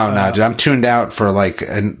about. Oh no, dude, I'm tuned out for like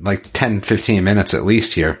 10, 15 minutes at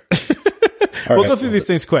least here. We'll go through these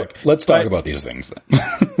things quick. Let's talk about these things then.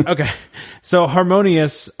 Okay. So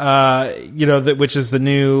Harmonious, which is the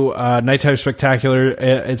new nighttime spectacular,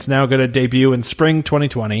 it's now going to debut in spring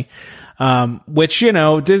 2020. Which,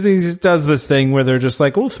 Disney does this thing where they're just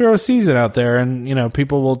like, we'll throw a season out there and,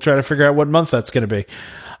 people will try to figure out what month that's going to be.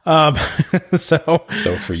 So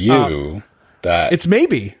for you, it's a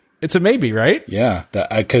maybe, right? Yeah.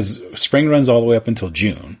 Cause spring runs all the way up until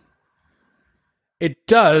June. It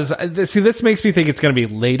does. See, this makes me think it's going to be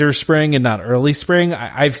later spring and not early spring.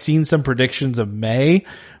 I've seen some predictions of May,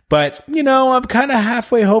 but I'm kind of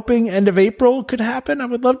halfway hoping end of April could happen. I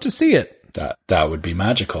would love to see it. That would be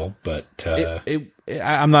magical, but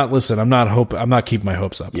I'm not keeping my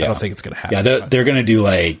hopes up. Yeah. I don't think it's going to happen. Yeah, they're going to do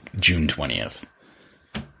like June 20th.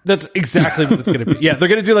 That's exactly what it's going to be. Yeah, they're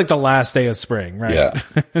going to do like the last day of spring, right?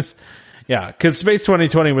 Yeah. Yeah, because Space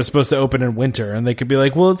 2020 was supposed to open in winter, and they could be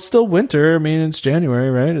like, well, it's still winter. I mean, it's January,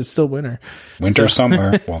 right? It's still winter. Winter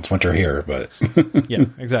somewhere. Well, it's winter here, but... Yeah,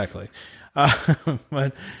 exactly.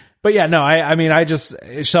 But yeah, no, I mean, I just,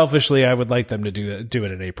 selfishly, I would like them to do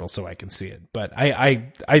it in April so I can see it. But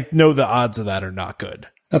I know the odds of that are not good.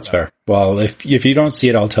 That's fair. Well, if you don't see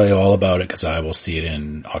it, I'll tell you all about it because I will see it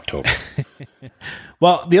in October.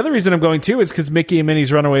 Well, the other reason I'm going too is because Mickey and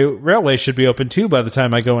Minnie's Runaway Railway should be open too by the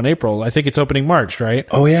time I go in April. I think it's opening March, right?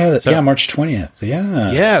 Oh yeah, March 20th.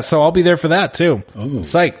 Yeah. Yeah, so I'll be there for that too. Oh, I'm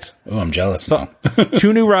psyched. Oh, I'm jealous now.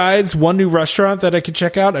 2 new rides, 1 new restaurant that I could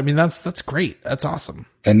check out. I mean, that's great. That's awesome.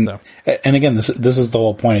 And again, this is the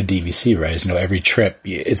whole point of DVC, right? Is, every trip,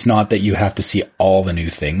 it's not that you have to see all the new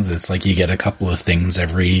things. It's like you get a couple of things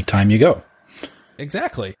every time you go.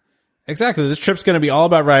 Exactly. This trip's going to be all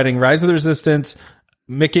about riding Rise of the Resistance,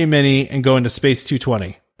 Mickey and Minnie, and going to Space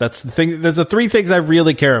 220. That's the thing. There's the 3 things I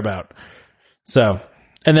really care about. So,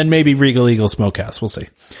 and then maybe Regal Eagle Smokehouse. We'll see.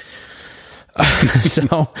 Do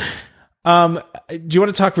you want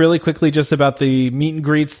to talk really quickly just about the meet and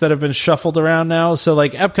greets that have been shuffled around now? So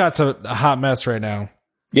like Epcot's a hot mess right now.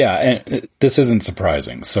 Yeah, and this isn't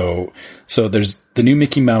surprising. So there's the new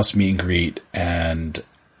Mickey Mouse meet and greet, and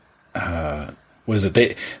what is it?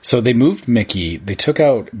 They moved Mickey. They took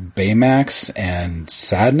out Baymax and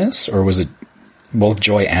Sadness, or was it both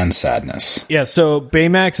Joy and Sadness? Yeah, so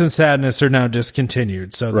Baymax and Sadness are now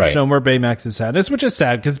discontinued. So there's no more Baymax and Sadness, which is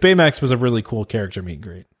sad because Baymax was a really cool character meet and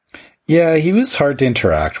greet. Yeah, he was hard to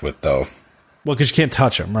interact with, though. Well, because you can't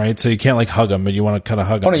touch him, right? So you can't like hug him, but you want to kind of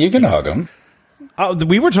hug him. Oh, no, you can hug him. Oh,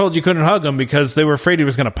 we were told you couldn't hug him because they were afraid he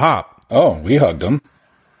was going to pop. Oh, we hugged him.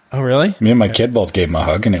 Oh, really? Me and my kid both gave him a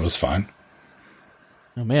hug, and it was fine.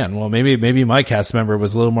 Oh man, well maybe my cast member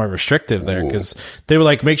was a little more restrictive there because they were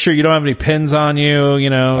like, make sure you don't have any pins on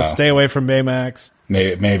you, stay away from Baymax.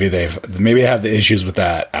 Maybe they had the issues with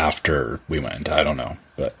that after we went. I don't know,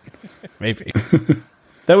 but maybe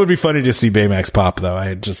that would be funny to see Baymax pop though.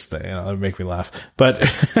 I just that would make me laugh.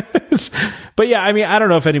 But but yeah, I mean, I don't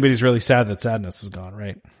know if anybody's really sad that Sadness is gone,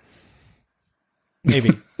 right?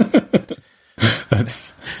 Maybe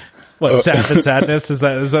that's. What, sadness? Is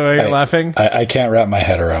that why you're laughing? I can't wrap my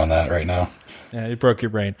head around that right now. Yeah, it broke your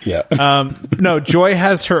brain. Yeah. No, Joy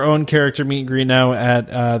has her own character meet and greet now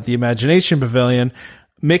at the Imagination Pavilion.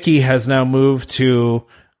 Mickey has now moved to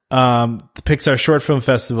the Pixar Short Film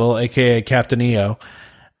Festival, aka Captain EO.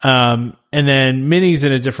 And then Minnie's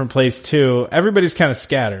in a different place too. Everybody's kind of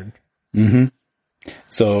scattered. Mm-hmm.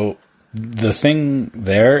 So the thing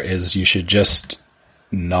there is you should just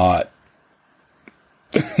not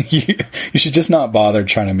you should just not bother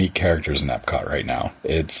trying to meet characters in Epcot right now.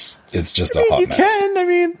 It's just a hot mess. You can. I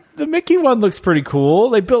mean, the Mickey one looks pretty cool.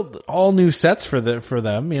 They built all new sets for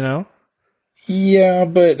them, you know? Yeah,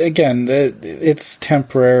 but again, it's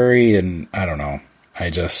temporary, and I don't know.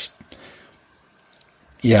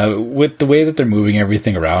 With the way that they're moving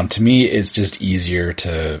everything around, to me, it's just easier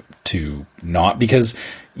to not, because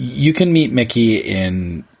you can meet Mickey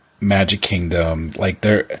in Magic Kingdom. Like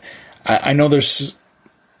I know there's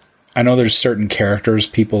certain characters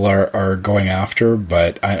people are going after,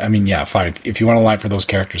 but I mean, yeah, fine. If you want to line for those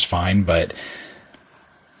characters, fine. But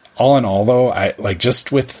all in all, though, I like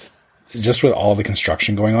just with all the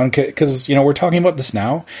construction going on, because, you know, we're talking about this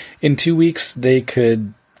now. In 2 weeks, they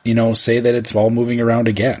could, you know, say that it's all moving around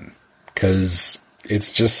again, because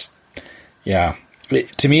it's just, yeah.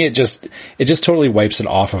 To me, it just totally wipes it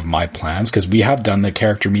off of my plans, because we have done the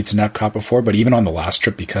character meets in Epcot before, but even on the last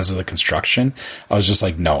trip, because of the construction, I was just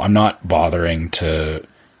like, no, I'm not bothering to,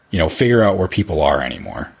 you know, figure out where people are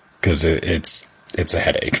anymore, because it's a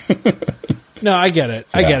headache. No, I get it.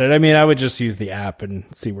 I get it. I mean, I would just use the app and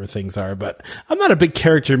see where things are, but I'm not a big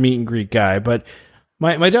character meet and greet guy, but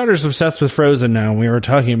my daughter's obsessed with Frozen now, and we were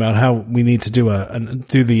talking about how we need to do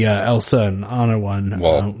the Elsa and Anna one.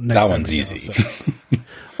 Well, that one's easy.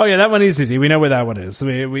 Oh yeah, that one is easy. We know where that one is.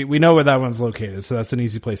 We know where that one's located, so that's an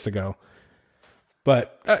easy place to go.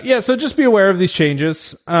 But yeah, so just be aware of these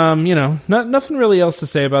changes. You know, nothing really else to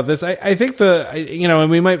say about this. I think and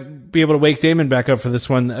we might be able to wake Damon back up for this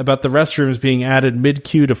one about the restrooms being added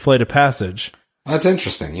mid-queue to Flight of Passage. That's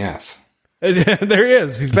interesting. Yes. There he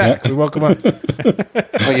is. He's back. We woke him up.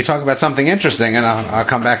 Well, you talk about something interesting, and I'll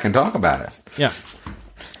come back and talk about it. Yeah.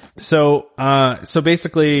 So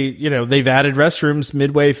basically, you know, they've added restrooms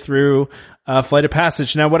midway through Flight of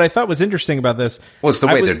Passage. Now, what I thought was interesting about this, well, it's the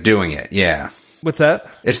way they're doing it. Yeah. What's that?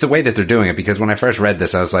 It's the way that they're doing it, because when I first read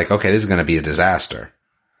this, I was like, okay, this is going to be a disaster.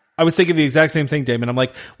 I was thinking the exact same thing, Damon. I'm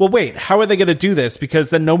like, well, wait, how are they going to do this? Because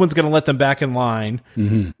then no one's going to let them back in line,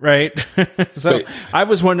 right? So I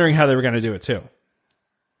was wondering how they were going to do it too.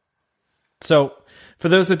 So for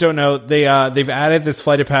those that don't know, they've added this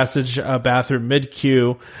Flight of Passage bathroom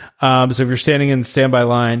mid-queue. So if you're standing in standby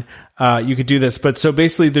line, you could do this. But so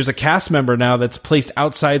basically there's a cast member now that's placed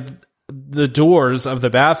outside the doors of the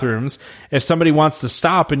bathrooms. If somebody wants to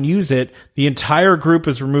stop and use it, the entire group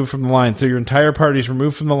is removed from the line. So your entire party is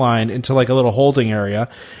removed from the line into like a little holding area.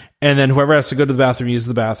 And then whoever has to go to the bathroom uses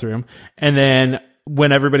the bathroom. And then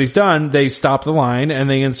when everybody's done, they stop the line and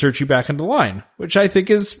they insert you back into the line, which I think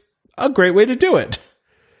is a great way to do it.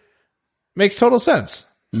 Makes total sense.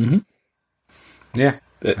 Mm-hmm. Yeah,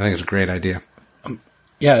 I think it's a great idea.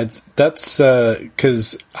 Yeah, that's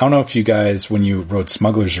because I don't know if you guys, when you rode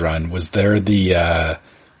Smuggler's Run, was there the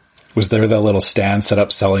little stand set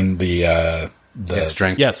up selling the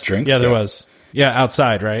drinks? Yes, drinks. Yeah, there was. Yeah,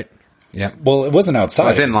 outside, right? Yeah. Well, it wasn't outside.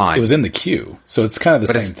 Well, it was in line. It was in the queue. So it's kind of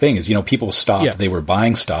the same thing. Is, you know, people stopped. Yeah. They were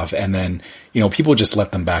buying stuff, and then, you know, people just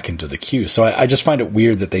let them back into the queue. So I just find it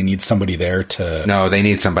weird that they need somebody there to. No, they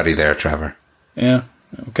need somebody there, Trevor. Yeah.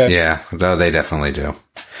 Okay. Yeah, no, they definitely do.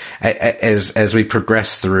 As we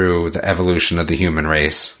progress through the evolution of the human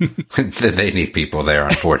race, they need people there,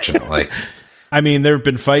 unfortunately. I mean, there have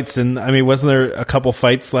been fights, and I mean, wasn't there a couple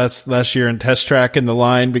fights last year in Test Track in the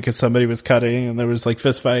line because somebody was cutting, and there was like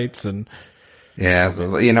fist fights and. Yeah,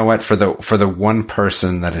 but you know what? For the one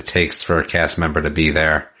person that it takes for a cast member to be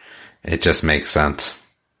there, it just makes sense.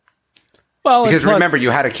 Well, because remember, you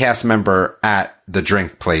had a cast member at the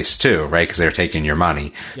drink place too, right? Because they were taking your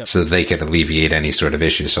money, so they could alleviate any sort of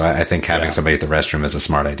issue. So I think having somebody at the restroom is a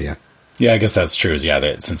smart idea. Yeah, I guess that's true.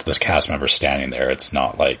 Since the cast member's standing there, it's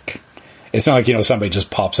not like you know, somebody just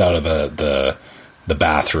pops out of the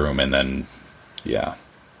bathroom and then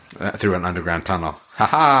through an underground tunnel.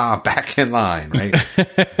 Haha, back in line,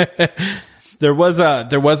 right? There was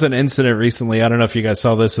an incident recently. I don't know if you guys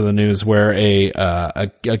saw this in the news where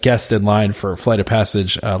a guest in line for Flight of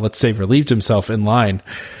Passage, let's say, relieved himself in line.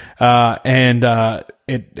 And I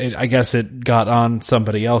guess it got on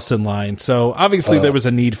somebody else in line. So obviously there was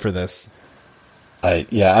a need for this. I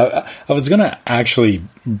was gonna actually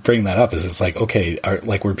bring that up. It's like, okay,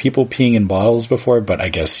 were people peeing in bottles before? But I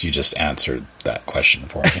guess you just answered that question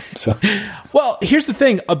for me. So, well, here's the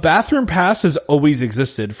thing: a bathroom pass has always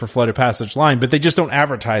existed for Flight of Passage line, but they just don't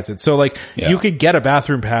advertise it. So, you could get a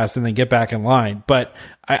bathroom pass and then get back in line. But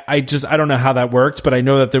I don't know how that worked, but I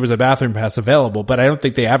know that there was a bathroom pass available, but I don't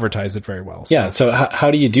think they advertise it very well. So. Yeah. So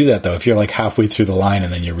how do you do that though? If you're like halfway through the line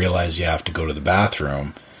and then you realize you have to go to the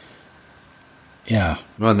bathroom. Yeah.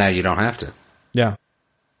 Well, now you don't have to. Yeah.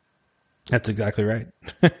 That's exactly right.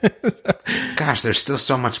 Gosh, there's still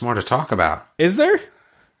so much more to talk about. Is there?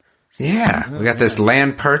 Yeah, we got this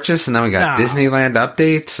land purchase, and then we got Disneyland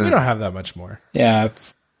updates. And We don't have that much more. Yeah,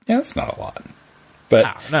 it's not a lot.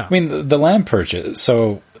 But, No. I mean, the land purchase,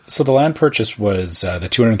 so the land purchase was the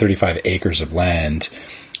 235 acres of land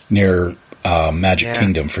near Magic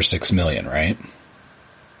Kingdom for $6 million, right?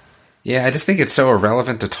 Yeah, I just think it's so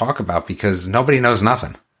irrelevant to talk about because nobody knows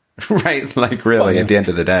nothing. Right? Like, really, at the end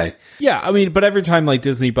of the day. Yeah, I mean, but every time like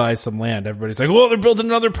Disney buys some land, everybody's like, "Well, they're building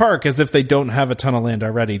another park," as if they don't have a ton of land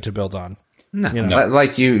already to build on. No,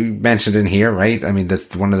 like you mentioned in here, right? I mean,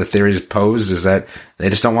 one of the theories posed is that they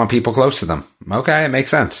just don't want people close to them. Okay, it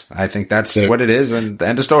makes sense. I think that's what it is, and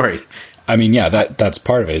end of story. I mean, yeah, that's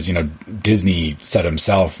part of it. Is, Disney said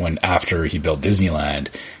himself when after he built Disneyland,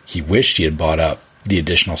 he wished he had bought up the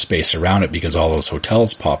additional space around it because all those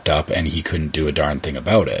hotels popped up and he couldn't do a darn thing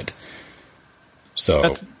about it.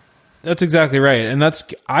 So that's exactly right. And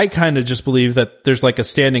I kind of just believe that there's like a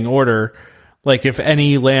standing order. Like if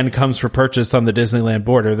any land comes for purchase on the Disneyland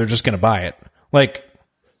border, they're just going to buy it. Like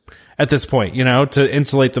at this point, to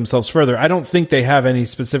insulate themselves further. I don't think they have any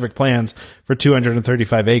specific plans for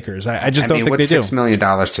 235 acres. I just don't think they do. What's $6 million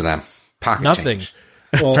to them? Pocket Nothing. change.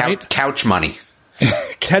 Well, Couch money.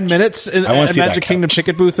 10 minutes in a Magic Kingdom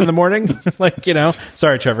ticket booth in the morning.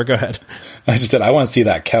 Sorry, Trevor, go ahead. I just said, I want to see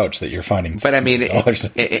that couch that you're finding. But I mean,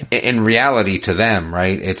 in reality to them,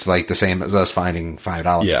 right? It's like the same as us finding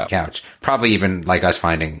 $5 in the couch. Probably even like us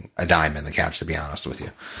finding a dime in the couch, to be honest with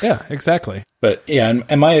you. Yeah, exactly. But yeah,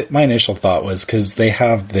 and my initial thought was because they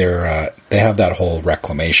have that whole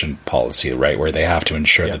reclamation policy, right? Where they have to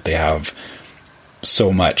ensure that they have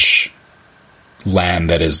so much land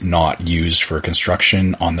that is not used for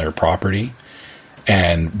construction on their property.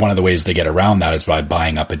 And one of the ways they get around that is by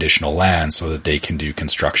buying up additional land so that they can do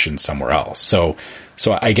construction somewhere else. So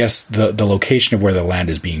I guess the location of where the land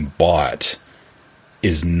is being bought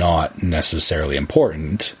is not necessarily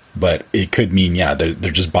important, but it could mean, they're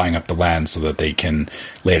just buying up the land so that they can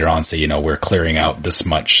later on say, we're clearing out this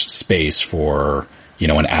much space for,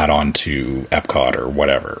 an add-on to Epcot or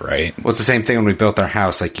whatever, right? Well, it's the same thing when we built our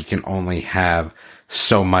house. Like, you can only have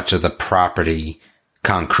so much of the property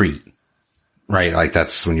concrete, right? Like,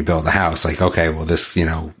 that's when you build a house. Like, okay, well, this,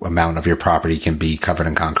 amount of your property can be covered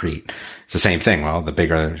in concrete. It's the same thing. Well, the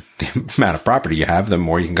bigger the amount of property you have, the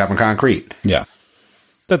more you can cover in concrete. Yeah.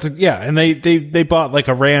 And they bought like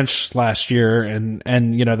a ranch last year and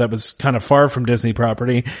that was kind of far from Disney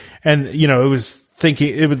property. And, it was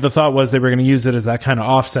the thought was they were going to use it as that kind of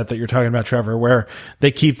offset that you're talking about, Trevor, where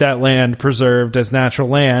they keep that land preserved as natural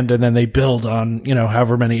land and then they build on,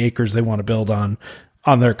 however many acres they want to build on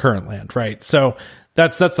their current land. Right. So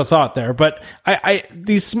that's the thought there. But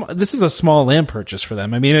this is a small land purchase for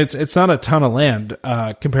them. I mean, it's not a ton of land,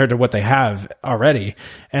 compared to what they have already.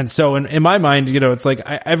 And so in my mind, it's like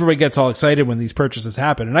everybody gets all excited when these purchases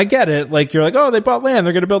happen. And I get it. Like, you're like, oh, they bought land.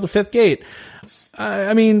 They're going to build a fifth gate.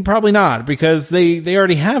 I mean, probably not, because they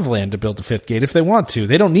already have land to build a fifth gate if they want to.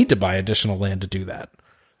 They don't need to buy additional land to do that.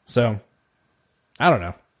 So, I don't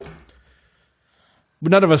know.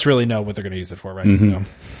 But none of us really know what they're going to use it for, right? Mm-hmm.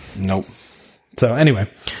 So. Nope. So,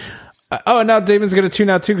 anyway. And now Damon's going to tune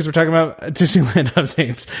out too because we're talking about Disneyland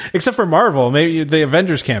updates. Except for Marvel, maybe the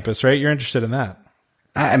Avengers Campus, right? You're interested in that.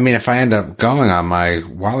 I mean, if I end up going on my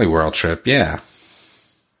Wally World trip, yeah.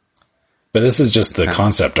 But this is just the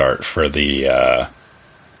concept art for the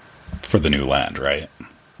new land, right?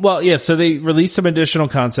 Well, yeah, so they released some additional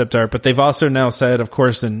concept art, but they've also now said, of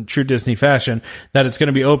course, in true Disney fashion, that it's going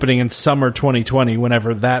to be opening in summer 2020,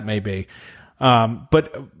 whenever that may be.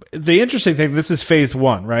 But the interesting thing, this is phase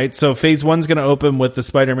 1, right? So phase 1's going to open with the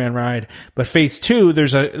Spider-Man ride, but phase 2,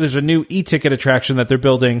 there's a new e-ticket attraction that they're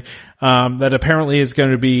building, that apparently is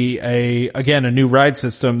going to be a new ride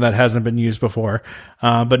system that hasn't been used before.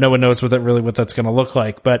 But no one knows what that's going to look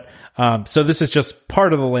like. But, so this is just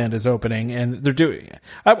part of the land is opening and they're doing,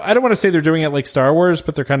 I don't want to say they're doing it like Star Wars,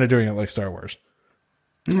 but they're kind of doing it like Star Wars.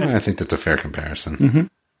 I think that's a fair comparison. Mm-hmm.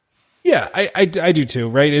 Yeah, I do too,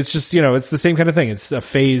 right? It's just, it's the same kind of thing. It's a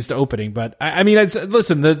phased opening, but I mean,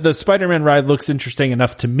 listen, the Spider-Man ride looks interesting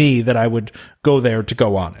enough to me that I would go there to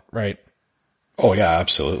go on it, right? Oh yeah,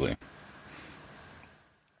 absolutely.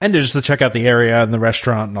 And just to check out the area and the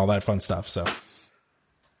restaurant and all that fun stuff, so.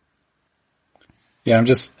 Yeah, I'm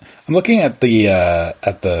looking at the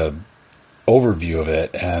overview of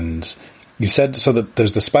it, and you said so that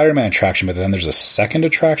there's the Spider-Man attraction, but then there's a second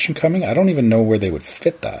attraction coming. I don't even know where they would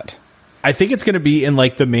fit that. I think it's going to be in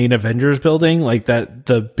like the main Avengers building, like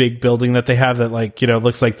the big building that they have that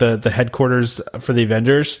looks like the headquarters for the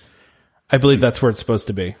Avengers. I believe that's where it's supposed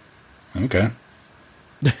to be. Okay.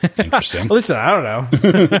 Interesting. Listen, I don't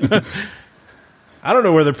know. I don't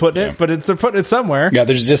know where they're putting it, but they're putting it somewhere. Yeah,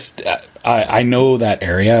 there's just I know that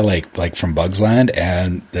area like from Bugs Land,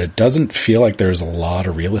 and it doesn't feel like there's a lot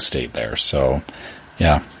of real estate there. So,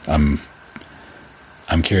 yeah, I'm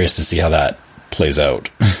curious to see how that plays out.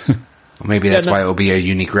 Well, maybe that's why it will be a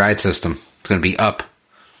unique ride system. It's going to be up.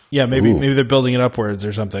 Yeah, maybe they're building it upwards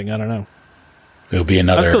or something. I don't know. It'll be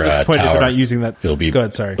another I'm still disappointed tower. they're not using that. Go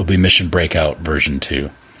ahead, sorry. It'll be Mission Breakout version 2.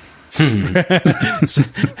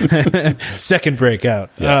 Second breakout.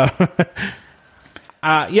 Yeah.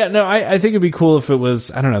 I think it'd be cool if it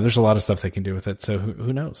was, I don't know, there's a lot of stuff they can do with it, so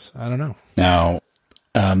who knows? I don't know. Now,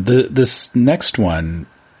 this next one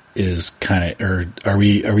is kind of, or are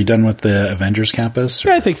we done with the Avengers Campus?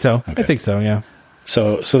 Yeah, I think so. Okay. I think so, yeah.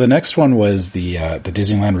 So the next one was the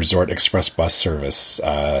Disneyland Resort Express bus service,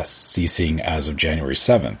 ceasing as of January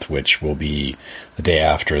 7th, which will be the day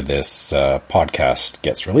after this podcast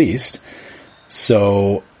gets released.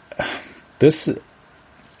 So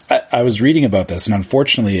I was reading about this, and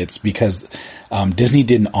unfortunately it's because Disney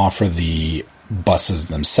didn't offer the buses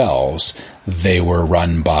themselves. They were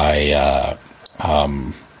run by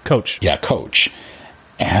Coach. Yeah, Coach.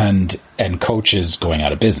 And Coach is going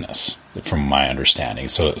out of business, from my understanding.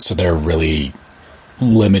 So they're really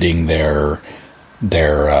limiting their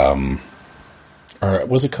or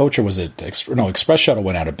was it Coach or was it Express Shuttle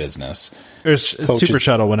went out of business. Super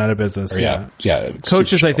Shuttle went out of business. Yeah.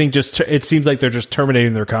 Coaches, I think, it seems like they're just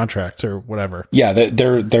terminating their contracts or whatever. Yeah, they're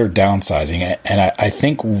downsizing, and I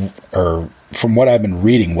think, or from what I've been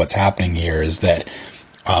reading, what's happening here is that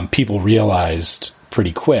people realized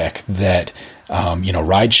pretty quick that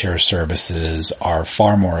rideshare services are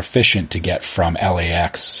far more efficient to get from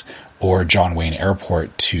LAX or John Wayne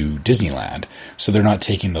Airport to Disneyland. So they're not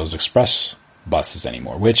taking those express buses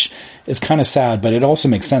anymore, which is kind of sad, but it also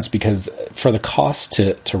makes sense because for the cost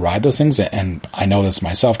to ride those things, and I know this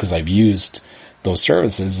myself because I've used those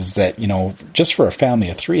services, is that, just for a family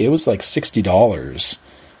of 3, it was like $60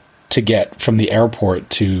 to get from the airport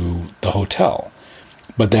to the hotel.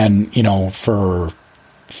 But then, for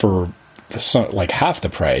like half the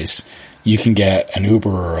price, you can get an Uber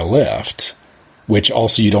or a Lyft, which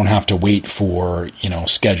also you don't have to wait for,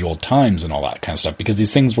 scheduled times and all that kind of stuff. Because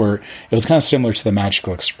these things it was kind of similar to the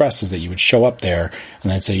Magical Express, is that you would show up there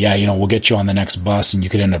and they'd say, yeah, we'll get you on the next bus, and you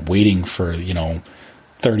could end up waiting for,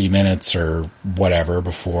 30 minutes or whatever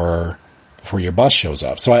before your bus shows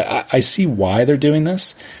up. So I see why they're doing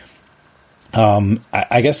this.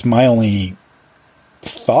 I guess my only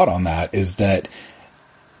thought on that is that,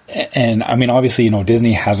 and I mean, obviously,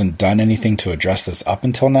 Disney hasn't done anything to address this up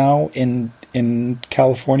until now in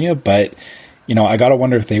California, but, I gotta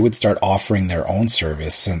wonder if they would start offering their own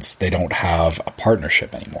service since they don't have a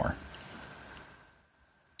partnership anymore.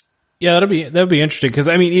 Yeah, that'd be interesting, because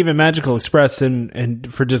I mean, even Magical Express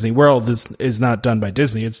and for Disney World is not done by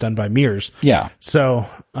Disney; it's done by Mears. Yeah. So,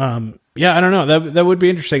 yeah, I don't know. That would be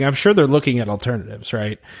interesting. I'm sure they're looking at alternatives,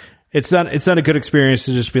 right? It's not a good experience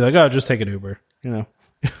to just be like, oh, just take an Uber,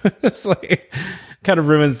 It's like, kind of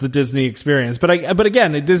ruins the Disney experience. But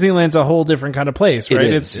again, Disneyland's a whole different kind of place, right?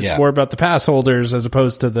 It's more about the pass holders as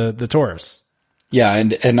opposed to the tourists. Yeah,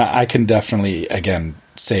 and I can definitely, again,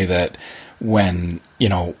 say that when,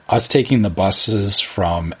 us taking the buses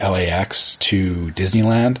from LAX to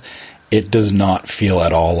Disneyland, it does not feel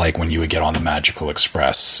at all like when you would get on the Magical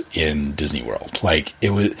Express in Disney World. Like, it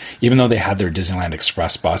was, even though they had their Disneyland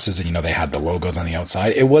Express buses and, they had the logos on the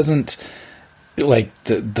outside, it wasn't like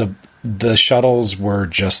the shuttles were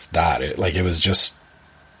just that. It was just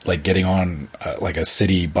like getting on like a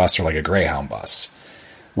city bus or like a Greyhound bus.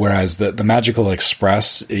 Whereas the Magical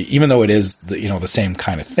Express, even though it is the same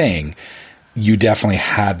kind of thing, you definitely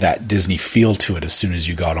had that Disney feel to it as soon as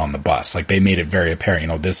you got on the bus. Like, they made it very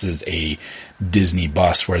apparent, this is a Disney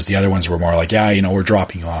bus, whereas the other ones were more like, yeah, we're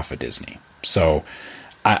dropping you off at Disney. So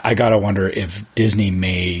I gotta wonder if Disney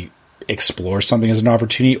may explore something as an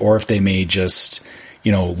opportunity, or if they may just,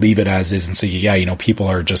 leave it as is and say, yeah, people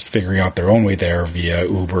are just figuring out their own way there via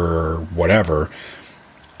Uber or whatever.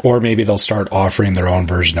 Or maybe they'll start offering their own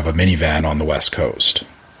version of a minivan on the West Coast.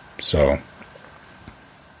 So.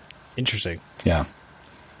 Interesting. Yeah.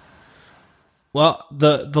 Well,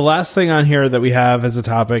 the last thing on here that we have as a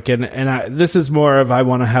topic, and this is more of, I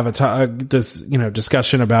want to have a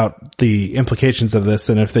discussion about the implications of this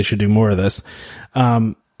and if they should do more of this.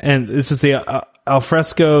 And this is the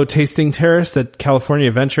alfresco tasting terrace that California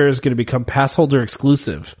Adventure is going to become pass holder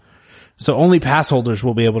exclusive. So only pass holders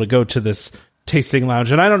will be able to go to this tasting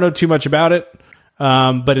lounge. And I don't know too much about it.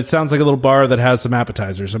 But it sounds like a little bar that has some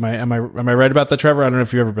appetizers. Am I right about that, Trevor? I don't know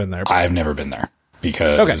if you've ever been there. I've never been there.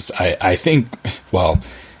 because I think, well,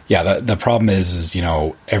 yeah, the problem is, you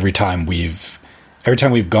know, every time we've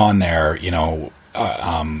gone there, you know,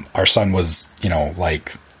 our son was, you know,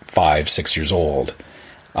 like 5-6 years old.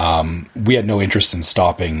 We had no interest in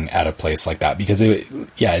stopping at a place like that because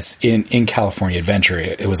it's in California Adventure.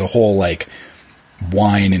 It was a whole like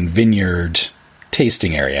wine and vineyard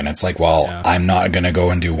tasting area. And it's like, well, I'm not going to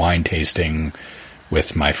go and do wine tasting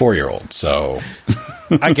with my 4-year-old. So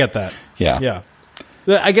I get that. Yeah.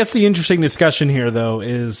 I guess the interesting discussion here, though,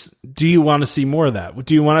 is do you want to see more of that?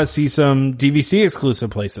 Do you want to see some DVC exclusive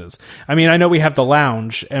places? I mean, I know we have the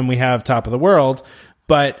lounge and we have Top of the World,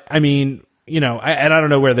 but I mean, you know, I don't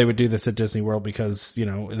know where they would do this at Disney World because, you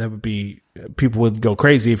know, that would be, people would go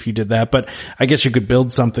crazy if you did that. But I guess you could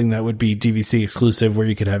build something that would be DVC exclusive where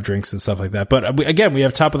you could have drinks and stuff like that. But again, we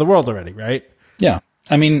have Top of the World already, right? Yeah.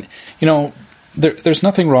 I mean, you know, there's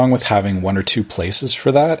nothing wrong with having 1 or 2 places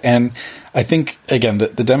for that. And I think, again, the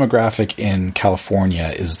demographic in California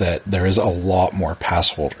is that there is a lot more pass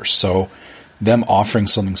holders. So them offering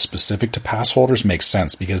something specific to pass holders makes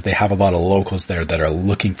sense because they have a lot of locals there that are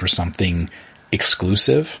looking for something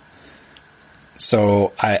exclusive.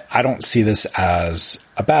 So I don't see this as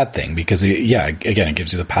a bad thing because, again, it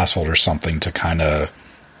gives you the pass holders something to kind of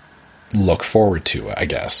look forward to, I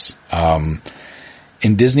guess.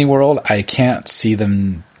 In Disney World, I can't see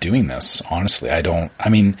them doing this, honestly. I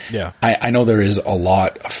know there is a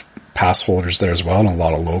lot of pass holders there as well and a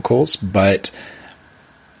lot of locals, but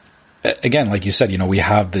again, like you said, you know, we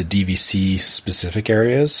have the DVC specific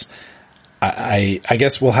areas. I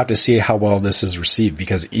guess we'll have to see how well this is received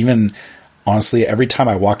because even honestly, every time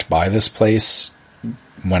I walked by this place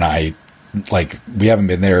we haven't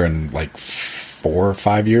been there in like 4 or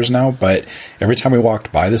 5 years now, but every time we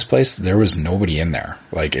walked by this place, there was nobody in there.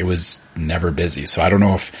 Like it was never busy. So I don't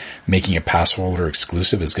know if making a pass holder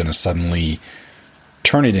exclusive is going to suddenly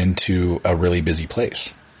turn it into a really busy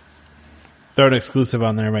place. Throw an exclusive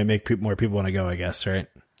on there might make more people want to go, I guess, right?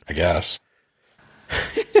 I guess.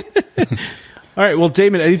 All right. Well,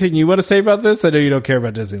 Damon, anything you want to say about this? I know you don't care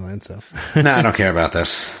about Disneyland, so. No, I don't care about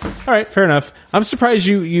this. All right. Fair enough. I'm surprised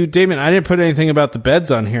you, Damon, I didn't put anything about the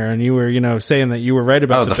beds on here and you were, you know, saying that you were right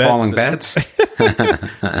about the beds. Falling beds?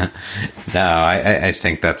 No, I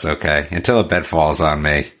think that's okay. Until a bed falls on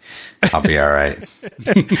me, I'll be all right.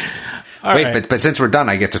 Wait, but since we're done,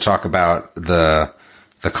 I get to talk about the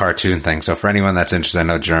cartoon thing. So for anyone that's interested, I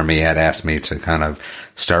know Jeremy had asked me to kind of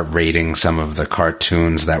start rating some of the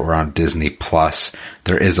cartoons that were on Disney Plus.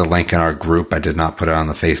 There is a link in our group. I did not put it on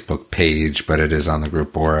the Facebook page, but it is on the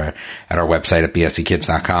group or at our website at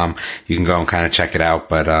bsckids.com. You can go and kind of check it out.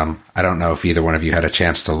 But, I don't know if either one of you had a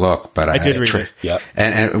chance to look, but I did read it. Yep.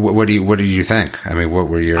 And what did you think? I mean, what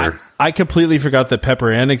were your... I completely forgot that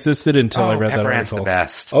Pepper Ann existed until I read that article. Pepper Ann's the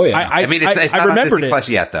best. Oh yeah. I mean, it's not remembered on Disney it. Plus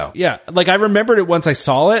yet though. Yeah. Like I remembered it once I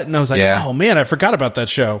saw it and I was like, oh man, I forgot about that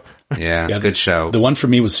show. Yeah. Good show. The one for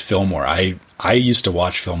me was Fillmore. I used to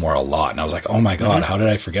watch Fillmore a lot and I was like, oh my God, how did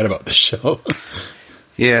I forget about this show?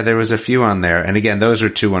 Yeah, there was a few on there. And again, those are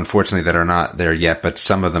 2, unfortunately, that are not there yet, but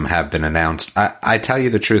some of them have been announced. I tell you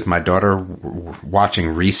the truth, my daughter watching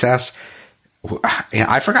Recess,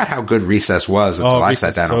 I forgot how good Recess was until I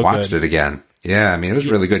sat down and watched it again. Yeah, I mean, it was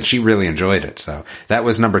really good. She really enjoyed it. So that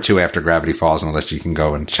was number 2 after Gravity Falls on the list. You can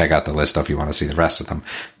go and check out the list if you want to see the rest of them.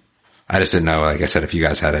 I just didn't know, like I said, if you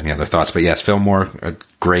guys had any other thoughts. But yes, Fillmore,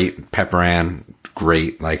 great. Pepper Ann,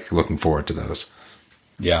 great. Like, looking forward to those.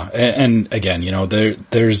 Yeah. And again, you know,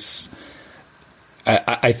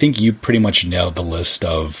 I think you pretty much nailed the list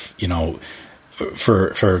of, you know,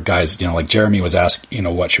 for guys, you know, like Jeremy was asked, you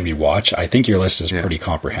know, what should we watch? I think your list is pretty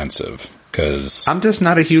comprehensive. Because I'm just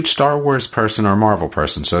not a huge Star Wars person or Marvel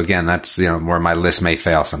person. So again, that's, you know, where my list may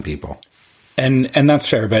fail some people. And that's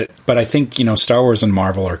fair. But I think, you know, Star Wars and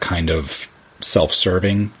Marvel are kind of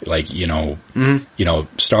self-serving. Like, you know, you know,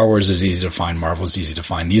 Star Wars is easy to find. Marvel is easy to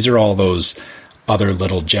find. These are all those other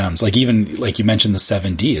little gems. Like even, like you mentioned, the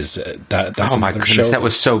 7Ds. That's oh my goodness, show. That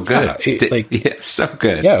was so good. Yeah, so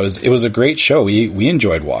good. Yeah, it was a great show. We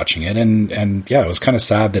enjoyed watching it. And yeah, it was kind of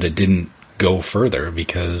sad that it didn't go further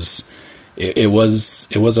because it was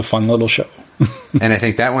a fun little show. And I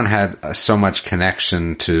think that one had so much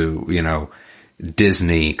connection to, you know,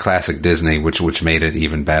 Disney, classic Disney, which made it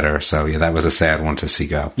even better. So yeah, that was a sad one to see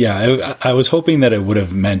go. Yeah, I was hoping that it would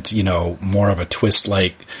have meant, you know, more of a twist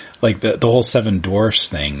like the whole Seven Dwarfs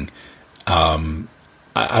thing.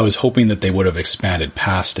 I was hoping that they would have expanded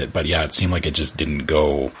past it, but yeah, it seemed like it just didn't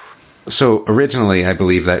go. So originally, I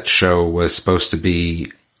believe that show was supposed to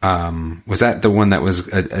be was that the one that was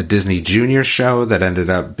a Disney Junior show that ended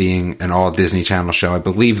up being an all Disney Channel show? I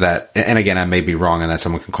believe that, and again, I may be wrong and that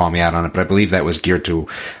someone can call me out on it, but I believe that was geared to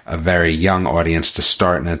a very young audience to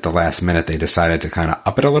start, and at the last minute they decided to kind of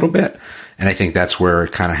up it a little bit. And I think that's where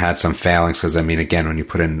it kind of had some failings, because I mean, again, when you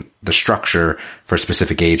put in the structure for a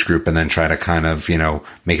specific age group and then try to kind of,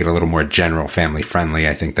 make it a little more general family friendly,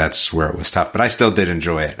 I think that's where it was tough. But I still did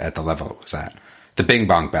enjoy it at the level it was at. The Bing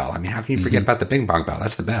Bong Bell. I mean, how can you forget about the Bing Bong Bell?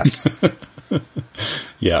 That's the best.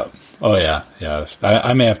 Yeah. Oh, yeah. Yeah.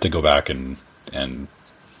 I may have to go back and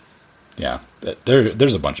yeah,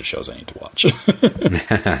 there's a bunch of shows I need to watch.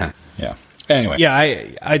 Yeah. Anyway. Yeah,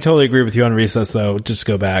 I totally agree with you on Recess, though. Just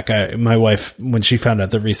go back. My wife, when she found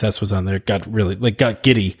out that Recess was on there, got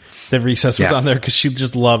giddy that Recess was on there, because she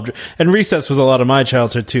just loved, and Recess was a lot of my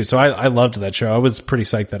childhood too. So I loved that show. I was pretty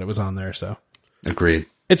psyched that it was on there. So agreed.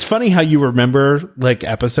 It's funny how you remember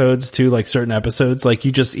episodes too, certain episodes.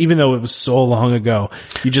 You just, even though it was so long ago,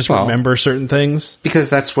 you just remember certain things. Because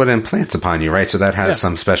that's what implants upon you, right? So that has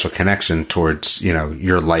some special connection towards,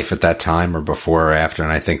 your life at that time or before or after.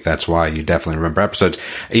 And I think that's why you definitely remember episodes.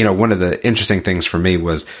 One of the interesting things for me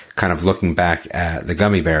was kind of looking back at the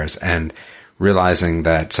Gummy Bears and realizing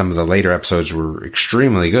that some of the later episodes were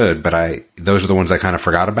extremely good, but those are the ones I kind of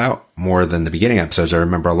forgot about more than the beginning episodes. I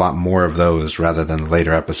remember a lot more of those rather than the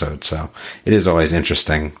later episodes. So it is always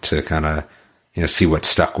interesting to kind of, see what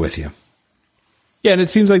stuck with you. Yeah, and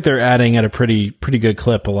it seems like they're adding at a pretty good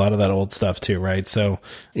clip a lot of that old stuff too, right? So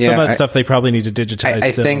some of that stuff they probably need to digitize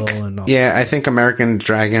I think American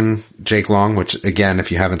Dragon Jake Long, which again,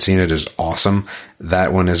 if you haven't seen it, is awesome.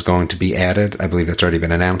 That one is going to be added. I believe that's already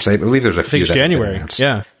been announced. I believe there's a few that January. Have been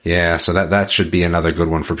Yeah. Yeah, so that should be another good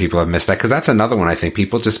one for people who have missed that, because that's another one I think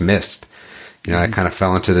people just missed. I kind of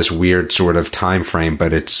fell into this weird sort of time frame,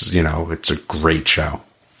 but it's a great show.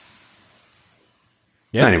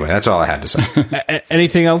 Yeah. Anyway, that's all I had to say.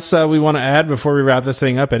 Anything else we want to add before we wrap this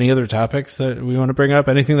thing up? Any other topics that we want to bring up?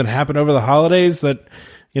 Anything that happened over the holidays that,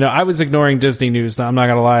 I was ignoring Disney news. Now, I'm not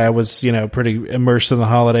going to lie. I was, pretty immersed in the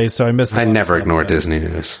holidays, so I missed I never ignore Disney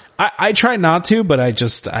news. I try not to, but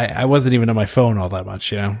I wasn't even on my phone all that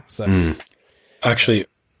much, So. Actually,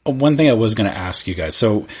 one thing I was going to ask you guys.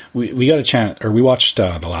 So we got a chance, or we watched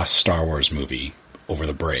the last Star Wars movie over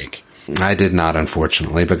the break. I did not,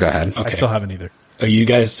 unfortunately, but go ahead. Okay. I still haven't either. Oh, you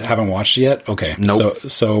guys haven't watched it yet? Okay. Nope.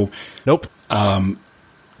 So nope.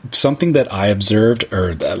 Something that I observed,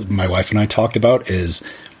 or that my wife and I talked about, is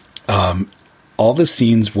all the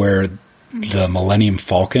scenes where the Millennium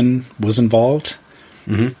Falcon was involved.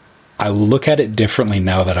 Mm-hmm. I look at it differently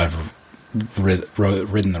now that I've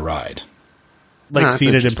ridden the ride.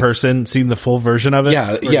 Seen it in person, seen the full version of it?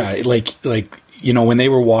 Yeah. Like, when they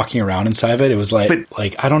were walking around inside of it, it was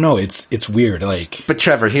I don't know. It's weird. But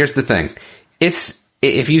Trevor, here's the thing.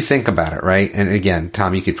 If you think about it, right? And again,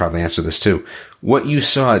 Tom, you could probably answer this too. What you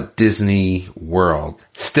saw at Disney World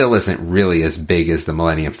still isn't really as big as the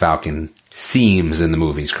Millennium Falcon seems in the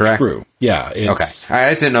movies, correct? True. Yeah. Okay. I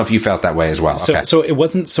just didn't know if you felt that way as well. Okay. So it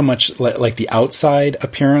wasn't so much like the outside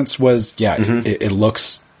appearance was, it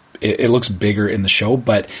looks bigger in the show,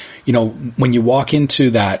 but when you walk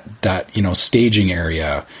into that staging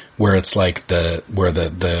area where it's there's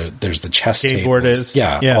the chess skateboard is,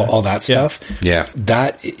 all that stuff. Yeah.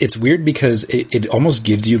 That it's weird because it almost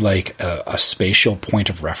gives you a spatial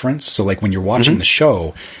point of reference. So when you're watching the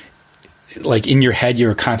show, in your head,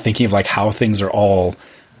 you're kind of thinking of how things are all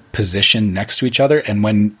positioned next to each other. And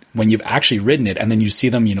when you've actually ridden it and then you see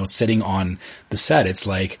them, sitting on the set, it's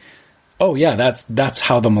oh yeah, that's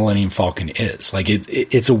how the Millennium Falcon is.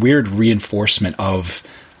 It's a weird reinforcement of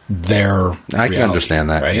their reality, can understand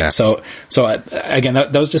that, right? Yeah. So again,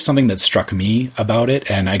 that was just something that struck me about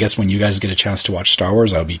it. And I guess when you guys get a chance to watch Star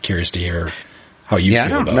Wars, I'll be curious to hear how you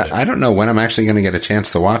feel about it. I don't know when I'm actually going to get a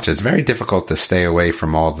chance to watch it. It's very difficult to stay away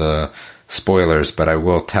from all the spoilers, but I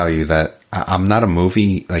will tell you that I'm not a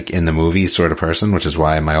movie, in the movies sort of person, which is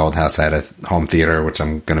why in my old house I had a home theater, which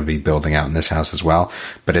I'm going to be building out in this house as well.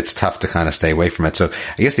 But it's tough to kind of stay away from it. So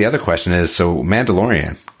I guess the other question is,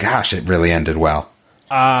 Mandalorian, gosh, it really ended well.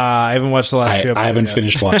 I haven't watched the last two episodes. I haven't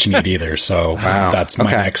finished watching it either, so that's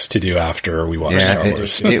my next to do after we watch Star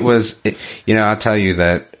Wars. I'll tell you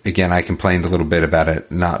that, again, I complained a little bit about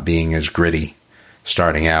it not being as gritty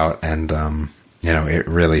starting out, and, it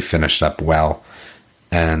really finished up well.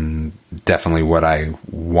 And definitely what I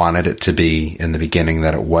wanted it to be in the beginning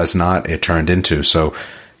that it was not, it turned into. So,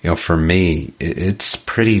 for me, it's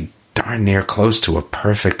pretty darn near close to a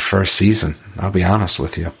perfect first season. I'll be honest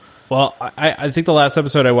with you. Well, I think the last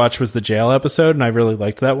episode I watched was the jail episode, and I really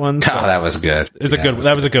liked that one. So Oh, that was good.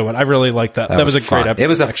 that was a good one. I really liked that. That was a fun. great episode. It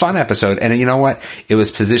was a fun episode, and you know what? It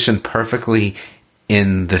was positioned perfectly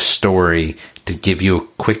in the story to give you a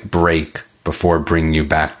quick break before bringing you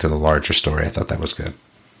back to the larger story. I thought that was good.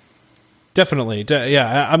 Definitely.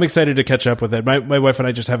 Yeah, I'm excited to catch up with it. My wife and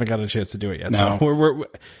I just haven't gotten a chance to do it yet. No. So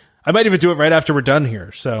I might even do it right after we're done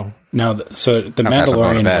here. So Now, so The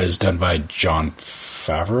Mandalorian is done by Jon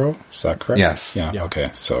Favreau. Is that correct? Yes. Yeah. Yeah. Okay.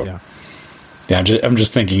 So yeah. I'm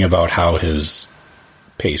just thinking about how his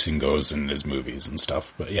pacing goes in his movies and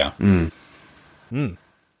stuff. But yeah. Look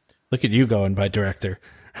at you going by director.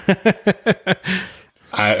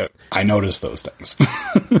 I noticed those things.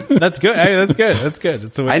 That's good. Hey, that's good. That's good.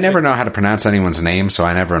 It's I never know how to pronounce anyone's name, so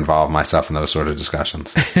I never involve myself in those sort of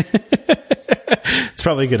discussions. It's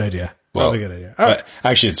probably a good idea. Probably a good idea. But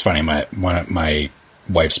actually, it's funny. My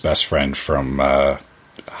wife's best friend from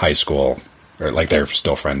high school, or like they're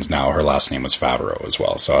still friends now. Her last name was Favreau as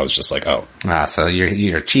well. So I was just like, oh, So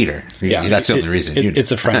you're a cheater. yeah. That's the only reason.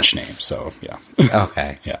 It's a French name, so yeah,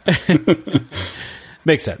 Okay. yeah,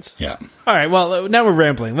 Makes sense. yeah. All right. Well, now we're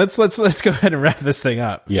rambling. Let's go ahead and wrap this thing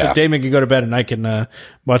up. Yeah. So Damon can go to bed and I can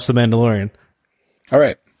watch The Mandalorian. All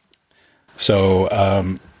right. So,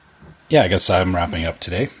 I guess I'm wrapping up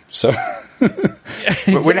today. So,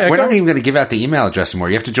 We're not even going to give out the email address anymore.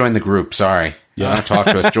 You have to join the group. Sorry. Yeah. Don't talk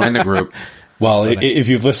to us. Join the group. well, if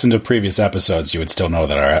you've listened to previous episodes, you would still know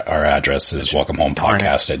that our address is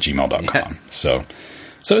welcomehomepodcast@gmail.com. Yeah.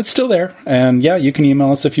 So it's still there. And yeah, you can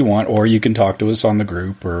email us if you want, or you can talk to us on the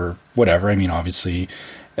group or whatever. I mean, obviously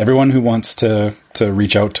everyone who wants to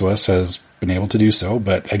reach out to us has been able to do so.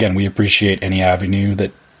 But again, we appreciate any avenue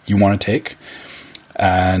that you want to take.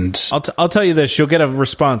 And I'll tell you this, you'll get a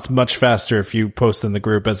response much faster if you post in the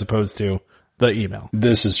group as opposed to the email.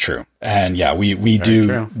 this is true. And yeah, we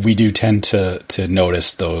do tend to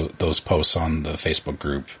notice those posts on the Facebook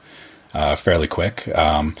group fairly quick.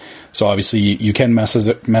 So obviously you can message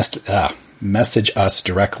us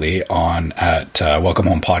directly at Welcome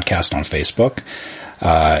Home Podcast on Facebook.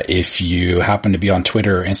 If you happen to be on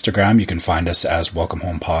Twitter or Instagram, you can find us as Welcome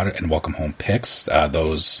Home Pod and Welcome Home Pics.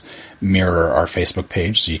 Those mirror our Facebook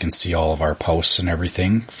page, so you can see all of our posts and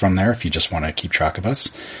everything from there if you just want to keep track of us.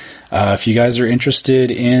 If you guys are interested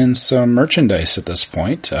in some merchandise at this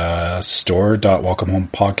point,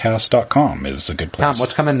 store.welcomehomepodcast.com is a good place. Tom,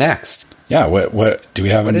 what's coming next? Yeah, what do we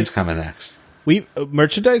have? What is coming next? We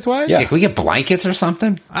merchandise wise? Yeah. Can we get blankets or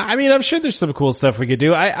something? I mean, I'm sure there's some cool stuff we could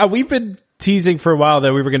do. We've been teasing for a while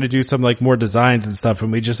that we were going to do some like more designs and stuff,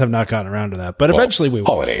 and we just have not gotten around to that. But eventually we will.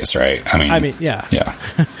 Holidays, right? I mean, yeah.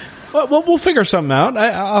 Well, we'll figure something out.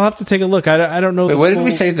 I'll have to take a look. I don't know. Wait, what did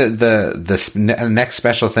we say that the next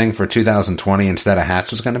special thing for 2020 instead of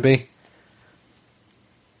hats was going to be?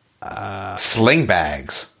 Sling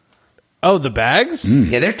bags. Oh, the bags?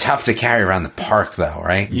 Yeah, they're tough to carry around the park, though,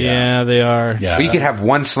 right? Yeah, they are. Yeah. But you could have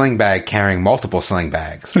one sling bag carrying multiple sling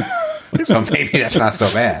bags. So maybe that's not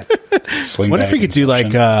so bad. Sling What if bag we could do like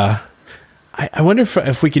inception. I wonder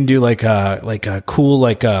if we can do like a cool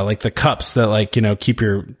like the cups that like keep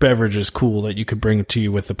your beverages cool that you could bring to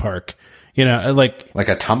you with the park. Like Like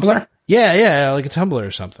a tumbler? yeah, like a tumbler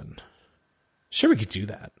or something. Sure, we could do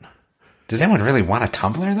that. Does anyone really want a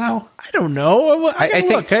tumbler, though? I don't know.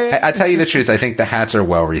 I tell you the truth. I think the hats are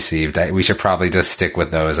well received. We should probably just stick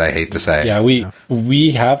with those. I hate to say. Yeah,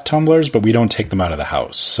 we have tumblers, but we don't take them out of the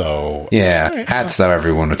house. So Yeah, Right. hats though.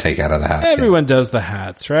 Everyone would take out of the house. Everyone does the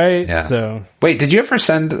hats, right? Yeah. So Wait, did you ever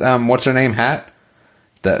send what's her name hat?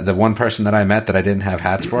 The one person that I met that I didn't have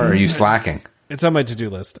hats for? Or are you slacking? it's on my to-do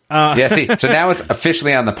list. Yeah. See, so now it's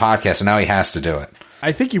officially on the podcast, and now he has to do it.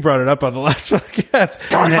 I think you brought it up on the last podcast.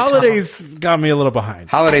 Darn it, Holidays got me a little behind.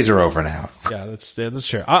 Holidays are over now. Yeah, that's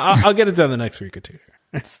true. I'll get it done the next week or two.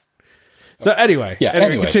 So anyway,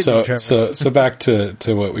 Anyway, continue, Trevor. so back to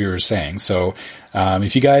what we were saying. So,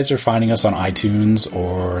 if you guys are finding us on iTunes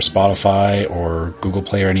or Spotify or Google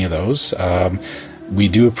Play or any of those, we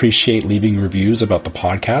do appreciate leaving reviews about the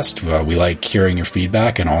podcast. We like hearing your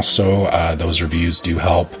feedback, and also those reviews do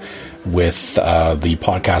help with the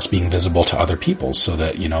podcast being visible to other people, so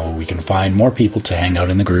that we can find more people to hang out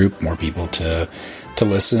in the group, more people to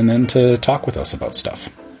listen and to talk with us about stuff.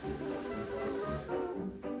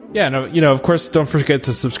 Yeah, no, of course, don't forget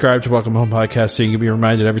to subscribe to Welcome Home Podcast so you can be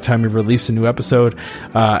reminded every time we release a new episode.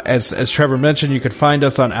 As Trevor mentioned, you can find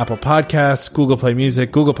us on Apple Podcasts, Google Play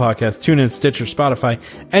Music, Google Podcasts, TuneIn, Stitcher, Spotify.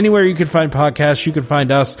 Anywhere you can find podcasts, you can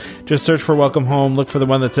find us. Just search for Welcome Home. Look for the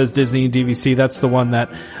one that says Disney and DVC. That's the one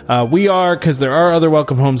that we are, because there are other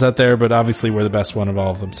Welcome Homes out there, but obviously we're the best one of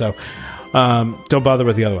all of them. So don't bother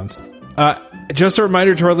with the other ones. Just a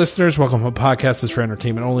reminder to our listeners, Welcome Home Podcast is for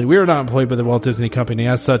entertainment only. We are not employed by the Walt Disney Company.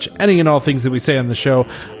 As such, any and all things that we say on the show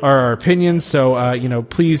are our opinions. So,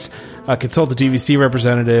 please consult a DVC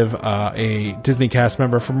representative, a Disney cast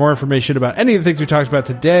member for more information about any of the things we talked about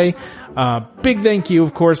today. Big thank you,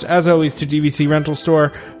 of course, as always, to DVC Rental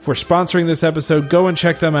Store for sponsoring this episode. Go and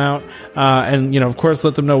check them out. And, of course,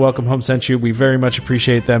 let them know Welcome Home sent you. We very much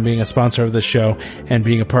appreciate them being a sponsor of this show and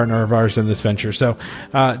being a partner of ours in this venture. So,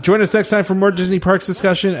 join us next time for more Disney Parks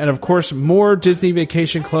discussion and, of course, more Disney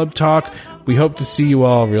Vacation Club talk. We hope to see you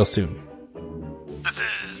all real soon. This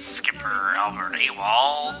is Skipper Albert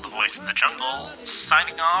AWOL, the voice of the jungle,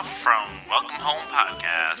 signing off from Welcome Home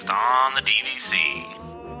Podcast on the DVC.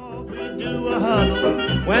 We do a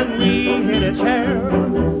huddle when we hit a chair.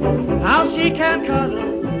 How she can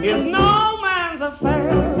cuddle is no man's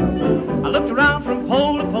affair. I looked around from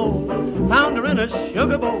pole to pole, found her in a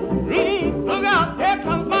sugar bowl.